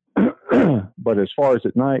 But as far as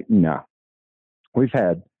at night, no. We've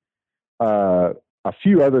had a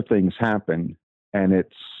few other things happen, and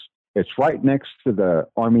it's right next to the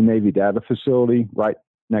Army-Navy data facility, right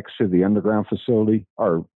next to the underground facility,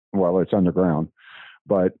 it's underground.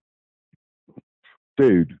 But,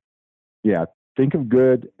 dude, yeah, think of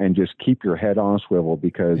good and just keep your head on a swivel,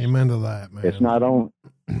 because amen to that, man. It's not on.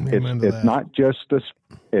 It's not just the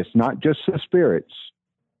spirits.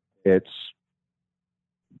 It's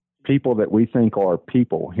people that we think are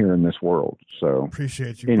people here in this world. So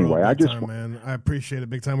appreciate you. Anyway, man. I appreciate it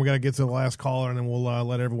big time. We got to get to the last caller, and then we'll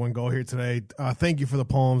let everyone go here today. Thank you for the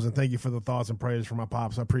poems, and thank you for the thoughts and prayers for my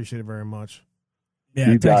pops. I appreciate it very much.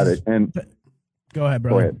 Yeah, you got it. And go ahead,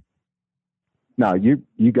 brother. Go ahead. No, you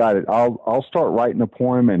got it. I'll start writing a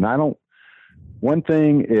poem, and I don't. One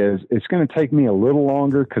thing is, it's going to take me a little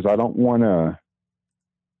longer because I don't want to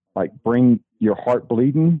bring your heart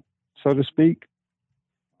bleeding, so to speak.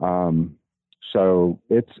 So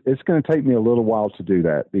it's going to take me a little while to do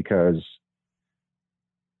that, because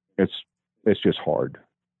it's just hard.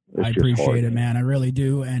 I appreciate it, man. I really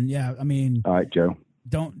do. And yeah, I mean, all right, Joe.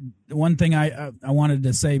 One thing I wanted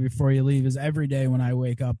to say before you leave is, every day when I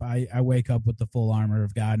wake up, I wake up with the full armor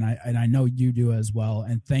of God, and I know you do as well.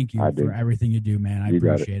 And thank you for everything you do, man. I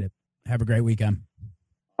appreciate it. Have a great weekend.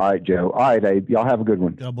 All right, Joe. All right, Abe. Y'all have a good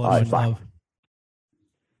one. God bless. All right, bye.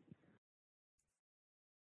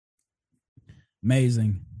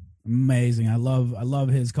 Amazing. I love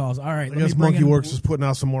his calls. All right. I guess Monkey Works is putting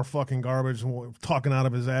out some more fucking garbage and talking out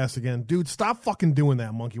of his ass again. Dude, stop fucking doing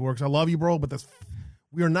that, Monkey Works. I love you, bro, but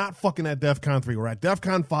we are not fucking at DEF CON 3. We're at DEF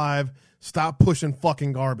CON 5. Stop pushing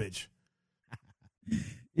fucking garbage.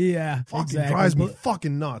 Yeah, fucking drives me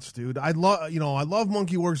fucking nuts, dude. I love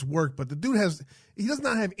Monkey Works' work, but the dude he does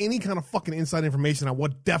not have any kind of fucking inside information on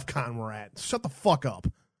what DEF CON we're at. Shut the fuck up.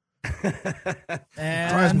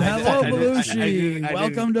 And hello, Belushi.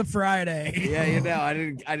 Welcome to Friday. Yeah,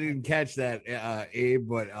 I didn't catch that, Abe,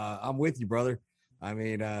 but I'm with you, brother. I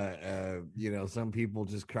mean, some people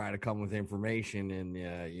just try to come with information, and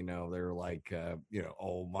they're like,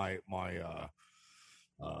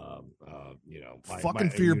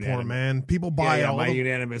 fucking fear porn, man. People buy it. My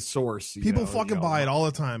unanimous source. People buy it all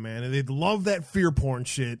the time, man, and they love that fear porn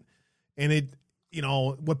shit. And it,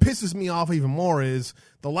 what pisses me off even more is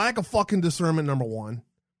the lack of fucking discernment. Number one,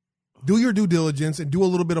 do your due diligence and do a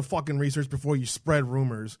little bit of fucking research before you spread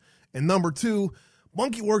rumors. And number two,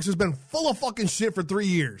 Monkey Works has been full of fucking shit for 3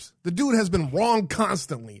 years. The dude has been wrong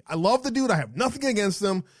constantly. I love the dude. I have nothing against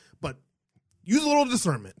him, but use a little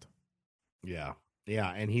discernment. Yeah,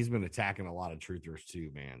 and he's been attacking a lot of truthers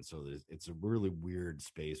too, man. So it's a really weird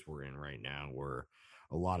space we're in right now, where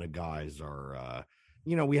a lot of guys are,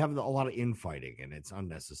 we have a lot of infighting, and it's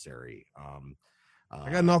unnecessary. I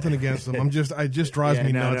got nothing against them. It just drives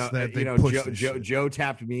me nuts that they push this shit. Joe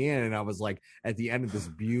tapped me in, and I was like, at the end of this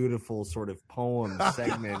beautiful sort of poem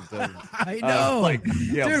segment. I know,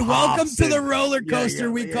 dude. Welcome to the roller coaster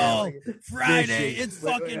we call Friday. It's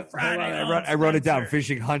fucking Friday. I wrote it down: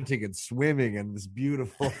 fishing, hunting, and swimming, and this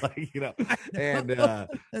beautiful, and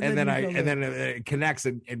then it connects,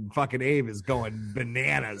 and fucking Abe is going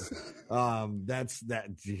bananas. That's that.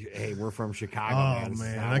 Hey, we're from Chicago. Oh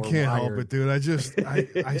man, I can't help it, dude.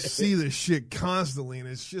 I see this shit constantly, and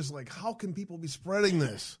it's just like, how can people be spreading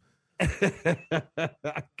this?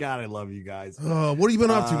 God, I love you guys. What have you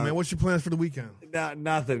been up to, man? What's your plans for the weekend?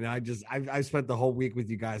 Nothing. I spent the whole week with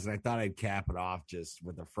you guys, and I thought I'd cap it off just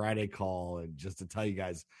with a Friday call, and just to tell you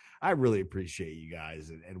guys, I really appreciate you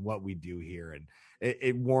guys and what we do here. And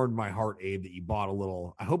it warmed my heart, Abe, that you bought a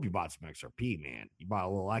little. I hope you bought some XRP, man. You bought a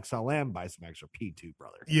little XLM, buy some XRP too,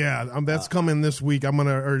 brother. Yeah, that's coming this week. I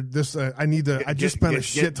need to. I just spent a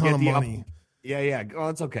shit ton of money. Yeah. Oh,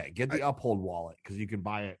 it's okay. Get the Uphold wallet because you can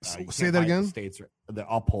buy it. Say that again. The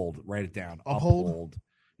Uphold. Write it down. Uphold.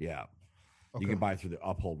 Yeah. Okay. You can buy it through the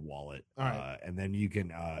Uphold wallet. All right. And then you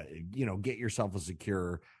can, get yourself a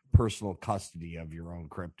secure personal custody of your own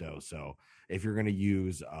crypto. So if you're going to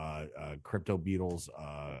use Crypto Beetle's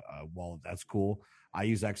wallet, that's cool. I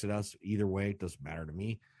use Exodus. Either way, it doesn't matter to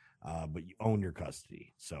me. But you own your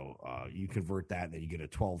custody. So you convert that, and then you get a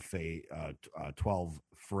 12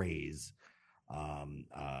 phrase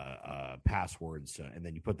passwords, and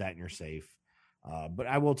then you put that in your safe. But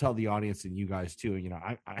I will tell the audience and you guys too,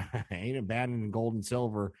 I ain't abandoning gold and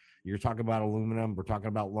silver. You're talking about aluminum. We're talking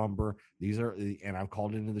about lumber. These are, and I've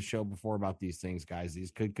called into the show before about these things, guys.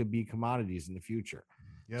 These could be commodities in the future.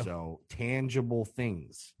 Yeah. So tangible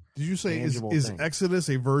things. Did you say is Exodus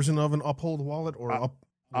a version of an Uphold wallet or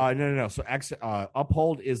No. So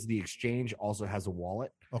Uphold is the exchange, also has a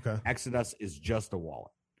wallet. Okay. Exodus is just a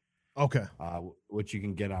wallet. Okay. Which you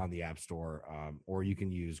can get on the App Store, or you can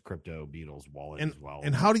use Crypto Beetle's wallet as well.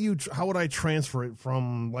 And how would I transfer it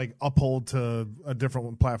from like Uphold to a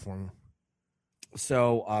different platform?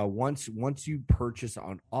 So once you purchase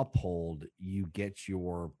on Uphold, you get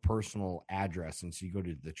your personal address, and so you go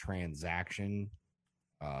to the transaction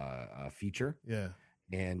feature. Yeah.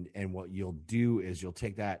 And what you'll do is you'll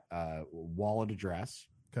take that wallet address.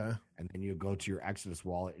 Okay. And then you go to your Exodus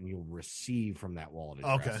wallet, and you'll receive from that wallet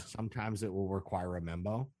address. Okay. Sometimes it will require a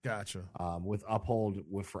memo. Gotcha. With Uphold,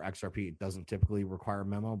 for XRP, it doesn't typically require a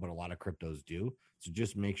memo, but a lot of cryptos do. So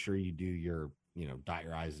just make sure you do your, dot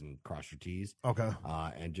your I's and cross your T's. Okay.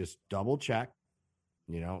 And just double check,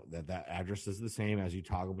 that address is the same as you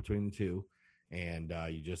toggle between the two. And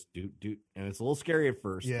you just do, and it's a little scary at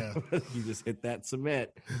first. Yeah, you just hit that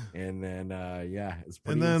submit, and then it's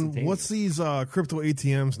pretty. And then what's these crypto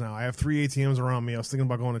ATMs now? I have 3 ATMs around me. I was thinking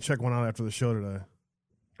about going to check one out after the show today.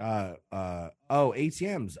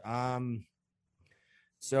 ATMs.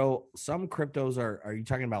 So some cryptos are you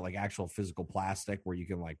talking about like actual physical plastic where you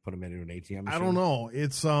can like put them into an ATM machine? I don't know.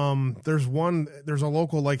 It's there's a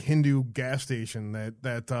local like Hindu gas station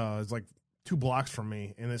that is like 2 blocks from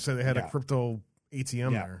me, and it said they had a crypto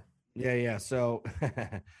ATM there. Yeah. So,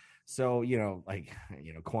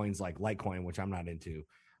 coins like Litecoin, which I'm not into,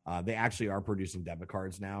 they actually are producing debit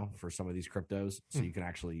cards now for some of these cryptos, so you can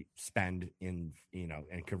actually spend in,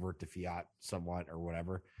 and convert to fiat somewhat or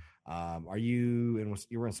whatever. You're in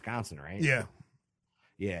Wisconsin, right? Yeah.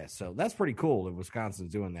 Yeah. So that's pretty cool that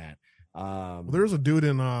Wisconsin's doing that. There's a dude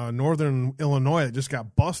in northern Illinois that just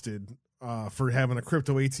got busted for having a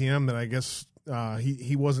crypto ATM that I guess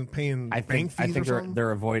he wasn't paying bank fees. I think or something.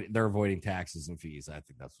 they're avoiding taxes and fees. I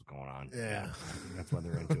think that's what's going on. Yeah. That's why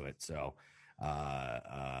they're into it. So,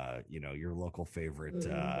 your local favorite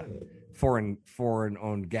foreign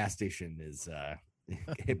owned gas station is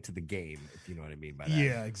hip to the game, if you know what I mean by that.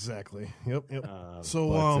 Yeah, exactly. Yep.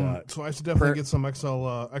 So I should definitely get some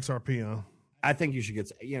XRP. Huh? I think you should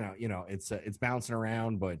get. It's bouncing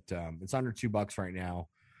around, but it's under $2 right now.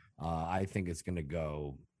 I think it's going to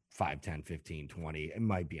go 5, 10, 15, 20. It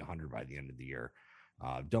might be 100 by the end of the year.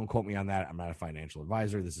 Don't quote me on that. I'm not a financial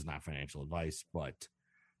advisor. This is not financial advice, but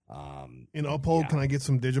in Uphold, can I get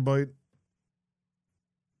some Digibyte?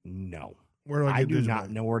 No. Where do I get Digibyte? I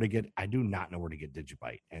do not know where to get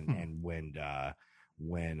Digibyte. And when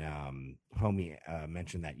homie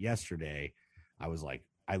mentioned that yesterday, I was like,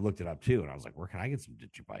 I looked it up too, and I was like, where can I get some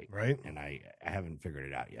Digibyte? Right. And I haven't figured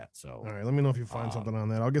it out yet. So all right, let me know if you find something on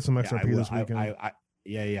that. I'll get some XRP this weekend.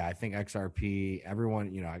 I think XRP,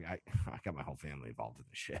 everyone, I got my whole family involved in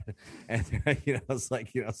this shit. And, it's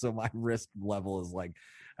like, so my risk level is like,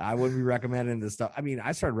 I wouldn't be recommending this stuff. I mean,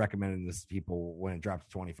 I started recommending this to people when it dropped to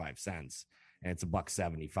 25 cents. and it's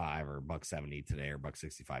 $1.75 or $1.70 today or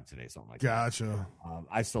 $1.65 today, something like Gotcha. that.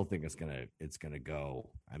 I still think it's gonna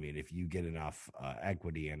go. I mean, if you get enough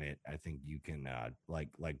equity in it, I think you can like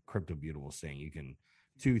Crypto Beautiful was saying, you can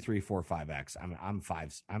 2, 3, 4, 5x.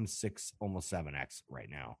 I'm 6, almost 7x right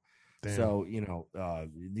now. Damn. So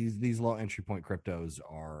these low entry point cryptos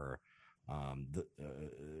are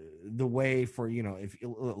the way for, if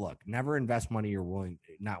you look, never invest money you're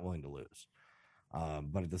not willing to lose.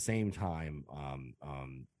 But at the same time,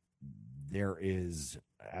 there is,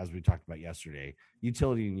 as we talked about yesterday,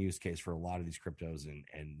 utility and use case for a lot of these cryptos,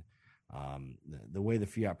 and the way the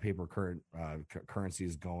fiat paper currency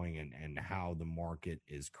is going, and how the market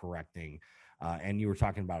is correcting. And you were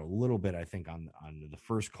talking about a little bit, I think, on the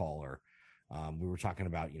first caller. We were talking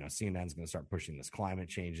about, CNN's going to start pushing this climate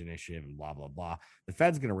change initiative and blah, blah, blah. The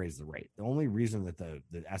Fed's going to raise the rate. The only reason that the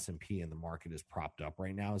S&P and the market is propped up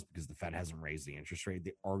right now is because the Fed hasn't raised the interest rate.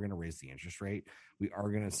 They are going to raise the interest rate. We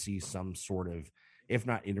are going to see some sort of, if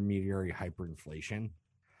not intermediary, hyperinflation,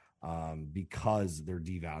 because they're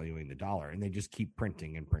devaluing the dollar, and they just keep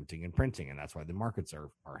printing and printing and printing. And that's why the markets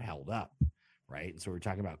are held up. Right. So we're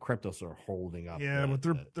talking about crypto sort of holding up. Yeah, but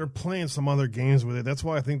they're playing some other games with it. That's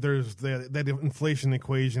why I think there's that inflation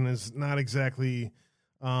equation is not exactly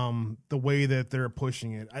the way that they're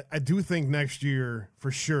pushing it. I do think next year,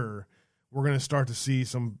 for sure, we're going to start to see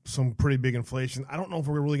some pretty big inflation. I don't know if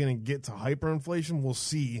we're really going to get to hyperinflation. We'll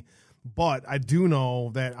see. But I do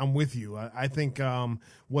know that I'm with you. I think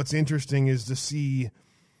what's interesting is to see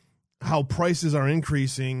how prices are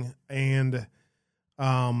increasing, and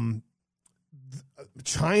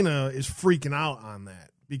China is freaking out on that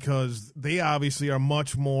because they obviously are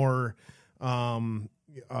much more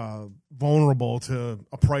vulnerable to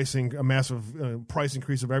a massive price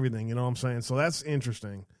increase of everything. You know what I'm saying? So that's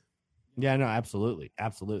interesting. Yeah, no, absolutely.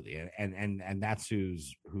 And that's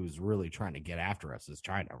who's really trying to get after us is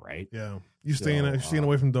China, right? Yeah. You staying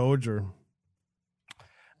away from Doge, or?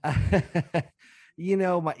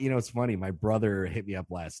 It's funny. My brother hit me up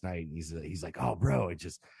last night, and he's like, "Oh, bro,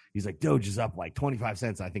 he's like, Doge is up like 25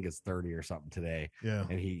 cents. I think it's 30 or something today." Yeah.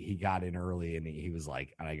 And he got in early, and he was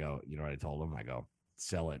like, and I go, you know what I told him? I go,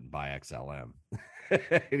 sell it and buy XLM.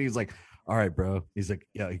 And he's like, all right, bro. He's like,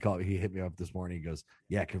 yeah, he hit me up this morning. He goes,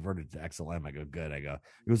 yeah, converted to XLM. I go, good. He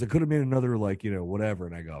goes, I could have made another, whatever.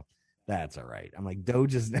 And I go, that's all right. I'm like,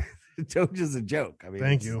 Doge is a joke. I mean,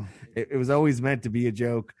 thank you. It was always meant to be a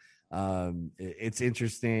joke. It's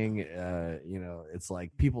interesting. It's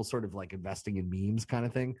like people sort of like investing in memes kind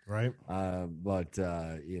of thing. Right.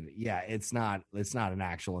 It's not an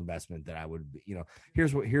actual investment that I would,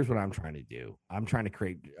 here's what I'm trying to do. I'm trying to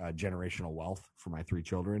create generational wealth for my 3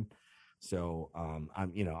 children. So, I'm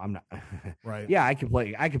not right. Yeah, I can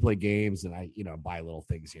play games, and I, buy little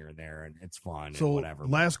things here and there, and it's fun. So and whatever.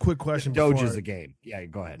 Last quick question. Doge is a game. Yeah,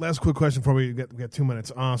 go ahead. Last quick question before we get 2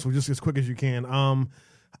 minutes. So just as quick as you can. What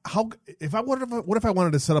if I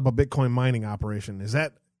wanted to set up a Bitcoin mining operation?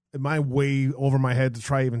 Am I way over my head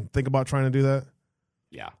to even think about trying to do that?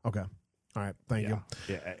 Yeah. Okay. All right. Thank you.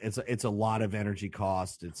 Yeah. It's a lot of energy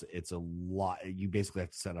cost. It's a lot. You basically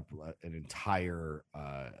have to set up an entire,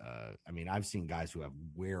 I've seen guys who have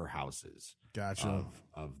warehouses gotcha.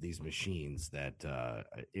 of these machines that,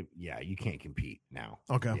 you can't compete now.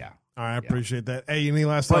 Okay. Yeah. All right. I appreciate that. Hey, any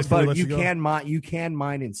last thoughts? But you can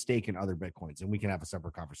mine and stake in other Bitcoins, and we can have a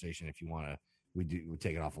separate conversation if you want to. We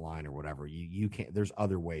take it offline or whatever. You can't. There's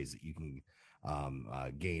other ways that you can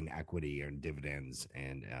gain equity and dividends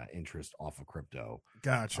and interest off of crypto.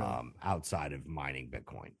 Gotcha. Outside of mining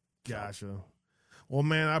Bitcoin. Gotcha. Well,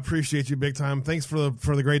 man, I appreciate you big time. Thanks for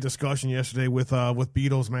the great discussion yesterday with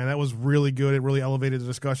Beatles, man. That was really good. It really elevated the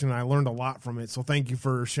discussion, and I learned a lot from it. So thank you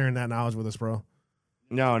for sharing that knowledge with us, bro.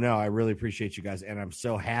 No, I really appreciate you guys, and I'm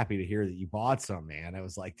so happy to hear that you bought some, man. I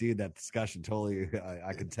was like, dude, that discussion totally,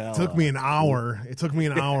 I could tell. It took me an hour.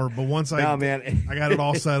 But once I got it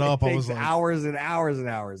all set up, I was like hours and hours and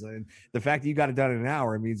hours. And the fact that you got it done in an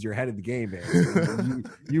hour means you're ahead of the game, man.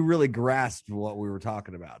 you really grasped what we were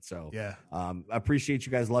talking about. So yeah, I appreciate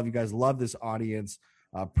you guys. Love you guys. Love this audience.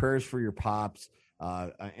 Prayers for your pops.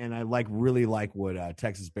 And I really like what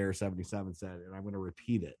Texas Bear 77 said, and I'm going to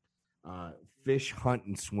repeat it. Fish, hunt,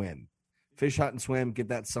 and swim. Get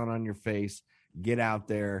that sun on your face. Get out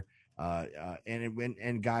there.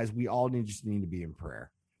 And guys, we all just need to be in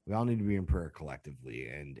prayer. We all need to be in prayer collectively.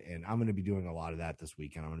 And I'm going to be doing a lot of that this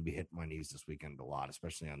weekend. I'm going to be hitting my knees this weekend a lot,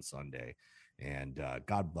 especially on Sunday. And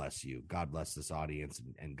God bless you. God bless this audience,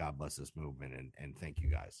 and God bless this movement. And thank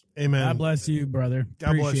you guys. Amen. God bless you, brother.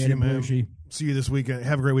 God bless you, man. Bushy. See you this weekend.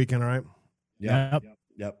 Have a great weekend. All right. Yep.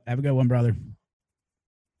 Have a good one, brother.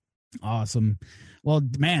 Awesome. Well,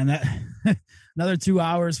 man, that another 2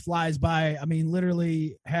 hours flies by. I mean,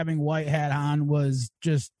 literally having White Hat on was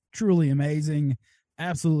just truly amazing.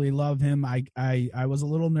 Absolutely love him. I was a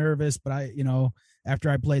little nervous, but after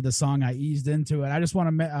I played the song, I eased into it. I just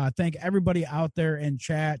want to thank everybody out there in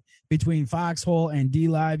chat between Foxhole and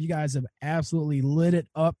D-Live. You guys have absolutely lit it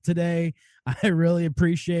up today. I really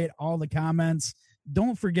appreciate all the comments.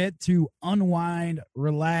 Don't forget to unwind,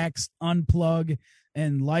 relax, unplug,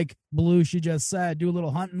 and like Belushi just said, do a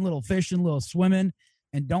little hunting, a little fishing, a little swimming.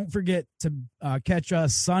 And don't forget to catch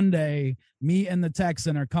us Sunday. Me and the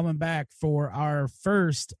Texan are coming back for our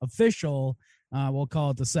first official, we'll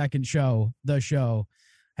call it the second show, the show.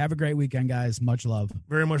 Have a great weekend, guys. Much love.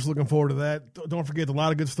 Very much looking forward to that. Don't forget a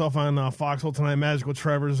lot of good stuff on Foxhole tonight. Magical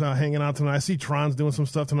Trevor's hanging out tonight. I see Tron's doing some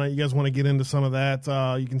stuff tonight. You guys want to get into some of that?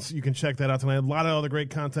 You can check that out tonight. A lot of other great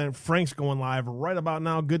content. Frank's going live right about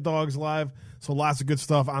now. Good Dogs live. So lots of good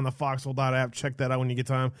stuff on the Foxhole.app. Check that out when you get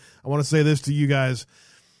time. I want to say this to you guys.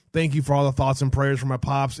 Thank you for all the thoughts and prayers for my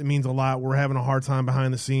pops. It means a lot. We're having a hard time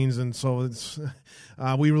behind the scenes, and so it's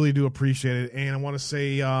we really do appreciate it. And I want to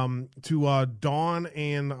say to Dawn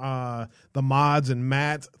and the mods and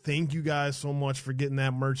Matt, thank you guys so much for getting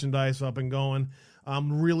that merchandise up and going.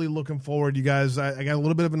 I'm really looking forward. You guys, I got a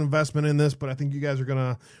little bit of an investment in this, but I think you guys are going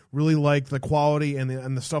to really like the quality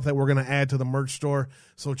and the stuff that we're going to add to the merch store.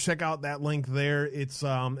 So check out that link there. It's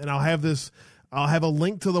and I'll have a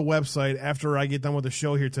link to the website after I get done with the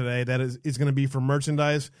show here today. That is going to be for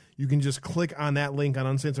merchandise. You can just click on that link on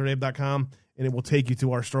uncensoredabe.com and it will take you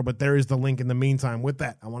to our store. But there is the link in the meantime. With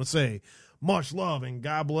that, I want to say much love and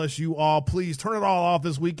God bless you all. Please turn it all off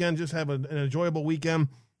this weekend. Just have an enjoyable weekend.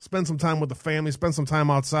 Spend some time with the family. Spend some time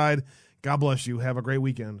outside. God bless you. Have a great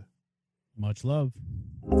weekend. Much love.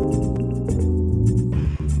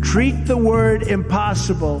 Treat the word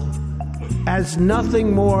impossible as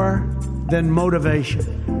nothing more than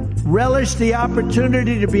motivation. Relish the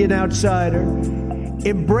opportunity to be an outsider.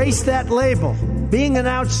 Embrace that label. Being an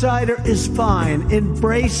outsider is fine.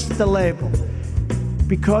 Embrace the label.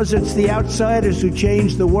 Because it's the outsiders who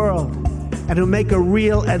change the world and who make a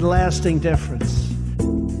real and lasting difference.